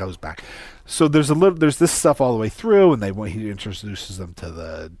joke, and then he goes back. So there's this stuff all the way through, and he introduces them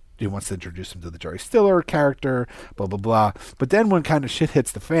to he wants to introduce him to the Jerry Stiller character, blah, blah, blah. But then when kind of shit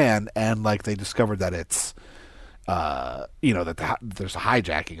hits the fan and like they discovered that it's... that there's a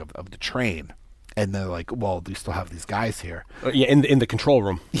hijacking of the train, and they're like, well, we still have these guys here. In the control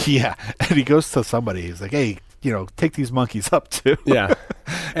room. Yeah, and he goes to somebody. He's like, hey, take these monkeys up too. Yeah,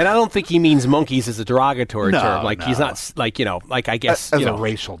 and I don't think he means monkeys as a derogatory term. Like he's not like like I guess as a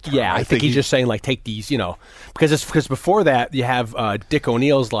racial term. Yeah, I think he's just saying like take these because before that you have Dick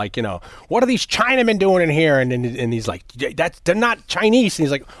O'Neill's like what are these Chinamen doing in here, and he's like they're not Chinese, and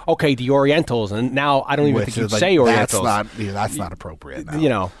he's like okay, the Orientals, and now I don't even think you'd say Orientals. That's not appropriate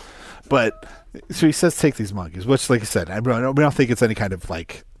now. But so he says take these monkeys, which like I said, we don't think it's any kind of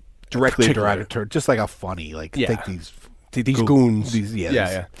like directly derogatory, just like a funny take these goons, these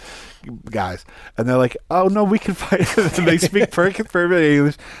guys, and they're like, oh no, we can find. They speak perfect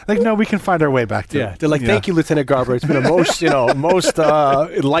English. Like no, we can find our way back to. Yeah, they're like, thank you, Lieutenant Garber. It's been a most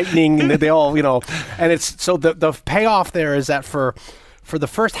enlightening. And they all and it's so the payoff there is that for for the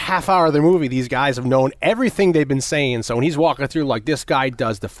first half hour of the movie, these guys have known everything they've been saying. So when he's walking through, like, this guy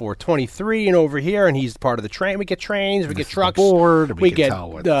does the 423 and over here, and he's part of the train. We get trains, we get trucks, we get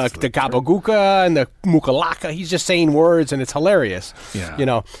the Gabaguka and the Mukalaka. He's just saying words, and it's hilarious. Yeah. You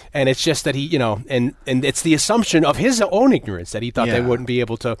know, and it's just that he, you know, and it's the assumption of his own ignorance that he thought they wouldn't be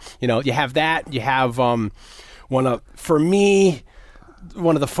able to, you know, you have that. You have for me,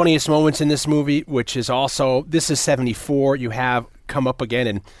 one of the funniest moments in this movie, which is also, this is 74, you have come up again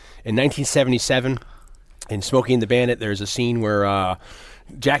in 1977 in Smokey and the Bandit. There's a scene where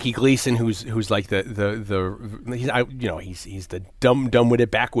Jackie Gleason, who's like the he's the dumb-witted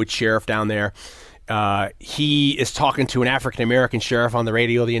backwoods sheriff down there. He is talking to an African-American sheriff on the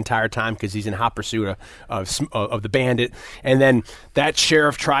radio the entire time because he's in hot pursuit of the bandit. And then that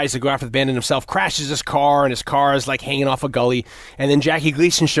sheriff tries to go after the bandit himself, crashes his car, and his car is like hanging off a gully. And then Jackie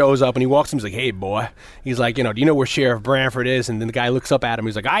Gleason shows up, and he walks in, he's like, "Hey, boy." He's like, "You know, do you know where Sheriff Branford is?" And then the guy looks up at him.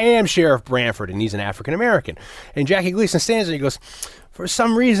 He's like, "I am Sheriff Branford," and he's an African-American. And Jackie Gleason stands there and he goes, "For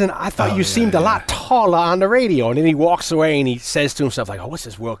some reason, I thought you seemed a lot taller on the radio." And then he walks away and he says to himself, like, "Oh, what's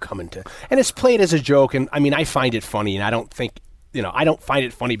this world coming to?" And it's played as a joke. And I mean, I find it funny. And I don't think, you know, I don't find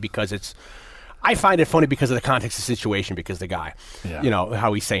it funny because I find it funny because of the context of the situation, because the guy, you know,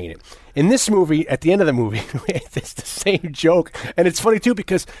 how he's saying it. In this movie, at the end of the movie, it's the same joke. And it's funny, too,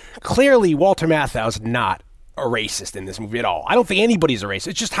 because clearly Walter Matthau's not a racist in this movie at all. I don't think anybody's a racist.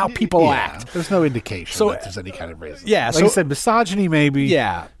 It's just how people act. There's no indication that there's any kind of racism. Yeah, like I said, misogyny maybe.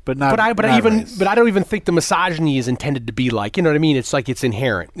 Yeah, but not. But I don't even think the misogyny is intended to be like, you know what I mean. It's like it's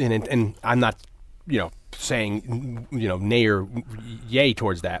inherent, and I'm not, you know, saying, you know, nay or yay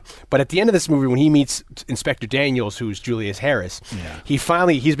towards that. But at the end of this movie, when he meets Inspector Daniels, who's Julius Harris, he's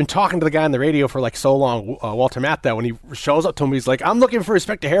been talking to the guy on the radio for like so long, Walter Matthau. When he shows up to him, he's like, "I'm looking for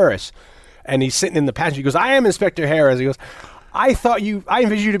Inspector Harris." And he's sitting in the passenger. He goes, "I am Inspector Harris." He goes, I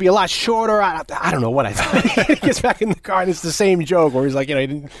envisioned you to be a lot shorter. I don't know what I thought." He gets back in the car, and it's the same joke where he's like, you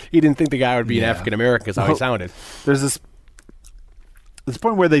know, he didn't think the guy would be an African-American because how he sounded. There's this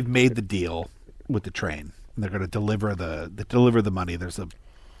point where they've made the deal with the train. And they're going to deliver the money. There's a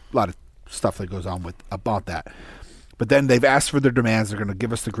lot of stuff that goes on about that. But then they've asked for their demands. They're going to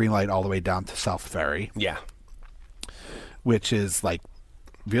give us the green light all the way down to South Ferry. Yeah. Which is like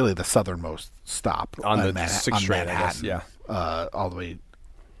really the southernmost stop on the 6th Street, I guess. Yeah, all the way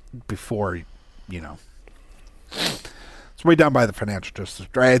before, you know, it's way down by the financial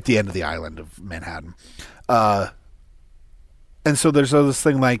district, right at the end of the island of Manhattan. And so there's this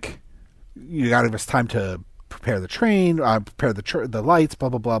thing like, you got to give us time to prepare the train, prepare the lights, blah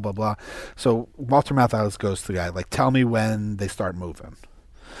blah blah blah blah. So Walter Matthau goes to the guy like, "Tell me when they start moving."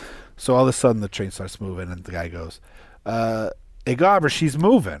 So all of a sudden the train starts moving, and the guy goes, "Hey, Garber, she's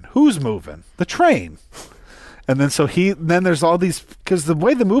moving." "Who's moving?" "The train." And then there's all these, because the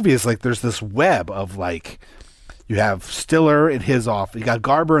way the movie is, like, there's this web of, like, you have Stiller in his office. You got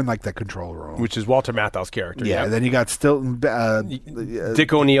Garber in, like, the control room, which is Walter Matthau's character. Yeah. And then you got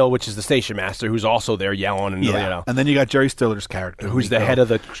Dick O'Neill, which is the station master, who's also there yelling. And, you know. And then you got Jerry Stiller's character, who's the head of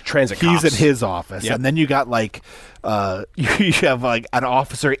the transit cops. He's in his office. Yep. And then you got, like, you have, like, an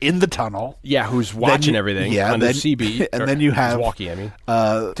officer in the tunnel. Yeah, who's watching everything on the CB. And then you have walkie, I mean.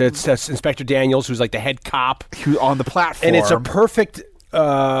 It's Inspector Daniels, who's like the head cop. Who's on the platform. And it's a perfect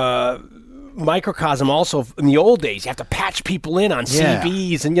microcosm also. In the old days, you have to patch people in on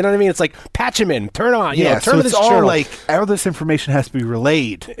CBs, and you know what I mean? It's like, patch them in, turn on, you know, turn so this all channel. Like, all this information has to be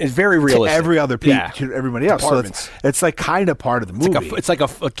relayed. It's very realistic. To every other to everybody else. So it's like kind of part of the movie. It's like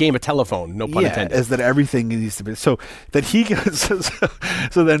a game of telephone, no pun intended. Is that everything needs to be. So that he gets,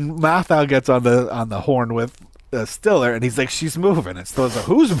 so then Matthau gets on the horn with Stiller, and he's like, "She's moving." And Stiller's like,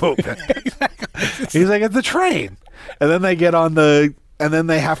 "Who's moving?" He's like, "It's the train." And then they get on and then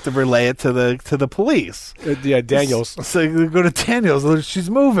they have to relay it to the police. Daniels. So they go to Daniels. "She's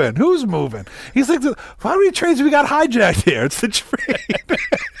moving." "Who's moving?" He's like, "How many trains we got hijacked here?" "It's the train."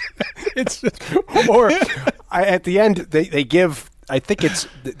 It's just, or at the end they give. I think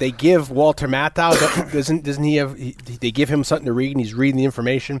they give Walter Matthau. Doesn't he have? They give him something to read, and he's reading the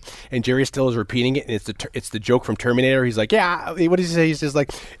information, and Jerry Still is repeating it, and it's the joke from Terminator. He's like, "Yeah, what does he say?" He says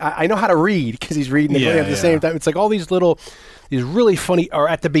like, "I know how to read," because he's reading it at the same time. It's like all these really funny. Or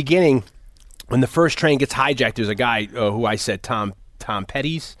at the beginning, when the first train gets hijacked, there's a guy who I said Tom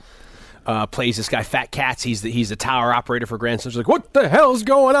Petty's. Plays this guy Fat Cats. He's the tower operator for Grand Central. He's like, "What the hell's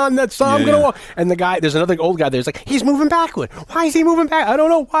going on? That's how I'm gonna walk." And there's another old guy there. He's like, "He's moving backward. Why is he moving back? I don't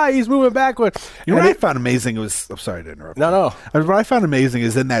know why he's moving backward." You know what I found amazing was, I'm sorry to interrupt. No. What I found amazing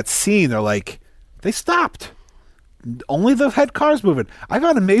is in that scene, they're like, they stopped. only the head car's moving. I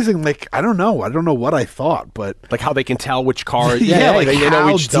found amazing. Like I don't know what I thought, but like how they can tell which car. like they know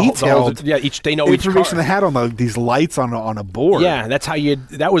how each detailed. they know each information car. they had on these lights on a board. Yeah, that's how you.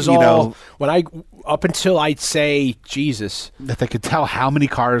 That was all when up until I'd say Jesus that they could tell how many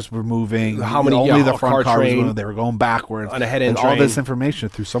cars were moving, how many only the front car was train, moving. They were going backwards on a head end and train. all this information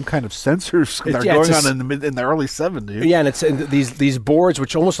through some kind of sensors that are going on in the early 70s. Yeah, and it's these boards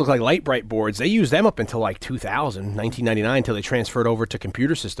which almost look like light bright boards. They used them up until like 1999 until they transferred over to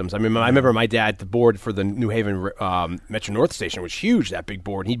computer systems. I mean, I remember my dad, the board for the New Haven Metro North station was huge. That big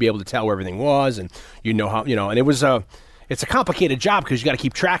board, and he'd be able to tell where everything was, and and it was it's a complicated job because you got to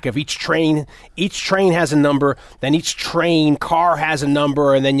keep track of each train. Each train has a number, then each train car has a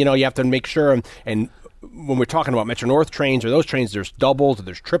number, and then you have to make sure. And when we're talking about Metro North trains or those trains, there's doubles, or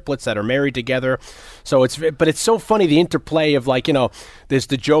there's triplets that are married together. So it's so funny the interplay of there's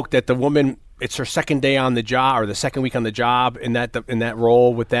the joke that the woman. It's her second day on the job or the second week on the job in that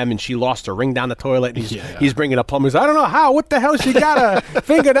role with them, and she lost her ring down the toilet. And he's bringing up plumbers. I don't know how. What the hell? She got a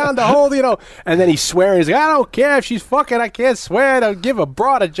finger down the hole, And then he's swearing. He's like, I don't care if she's fucking. I can't swear to give a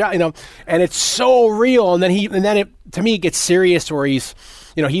broad a job, And it's so real. And then it to me it gets serious where he's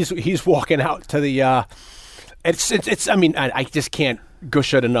walking out to the. It's. I mean, I just can't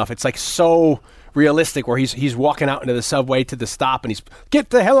gush it enough. It's like so realistic where he's walking out into the subway to the stop and he's get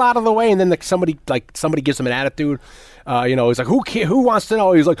the hell out of the way, and then somebody gives him an attitude. He's like, who wants to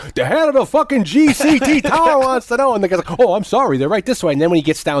know? He's like, the head of the fucking GCT tower wants to know. And the guy's like, oh, I'm sorry, they're right this way. And then when he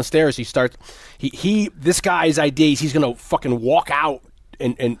gets downstairs, this guy's idea is he's gonna fucking walk out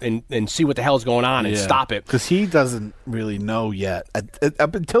and see what the hell's going on and stop it. Because he doesn't really know yet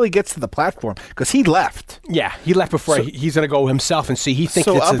up until he gets to the platform. Because he left. Yeah, he left before he's going to go himself and see. He thinks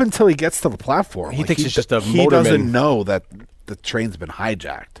until he gets to the platform, he thinks it's just a motorman. He doesn't know that the train's been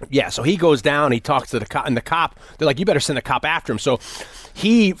hijacked. Yeah, so he goes down, he talks to the cop, and the cop, they're like, you better send a cop after him. So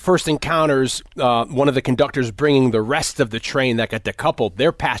he first encounters one of the conductors bringing the rest of the train that got decoupled,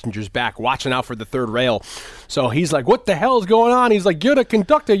 their passengers back, watching out for the third rail. So he's like, what the hell's going on? He's like, you're the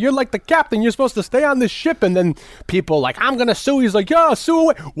conductor, you're like the captain, you're supposed to stay on this ship. And then people like, I'm going to sue. He's like, yeah, sue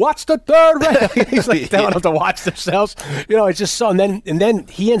away. Watch the third rail. He's like telling them to watch themselves. It's just so, and then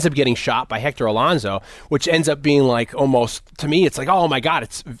he ends up getting shot by Hector Alonso, which ends up being like almost, to me, it's like, oh my God,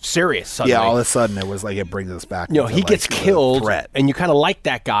 it's serious suddenly. Yeah, all of a sudden it was like it brings us back. He gets killed, and you kind of like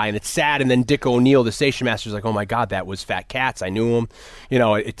that guy, and it's sad. And then Dick O'Neill, the station master, is like, oh my God, that was Fat Cats. I knew him.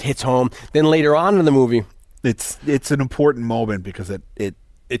 It hits home. Then later on in the movie, it's an important moment because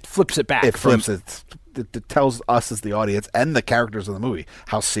it flips it back. It flips it. It tells us as the audience and the characters in the movie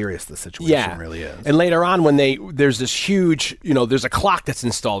how serious the situation really is. And later on, when there's this huge, there's a clock that's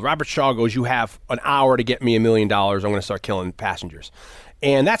installed. Robert Shaw goes, you have an hour to get me $1 million. I'm going to start killing passengers.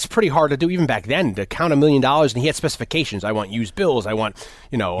 And that's pretty hard to do even back then, to count $1 million. And he had specifications. I want used bills. I want,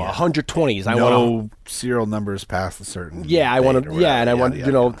 120s. I want serial numbers past a certain. Yeah, I want to. Yeah, and I want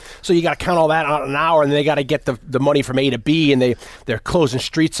So you got to count all that on an hour, and they got to get the money from A to B, and they're closing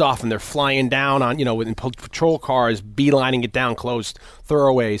streets off, and they're flying down on in patrol cars, beelining it down closed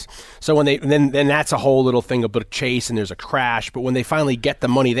thoroughways. So when then that's a whole little thing about a chase, and there's a crash. But when they finally get the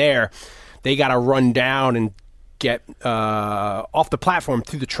money there, they got to run down and get off the platform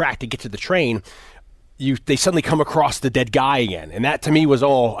through the track to get to the train. They suddenly come across the dead guy again, and that to me was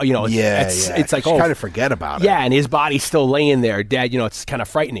all it's like, you kind of forget about it. Yeah, and his body's still laying there dead. It's kind of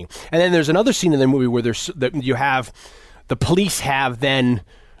frightening. And then there's another scene in the movie where you have the police have then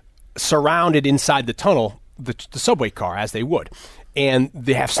surrounded inside the tunnel the subway car, as they would. And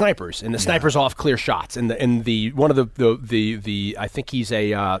they have snipers, and the snipers all have clear shots. And one of the I think he's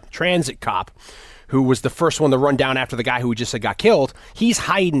a transit cop, who was the first one to run down after the guy who just got killed. He's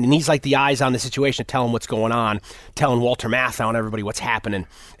hiding, and he's like the eyes on the situation, telling what's going on, telling Walter Matthau and everybody what's happening,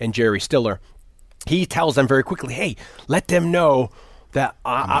 and Jerry Stiller. He tells them very quickly, hey, let them know that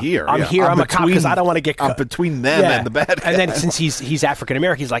I'm here. I'm a cop because I don't want to get I'm between them and the bad guy. And then since he's African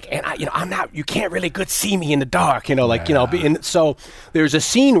American, he's like, and I'm not. You can't really good see me in the dark, And so there's a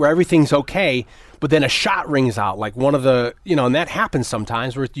scene where everything's okay, but then a shot rings out, like one of the, and that happens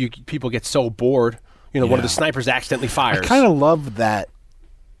sometimes where people get so bored, one of the snipers accidentally fires. I kind of love that.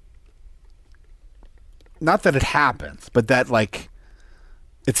 Not that it happens, but that like,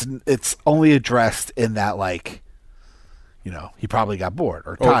 it's only addressed in that like, he probably got bored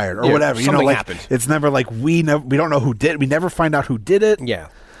or tired or whatever. Something happened. It's never like we don't know who did. We never find out who did it. Yeah.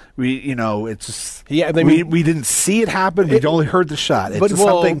 it's just Yeah, I mean, we didn't see it happen. We'd only heard the shot. It's but, just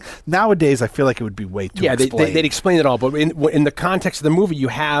something nowadays. I feel like it would be way too. Yeah, explained. they'd explain it all. But in the context of the movie, you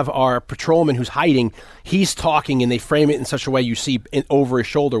have our patrolman who's hiding. He's talking, and they frame it in such a way you see over his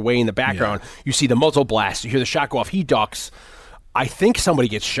shoulder, way in the background. Yeah. You see the muzzle blast. You hear the shot go off. He ducks. I think somebody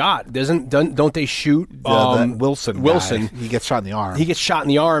gets shot. Don't they shoot that Wilson? Wilson. He gets shot in the arm. He gets shot in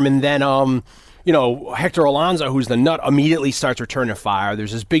the arm, and then Hector Alonso, who's the nut, immediately starts returning fire.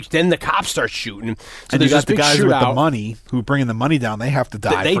 There's this big. Then the cops start shooting. So and you got the guys shootout. with the money who bringing the money down. They have to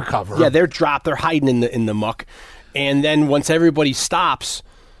die for cover. Yeah, they're dropped. They're hiding in the muck. And then once everybody stops,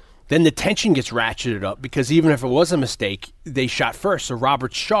 then the tension gets ratcheted up because even if it was a mistake, they shot first. So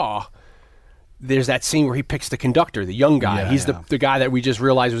Robert Shaw. There's that scene where he picks the conductor, the young guy. He's the guy that we just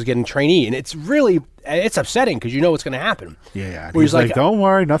realized was getting trainee. And it's upsetting because you know what's going to happen. Yeah. Where he's like, don't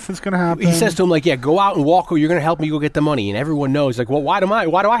worry, nothing's going to happen. He says to him, go out and walk, or you're going to help me go get the money. And everyone knows, well, why do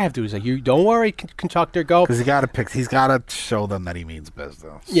I have to? He's like, you don't worry, conductor, go. Because he's got to show them that he means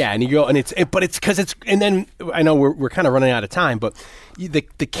business. Yeah, and you go, but it's because it's, and then I know we're kind of running out of time, but the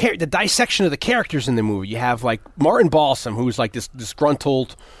dissection of the characters in the movie, you have like Martin Balsam, who's like this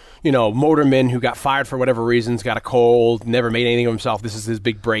disgruntled, motorman who got fired for whatever reasons, got a cold, never made anything of himself. This is his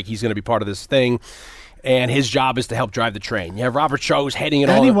big break. He's going to be part of this thing. And his job is to help drive the train. You have Robert Shaw who's heading it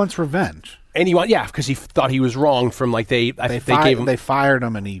all. And he wants revenge. Because he thought he was wrong from they gave him. They fired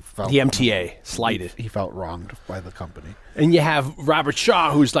him and he felt. The MTA slighted. He felt wronged by the company. And you have Robert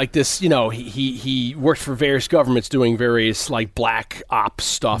Shaw who's like this, he worked for various governments doing various like black ops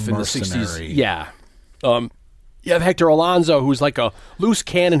stuff in the 60s. Yeah. You have Hector Alonso, who's like a loose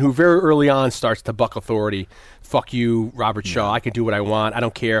cannon who very early on starts to buck authority. Fuck you, Robert Shaw. I can do what I want. I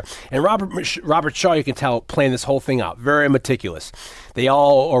don't care. And Robert Shaw, you can tell, playing this whole thing out. Very meticulous. They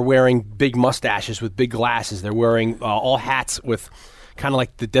all are wearing big mustaches with big glasses. They're wearing all hats with kind of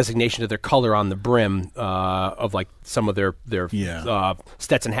like the designation of their color on the brim of like some of their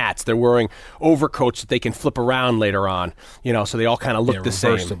Stetson hats. They're wearing overcoats that they can flip around later on, so they all kind of look the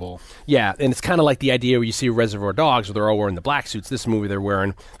reversible. Same. Yeah, and it's kind of like the idea where you see Reservoir Dogs where they're all wearing the black suits. This movie they're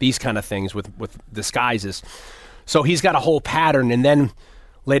wearing these kind of things with disguises. So he's got a whole pattern, and then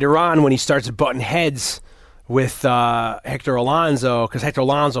later on when he starts butting heads with Hector Alonso, because Hector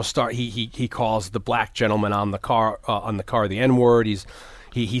Alonso he calls the black gentleman on the car the N-word. He's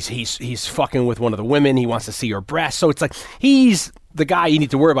fucking with one of the women. He wants to see her breasts. So it's like he's the guy you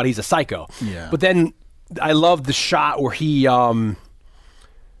need to worry about. He's a psycho. Yeah. But then I love the shot where he when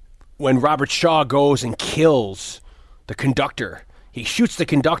Robert Shaw goes and kills the conductor. He shoots the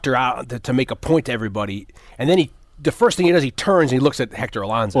conductor out to make a point to everybody, and then the first thing he does, he turns and he looks at Hector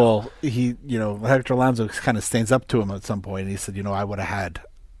Alonso. Well, Hector Alonso kind of stands up to him at some point, and he said, I would have had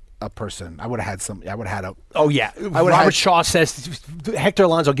a person. I would have had a... Oh, yeah. Robert Shaw says, Hector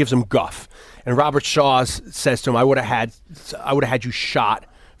Alonso gives him guff, and Robert Shaw says to him, I would have had you shot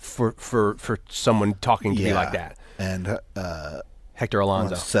for someone talking to me like that. And Hector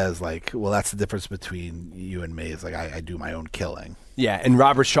Alonso says, that's the difference between you and me. It's like, I do my own killing. Yeah, and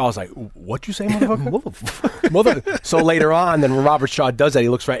Robert Shaw's like, what'd you say, motherfucker? So later on, then when Robert Shaw does that, he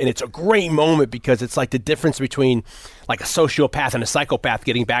looks right, and it's a great moment because it's like the difference between like a sociopath and a psychopath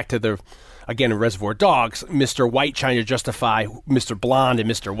getting back to again, in Reservoir Dogs, Mr. White trying to justify Mr. Blonde and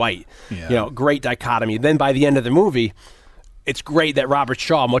Mr. White. Yeah. Great dichotomy. Then by the end of the movie, it's great that Robert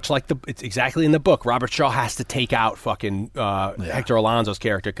Shaw, much like it's exactly in the book, Robert Shaw has to take out fucking Hector Alonso's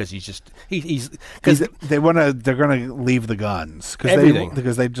character because they're gonna leave the guns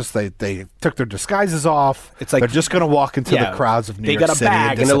because they took their disguises off. It's like they're just gonna walk into the crowds of New York City. They got a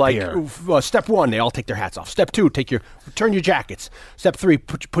bag and they're like, step 1, they all take their hats off. Step 2, turn your jackets. Step 3,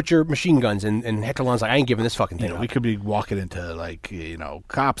 put your machine guns. And Hector Alonso's like, I ain't giving this fucking thing up. We could be walking into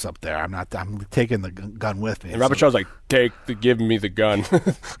cops up there. I'm taking the gun with me. And Robert Shaw's like, give me the gun.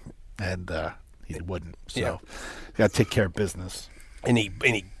 And he wouldn't. So you got to take care of business. And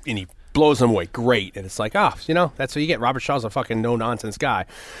he blows them away. Great. And it's like, that's what you get. Robert Shaw's a fucking no-nonsense guy.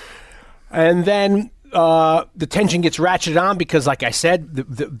 And then the tension gets ratcheted on because, like I said,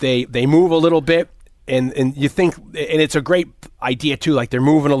 they move a little bit. And you think, and it's a great idea too, like they're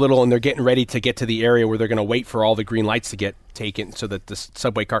moving a little and they're getting ready to get to the area where they're going to wait for all the green lights to get taken so that the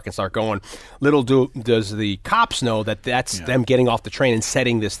subway car can start going. Little does the cops know that that's them getting off the train and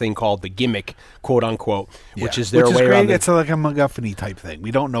setting this thing called the gimmick, quote unquote, which is their way around. It's like a MacGuffin type thing.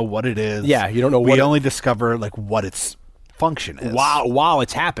 We don't know what it is. Yeah, you don't know We only discover like what its function is. While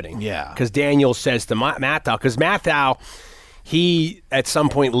it's happening. Yeah. Because Daniel says to Matthau, because Matthau, he at some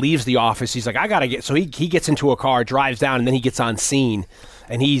point leaves the office. He's like, I gotta get. So he gets into a car, drives down, and then he gets on scene,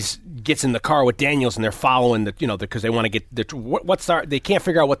 and gets in the car with Daniels, and they're following because they want to get they can't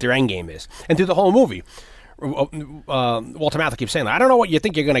figure out what their end game is, and through the whole movie. Walter Matthau keeps saying, I don't know what you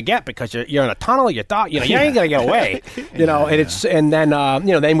think you're going to get because you're in a tunnel. You thought, you ain't going to get away, and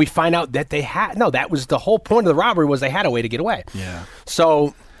then we find out that that was the whole point of the robbery was they had a way to get away. Yeah.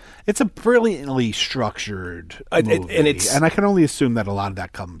 So it's a brilliantly structured movie, and I can only assume that a lot of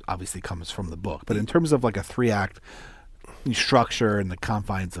that obviously comes from the book. But in terms of like a 3-act structure in the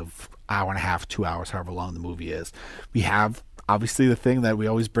confines of hour and a half, 2 hours, however long the movie is, we have. Obviously, the thing that we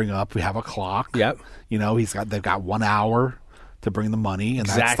always bring up, we have a clock. Yep. They've got 1 hour to bring the money, and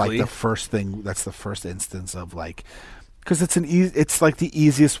exactly. That's like the first thing. That's the first instance of like, because it's like the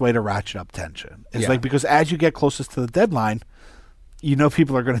easiest way to ratchet up tension. It's like because as you get closest to the deadline,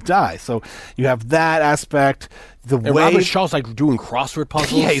 people are going to die. So you have that aspect. Robert Shaw's like doing crossword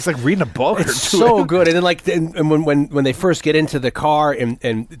puzzles. Yeah, he's like reading a book. It's so good. And then and when they first get into the car and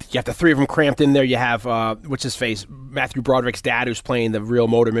you have the three of them cramped in there, you have what's his face, Matthew Broderick's dad, who's playing the real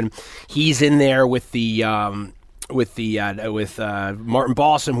motorman. He's in there with Martin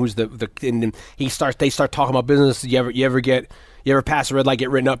Balsam, who's and they start talking about business. You ever pass a red light, get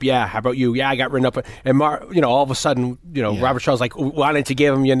written up? Yeah. How about you? Yeah, I got written up. And all of a sudden, Robert Shaw's like, why didn't you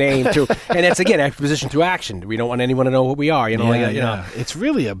give him your name too? And it's again exposition through action. We don't want anyone to know what we are. It's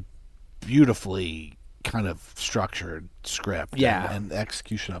really a beautifully kind of structured script. Yeah, and the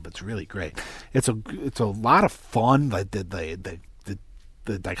execution of it's really great. It's a lot of fun. Like the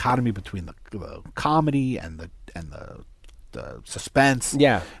dichotomy between the comedy and the suspense,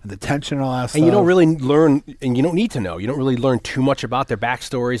 and the tension and all that stuff. And you don't really learn, and you don't need to know. You don't really learn too much about their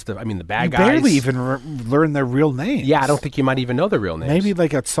backstories. The bad guys. You barely even learn their real names. Yeah, I don't think you might even know their real names. Maybe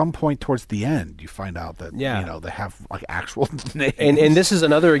like at some point towards the end, you find out that they have like actual names. And this is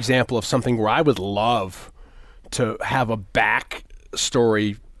another example of something where I would love to have a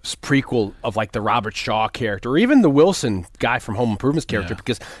backstory prequel of like the Robert Shaw character, or even the Wilson guy from Home Improvement's character,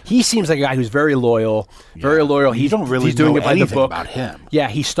 because he seems like a guy who's very loyal. He's don't really he's doing know it by the anything book about him. Yeah,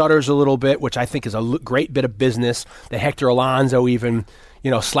 he stutters a little bit, which I think is a great bit of business that Hector Alonso even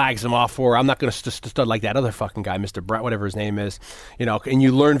slags him off for. I'm not going to stud like that other fucking guy, Mr. Brett, whatever his name is. And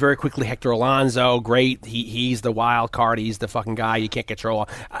you learn very quickly Hector Alonso, great. He's the wild card. He's the fucking guy you can't control.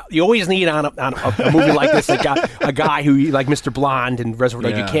 You always need on a movie like this a guy who, like Mr. Blonde and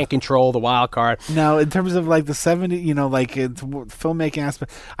Reservoir Dogs, you can't control the wild card. Now, in terms of like the 70s, like it's filmmaking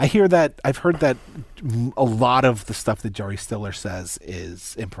aspect, I've heard that a lot of the stuff that Jerry Stiller says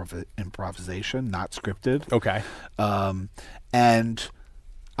is improvisation, not scripted. Okay. And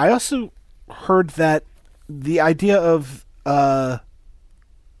I also heard that the idea of that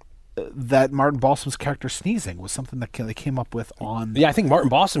Martin Balsam's character sneezing was something that they came up with on. Yeah, I think Martin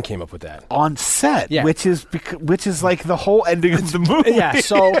Balsam came up with that on set. Yeah. which is like the whole ending of the movie. Yeah,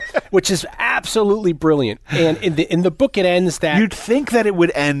 so which is absolutely brilliant. And in the book, it ends that you'd think that it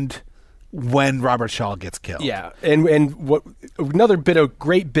would end when Robert Shaw gets killed. Yeah, and what another bit of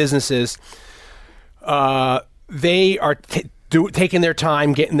great business is, they are taking their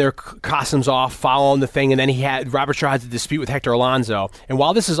time, getting their costumes off, following the thing, and then Robert Shaw has a dispute with Hector Alonso. And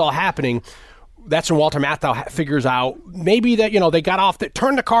while this is all happening, that's when Walter Matthau figures out maybe that they got off,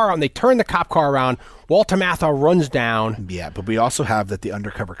 turned the car on, they turned the cop car around. Walter Matthau runs down. Yeah, but we also have that the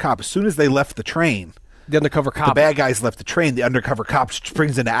undercover cop, as soon as they left the train. The undercover cop. The bad guys left the train. The undercover cop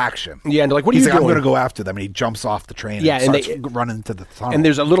springs into action. Yeah, and they're like, what are you doing? I'm going to go after them. And he jumps off the train and starts running into the tunnel. And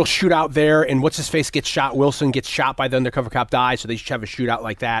there's a little shootout there, and what's-his-face gets shot. Wilson gets shot by the undercover cop, dies, so they have a shootout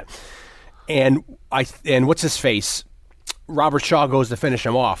like that. And what's-his-face? Robert Shaw goes to finish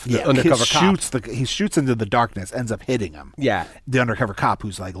him off, the undercover cop. He shoots into the darkness, ends up hitting him. Yeah. The undercover cop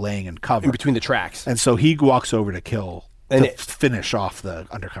who's like laying in cover. In between the tracks. And so he walks over to kill... to finish off the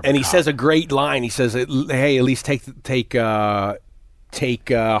undercover and he cop. says a great line. He says, hey, at least take heart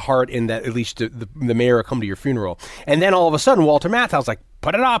in that at least the mayor will come to your funeral. And then all of a sudden, Walter Matthau's like,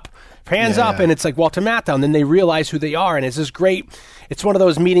 put it up, hands up. And it's like Walter Matthau. And then they realize who they are. And it's this great, it's one of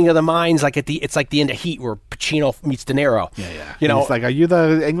those meeting of the minds, like it's like the end of Heat where Pacino meets De Niro. Yeah. It's like, are you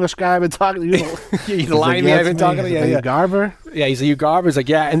the English guy I've been talking to? You the lineman I've been talking to? Yeah. Garber? Yeah, he's a Garber. He's like,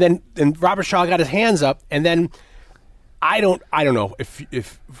 yeah. And Robert Shaw got his hands up. And then I don't know if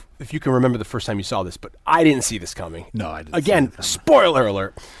you can remember the first time you saw this, but I didn't see this coming. No, I didn't. Again, spoiler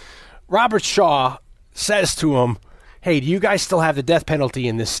alert. Robert Shaw says to him, "Hey, do you guys still have the death penalty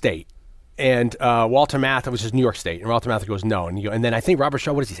in this state?" And Walter Matthau, which is New York State, and Walter Matthau goes, no. And then I think Robert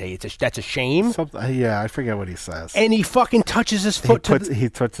Shaw, what does he say? That's a shame? I forget what he says. And he fucking touches his foot he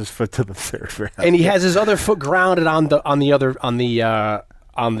puts his foot to the third rail. And he has his other foot grounded on one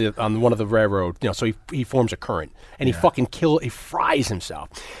of the railroad, so he forms a current, and he fries himself.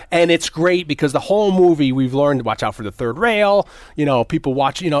 And it's great because the whole movie we've learned to watch out for the third rail, people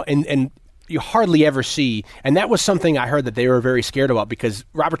watch, and you hardly ever see, and that was something I heard that they were very scared about because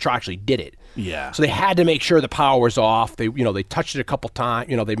Robert Shaw actually did it. Yeah. So they had to make sure the power was off. They touched it a couple times.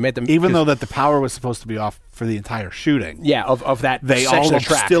 They made them though that the power was supposed to be off for the entire shooting. Yeah, of that. They section all of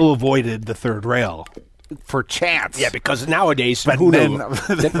track. still avoided the third rail for chance. Yeah, because nowadays, but who then, knew? one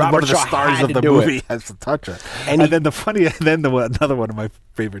of the stars of the movie has to touch it. And then another one of my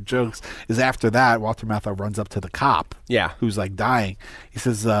favorite jokes is after that, Walter Matthau runs up to the cop. Yeah. Who's like dying. He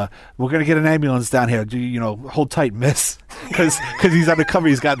says, we're going to get an ambulance down here. Hold tight, miss. Because he's undercover.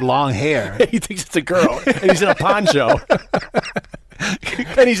 He's got long hair. He thinks it's a girl. And he's in a poncho.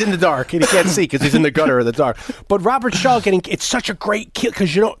 And he's in the dark. And he can't see because he's in the gutter of the dark. But Robert Shaw it's such a great kill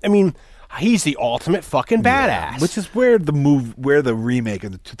because, he's the ultimate fucking badass. Yeah, which is where the remake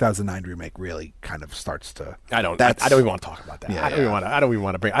of the 2009 remake really kind of starts to. I don't even want to talk about that. Yeah, I don't even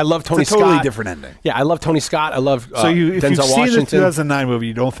want to bring. I love Tony Scott. It's a totally Scott. different ending. Yeah, I love Tony Scott. I love if Denzel you've seen Washington. the 2009 movie,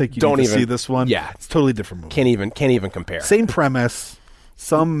 you don't think you need to see this one. Yeah, it's a totally different movie. Can't even compare. Same premise.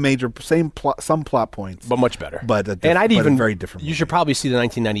 Some plot points, but much better. But a very different. You should probably see the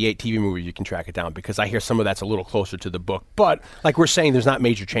 1998 TV movie. You can track it down because I hear some of that's a little closer to the book. But like we're saying, there's not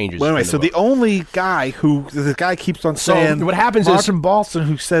major changes. Well, anyway, the only guy the guy keeps on saying, what happens Martin Balsam,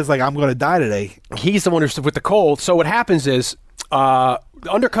 who says like I'm going to die today. He's the one who's with the cold. So what happens is the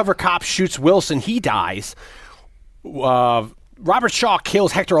undercover cop shoots Wilson. He dies. Robert Shaw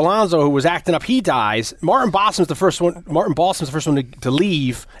kills Hector Alonso, who was acting up. He dies. Martin Balsam's the first one to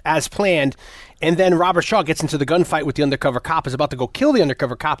leave as planned. And then Robert Shaw gets into the gunfight with the undercover cop, is about to go kill the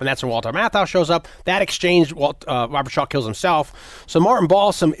undercover cop, and that's when Walter Matthau shows up. That exchange, Robert Shaw kills himself. So Martin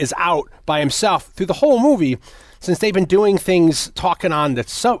Balsam is out by himself through the whole movie. Since they've been doing things, talking on the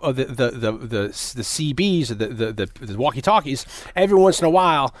CBs, the walkie-talkies, every once in a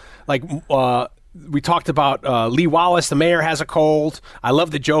while, like we talked about Lee Wallace, the mayor, has a cold. I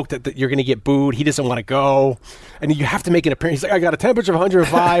love the joke that you're going to get booed. He doesn't want to go. And you have to make an appearance. He's like, I got a temperature of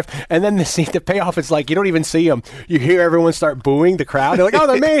 105. And then the payoff is like, you don't even see him. You hear everyone start booing the crowd. They're like, oh,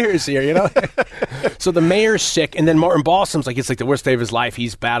 the mayor's here, So the mayor's sick. And then Martin Balsam's like, it's like the worst day of his life.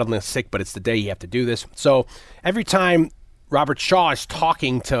 He's battling sick, but it's the day you have to do this. So every time Robert Shaw is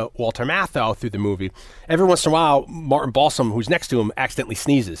talking to Walter Matthau through the movie, every once in a while, Martin Balsam, who's next to him, accidentally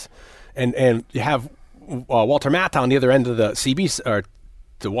sneezes. And you have Walter Matthau on the other end of the CB or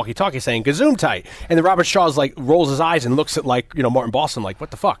the walkie-talkie saying "Gesundheit," and then Robert Shaw's like rolls his eyes and looks at Martin Balsam like,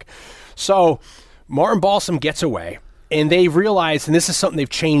 what the fuck? So Martin Balsam gets away, and they realize, and this is something they've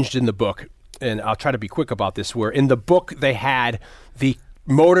changed in the book, and I'll try to be quick about this. Where in the book they had the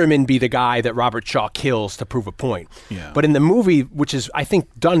motorman be the guy that Robert Shaw kills to prove a point, but in the movie, which is I think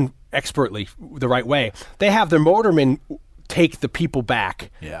done expertly the right way, they have their motorman take the people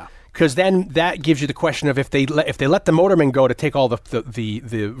back. Yeah. Because then that gives you the question of if they let the motorman go to take all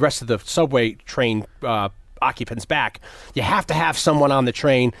the rest of the subway train occupants back, you have to have someone on the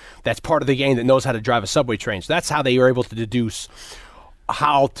train that's part of the gang that knows how to drive a subway train. So that's how they were able to deduce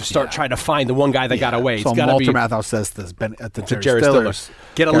how to start trying to find the one guy that got away. So Walter Matthau says this to Jerry Stiller's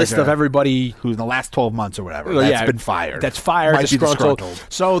get a list of everybody who in the last 12 months or whatever that's been fired. That's fired, disgruntled.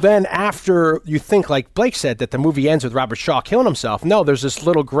 So then after you think, like Blake said, that the movie ends with Robert Shaw killing himself. No, there's this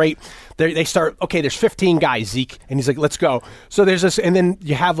little great. They start. Okay, there's 15 guys, Zeke, and he's like, let's go. So there's this, and then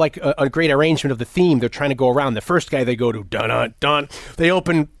you have like a great arrangement of the theme. They're trying to go around. The first guy they go to, dun dun. They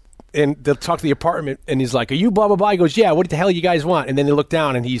open. And they'll talk to the apartment, and he's like, "Are you blah blah blah?" He goes, "Yeah." What the hell you guys want? And then they look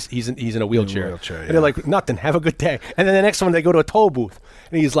down, and he's in a wheelchair. And they're like, "Nothing. Have a good day." And then the next one, they go to a toll booth,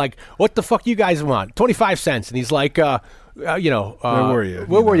 and he's like, "What the fuck you guys want? 25 cents." And he's like, where were you?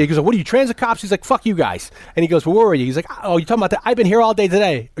 Where were you? He goes, "What are you, transit cops?" He's like, "Fuck you guys." And he goes, "Well, where were you?" He's like, "Oh, you talking about that? I've been here all day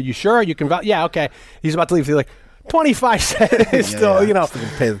today. Are you sure? You can? Yeah, okay." He's about to leave. He's like, 25 cents still, still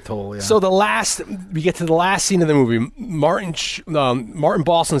pay the toll. So we get to the last scene of the movie. Martin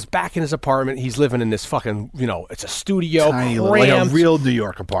Balsam's back in his apartment. He's living in this fucking, it's a studio, tiny, like a real New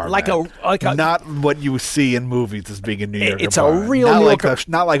York apartment, like a not what you see in movies as being a New York. It's apartment. a real not New like York,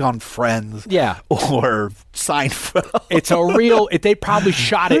 not like on Friends, or Seinfeld. It's a real. They probably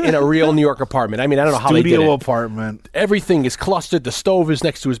shot it in a real New York apartment. I mean, I don't know how they did it. Studio apartment. Everything is clustered. The stove is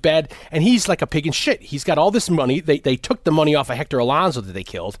next to his bed, and he's like a pig in shit. He's got all this money. They took the money off of Hector Alonso that they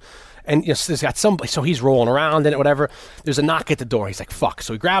killed, And there's got somebody, so he's rolling around in it, whatever. There's a knock at the door. He's like, fuck.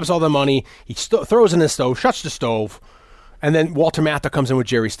 So he grabs all the money. He throws it in the stove, shuts the stove. And then Walter Matthau comes in with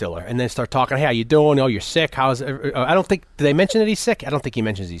Jerry Stiller. And they start talking, hey, how you doing? Oh, you're sick. How's it? I don't think, did they mention that he's sick? I don't think he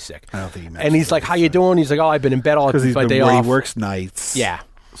mentions he's sick. I don't think he mentions. And he's like, how you doing? He's like, oh, I've been in bed all because my day off. He works nights. Yeah.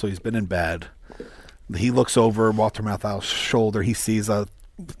 So he's been in bed. He looks over Walter Matthau's shoulder. He sees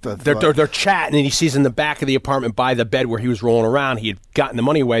they're chatting, and he sees in the back of the apartment by the bed where he was rolling around, he had gotten the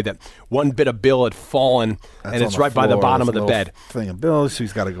money away, that one bit of bill had fallen, and it's right by the bottom of the bed. Thing of bills, so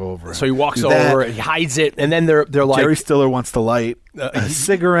he's got to go over. So he walks over, he hides it, and then they're like, Jerry Stiller wants to light a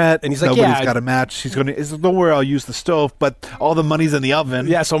cigarette, and he's like, nobody's got a match. He's going to, don't worry, I'll use the stove, but all the money's in the oven.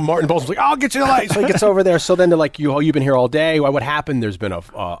 Yeah, so Martin Balsam's like, I'll get you the light. So he gets over there. So then they're like, you've been here all day. What happened? There's been a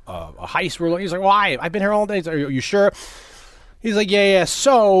heist. He's like, why? I've been here all day. Are you sure? He's like, yeah.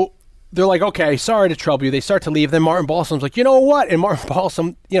 So they're like, okay, sorry to trouble you. They start to leave. Then Martin Balsam's like, you know what? And Martin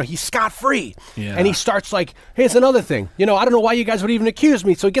Balsam, he's scot-free. Yeah. And he starts like, here's another thing. I don't know why you guys would even accuse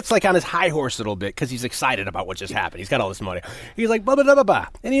me. So he gets like on his high horse a little bit because he's excited about what just happened. He's got all this money. He's like, blah, blah, blah, blah, blah.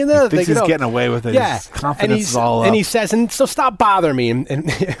 And another thing, he's getting away with it. Yeah. His confidence is all up. And he says, and so stop bothering me. And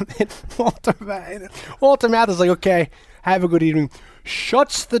Walter Matthau's like, okay, have a good evening.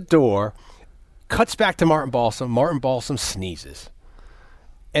 Shuts the door, cuts back to Martin Balsam. Martin Balsam sneezes.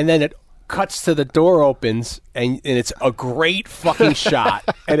 And then it cuts to the door opens, and it's a great fucking shot.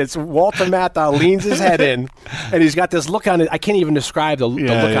 And it's Walter Matthau leans his head in, and he's got this look on it. I can't even describe the look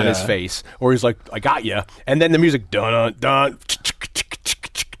on his face. Or he's like, I got you. And then the music, dun dun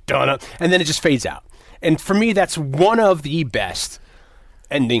dun, and then it just fades out. And for me, that's one of the best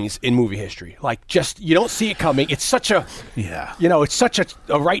endings in movie history. Like, just, you don't see it coming. It's such a, it's such a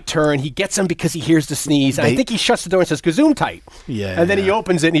right turn. He gets him because he hears the sneeze. And I think he shuts the door and says, "Gazoom tight." Yeah. And then he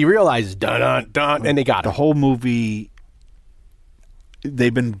opens it and he realizes, dun dun dun, and they got it. The whole movie,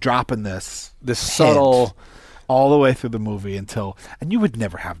 they've been dropping this subtle all the way through the movie until, and you would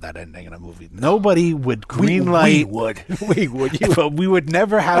never have that ending in a movie. Nobody would greenlight. We would. But we would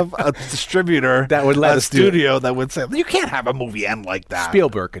never have a distributor that would let a studio that would say, you can't have a movie end like that.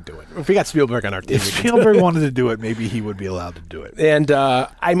 Spielberg could do it. If we got Spielberg on our team, if Spielberg wanted to do it, maybe he would be allowed to do it. And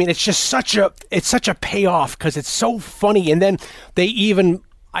I mean, it's just such a payoff because it's so funny. And then they even,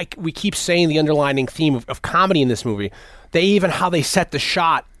 we keep saying the underlining theme of comedy in this movie. They even, how they set the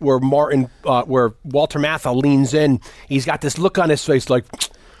shot where where Walter Matthau leans in, he's got this look on his face like,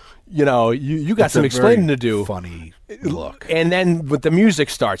 you got some explaining to do. Funny look. And then with the music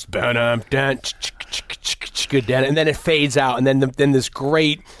starts, and then it fades out, and then this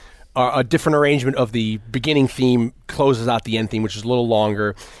great, a different arrangement of the beginning theme closes out the end theme, which is a little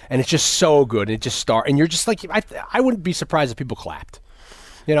longer, and it's just so good. And it just and you're just like, I wouldn't be surprised if people clapped,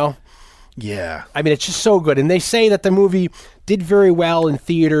 Yeah. I mean, it's just so good. And they say that the movie did very well in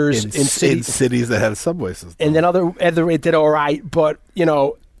theaters. In cities that had subway systems. And then it did all right. But,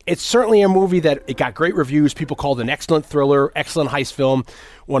 it's certainly a movie that it got great reviews. People called it an excellent thriller, excellent heist film,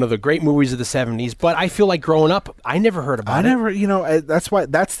 one of the great movies of the 70s. But I feel like growing up, I never heard about it.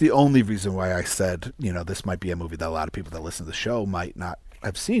 That's the only reason why I said, this might be a movie that a lot of people that listen to the show might not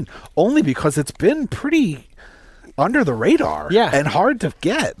have seen. Only because it's been pretty under the radar and hard to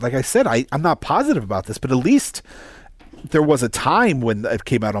get. Like I said, I'm not positive about this, but at least there was a time when it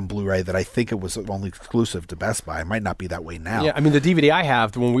came out on Blu-ray that I think it was only exclusive to Best Buy. It might not be that way now. Yeah, I mean, the DVD I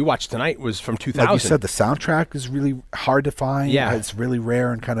have, the one we watched tonight, was from 2000. Like you said, the soundtrack is really hard to find. Yeah. It's really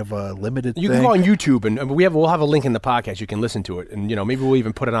rare and kind of a limited thing. You can go on YouTube, and we'll have a link in the podcast. You can listen to it, and maybe we'll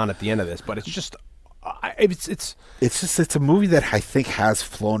even put it on at the end of this. But it's just... It's a movie that I think has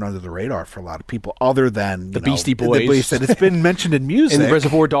flown under the radar for a lot of people, other than the Beastie Boys. It's been mentioned in music, and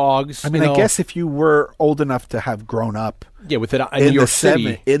Reservoir Dogs. I mean, I guess if you were old enough to have grown up, with it in New York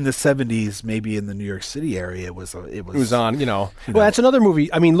City in the 70s, maybe in the New York City area, it was on. Well, that's another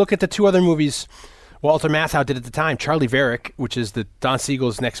movie. I mean, look at the two other movies Walter Matthau did at the time. Charlie Varick, which is Don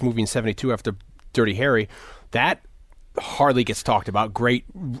Siegel's next movie in '72 after Dirty Harry, that hardly gets talked about.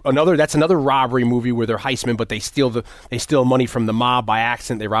 That's another robbery movie where they're heistmen, but they steal money from the mob by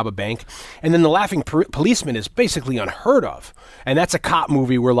accident. They rob a bank. And then The Laughing Policeman is basically unheard of. And that's a cop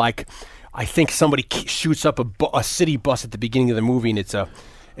movie where, like, I think somebody shoots up a city bus at the beginning of the movie, and it's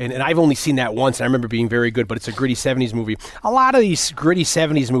and I've only seen that once, and I remember being very good, but it's a gritty 70s movie. A lot of these gritty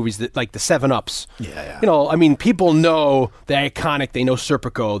 70s movies, that like the 7-Ups. Yeah. I mean, people know the iconic, they know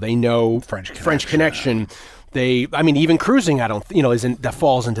Serpico, they know French Connection. Even Cruising, that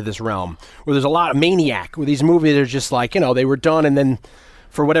falls into this realm where there's a lot of Maniac, where these movies are just like, they were done and then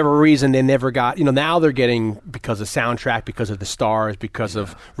for whatever reason, they never got, now they're getting, because of soundtrack, because of the stars, because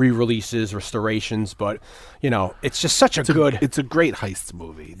of re-releases, restorations, but, it's just such a good... It's a great heist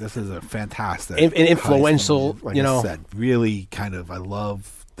movie. This is a fantastic... And influential, like I said, really kind of, I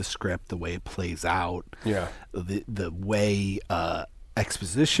love the script, the way it plays out. Yeah. The way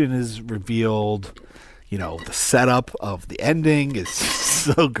exposition is revealed, the setup of the ending is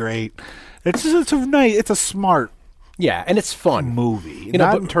so great. It's a smart... Yeah, and it's fun movie.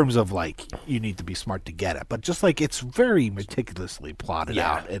 Not in terms of like you need to be smart to get it, but just like it's very meticulously plotted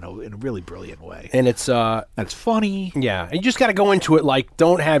out in a really brilliant way. And it's funny. Yeah, and you just got to go into it like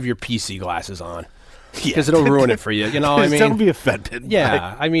don't have your PC glasses on because it'll ruin it for you. You know what I mean? Don't be offended.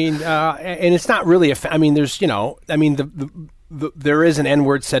 Yeah, I mean, and it's not really I mean, there's there is an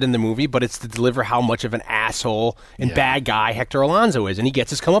N-word said in the movie, but it's to deliver how much of an asshole and bad guy Hector Alonso is, and he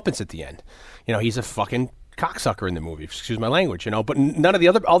gets his comeuppance at the end. He's a fucking cocksucker in the movie, excuse my language, but none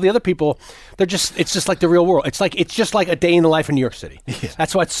of all the other people, it's just like the real world. It's just like a day in the life in New York City. Yeah.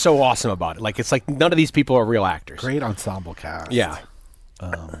 That's what's so awesome about it. Like, it's like none of these people are real actors. Great ensemble cast. Yeah.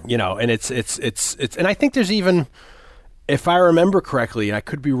 And it's and I think there's even, if I remember correctly, and I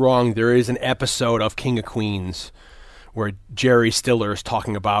could be wrong, there is an episode of King of Queens where Jerry Stiller is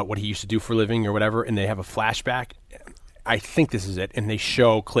talking about what he used to do for a living or whatever, and they have a flashback. I think this is it, and they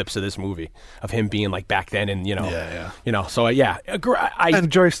show clips of this movie of him being like back then, and So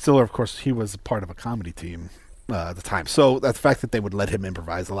and Jerry Stiller, of course, he was part of a comedy team at the time. So the fact that they would let him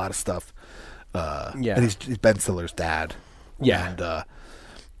improvise a lot of stuff, and he's Ben Stiller's dad, and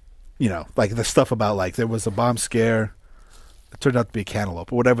like the stuff about like there was a bomb scare. It turned out to be a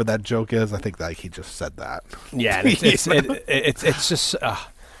cantaloupe, or whatever that joke is. I think like he just said that. Yeah, and it's just.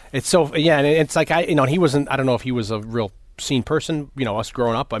 It's so and it's like he wasn't. I don't know if he was a real scene person. Us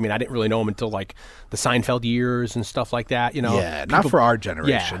growing up. I mean, I didn't really know him until like the Seinfeld years and stuff like that. Not for our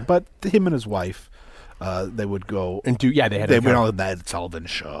generation, but him and his wife, they would go and do. Yeah, they went on the Ed Sullivan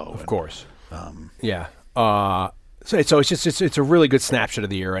Show, of course. So it's a really good snapshot of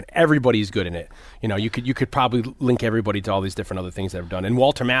the era, and everybody's good in it. You could probably link everybody to all these different other things they've done. And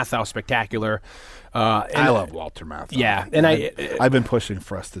Walter Matthau, spectacular. I love Walter Matthau. Yeah, and I've been pushing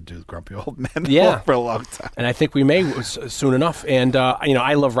for us to do Grumpy Old Men for a long time, and I think we may soon enough. And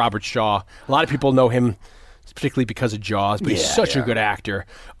I love Robert Shaw. A lot of people know him particularly because of Jaws, but he's such a good actor.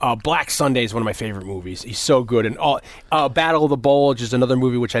 Black Sunday is one of my favorite movies. He's so good. And Battle of the Bulge is another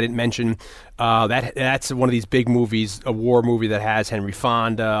movie which I didn't mention. That's one of these big movies, a war movie that has Henry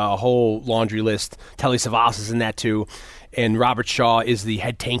Fonda, a whole laundry list. Telly Savalas is in that too. And Robert Shaw is the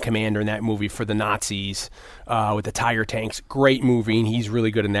head tank commander in that movie for the Nazis with the Tiger tanks. Great movie, and he's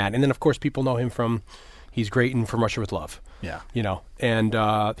really good in that. And then, of course, people know him from... He's great in From Russia with Love. Yeah. And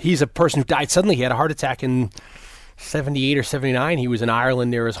he's a person who died suddenly. He had a heart attack in 78 or 79. He was in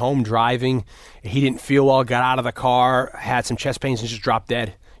Ireland near his home driving. He didn't feel well, got out of the car, had some chest pains, and just dropped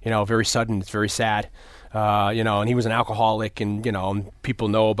dead. Very sudden. It's very sad. And he was an alcoholic, and, people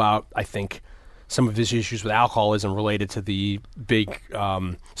know about, I think, some of his issues with alcoholism related to the big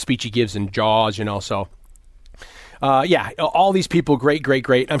speech he gives in Jaws, So, all these people,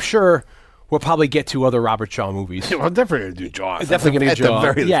 great. I'm sure... We'll probably get to other Robert Shaw movies. We're definitely going to do Jaws. Definitely going to do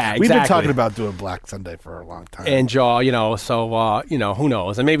Jaws. Yeah, exactly. We've been talking about doing Black Sunday for a long time. And Jaw, so, who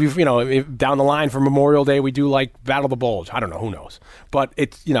knows? And maybe, if down the line for Memorial Day, we do, like, Battle of the Bulge. I don't know. Who knows? But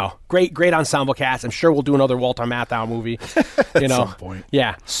it's, great ensemble cast. I'm sure we'll do another Walter Matthau movie. At some point.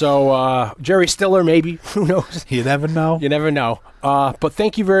 Yeah. So, Jerry Stiller, maybe. Who knows? You never know. You never know. But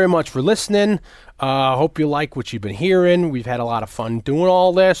thank you very much for listening. Hope you like what you've been hearing. We've had a lot of fun doing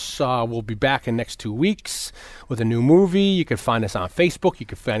all this. We'll be back in next 2 weeks with a new movie. You can find us on Facebook. You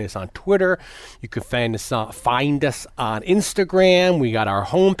can find us on Twitter. You can find us on Instagram. We got our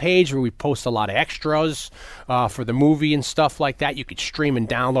homepage where we post a lot of extras for the movie and stuff like that. You could stream and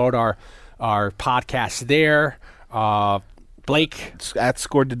download our podcast there. Blake? At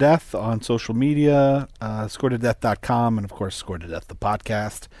Scored to Death on social media, scoredtodeath.com, and, of course, Scored to Death, the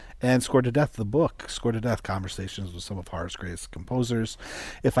podcast, and Scored to Death, the book, Scored to Death, Conversations with some of horror's greatest composers.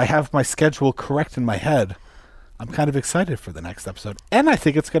 If I have my schedule correct in my head, I'm kind of excited for the next episode, and I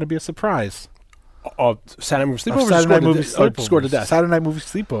think it's going to be a surprise. Saturday Night Movie Sleepovers. Saturday Night Movie Sleepovers. Scored to Death. Saturday Night Movie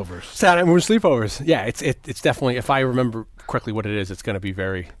Sleepovers. Saturday Night Movie Sleepovers. Yeah, it's definitely, if I remember correctly what it is, it's going to be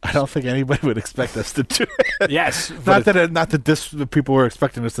very... I don't think anybody would expect us to do it. Yes. Not that people were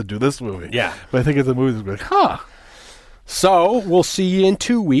expecting us to do this movie. Yeah. But I think it's a movie that's like, huh. So, we'll see you in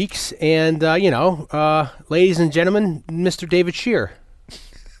 2 weeks, and, ladies and gentlemen, Mr. David Shear.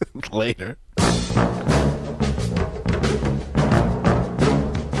 Later.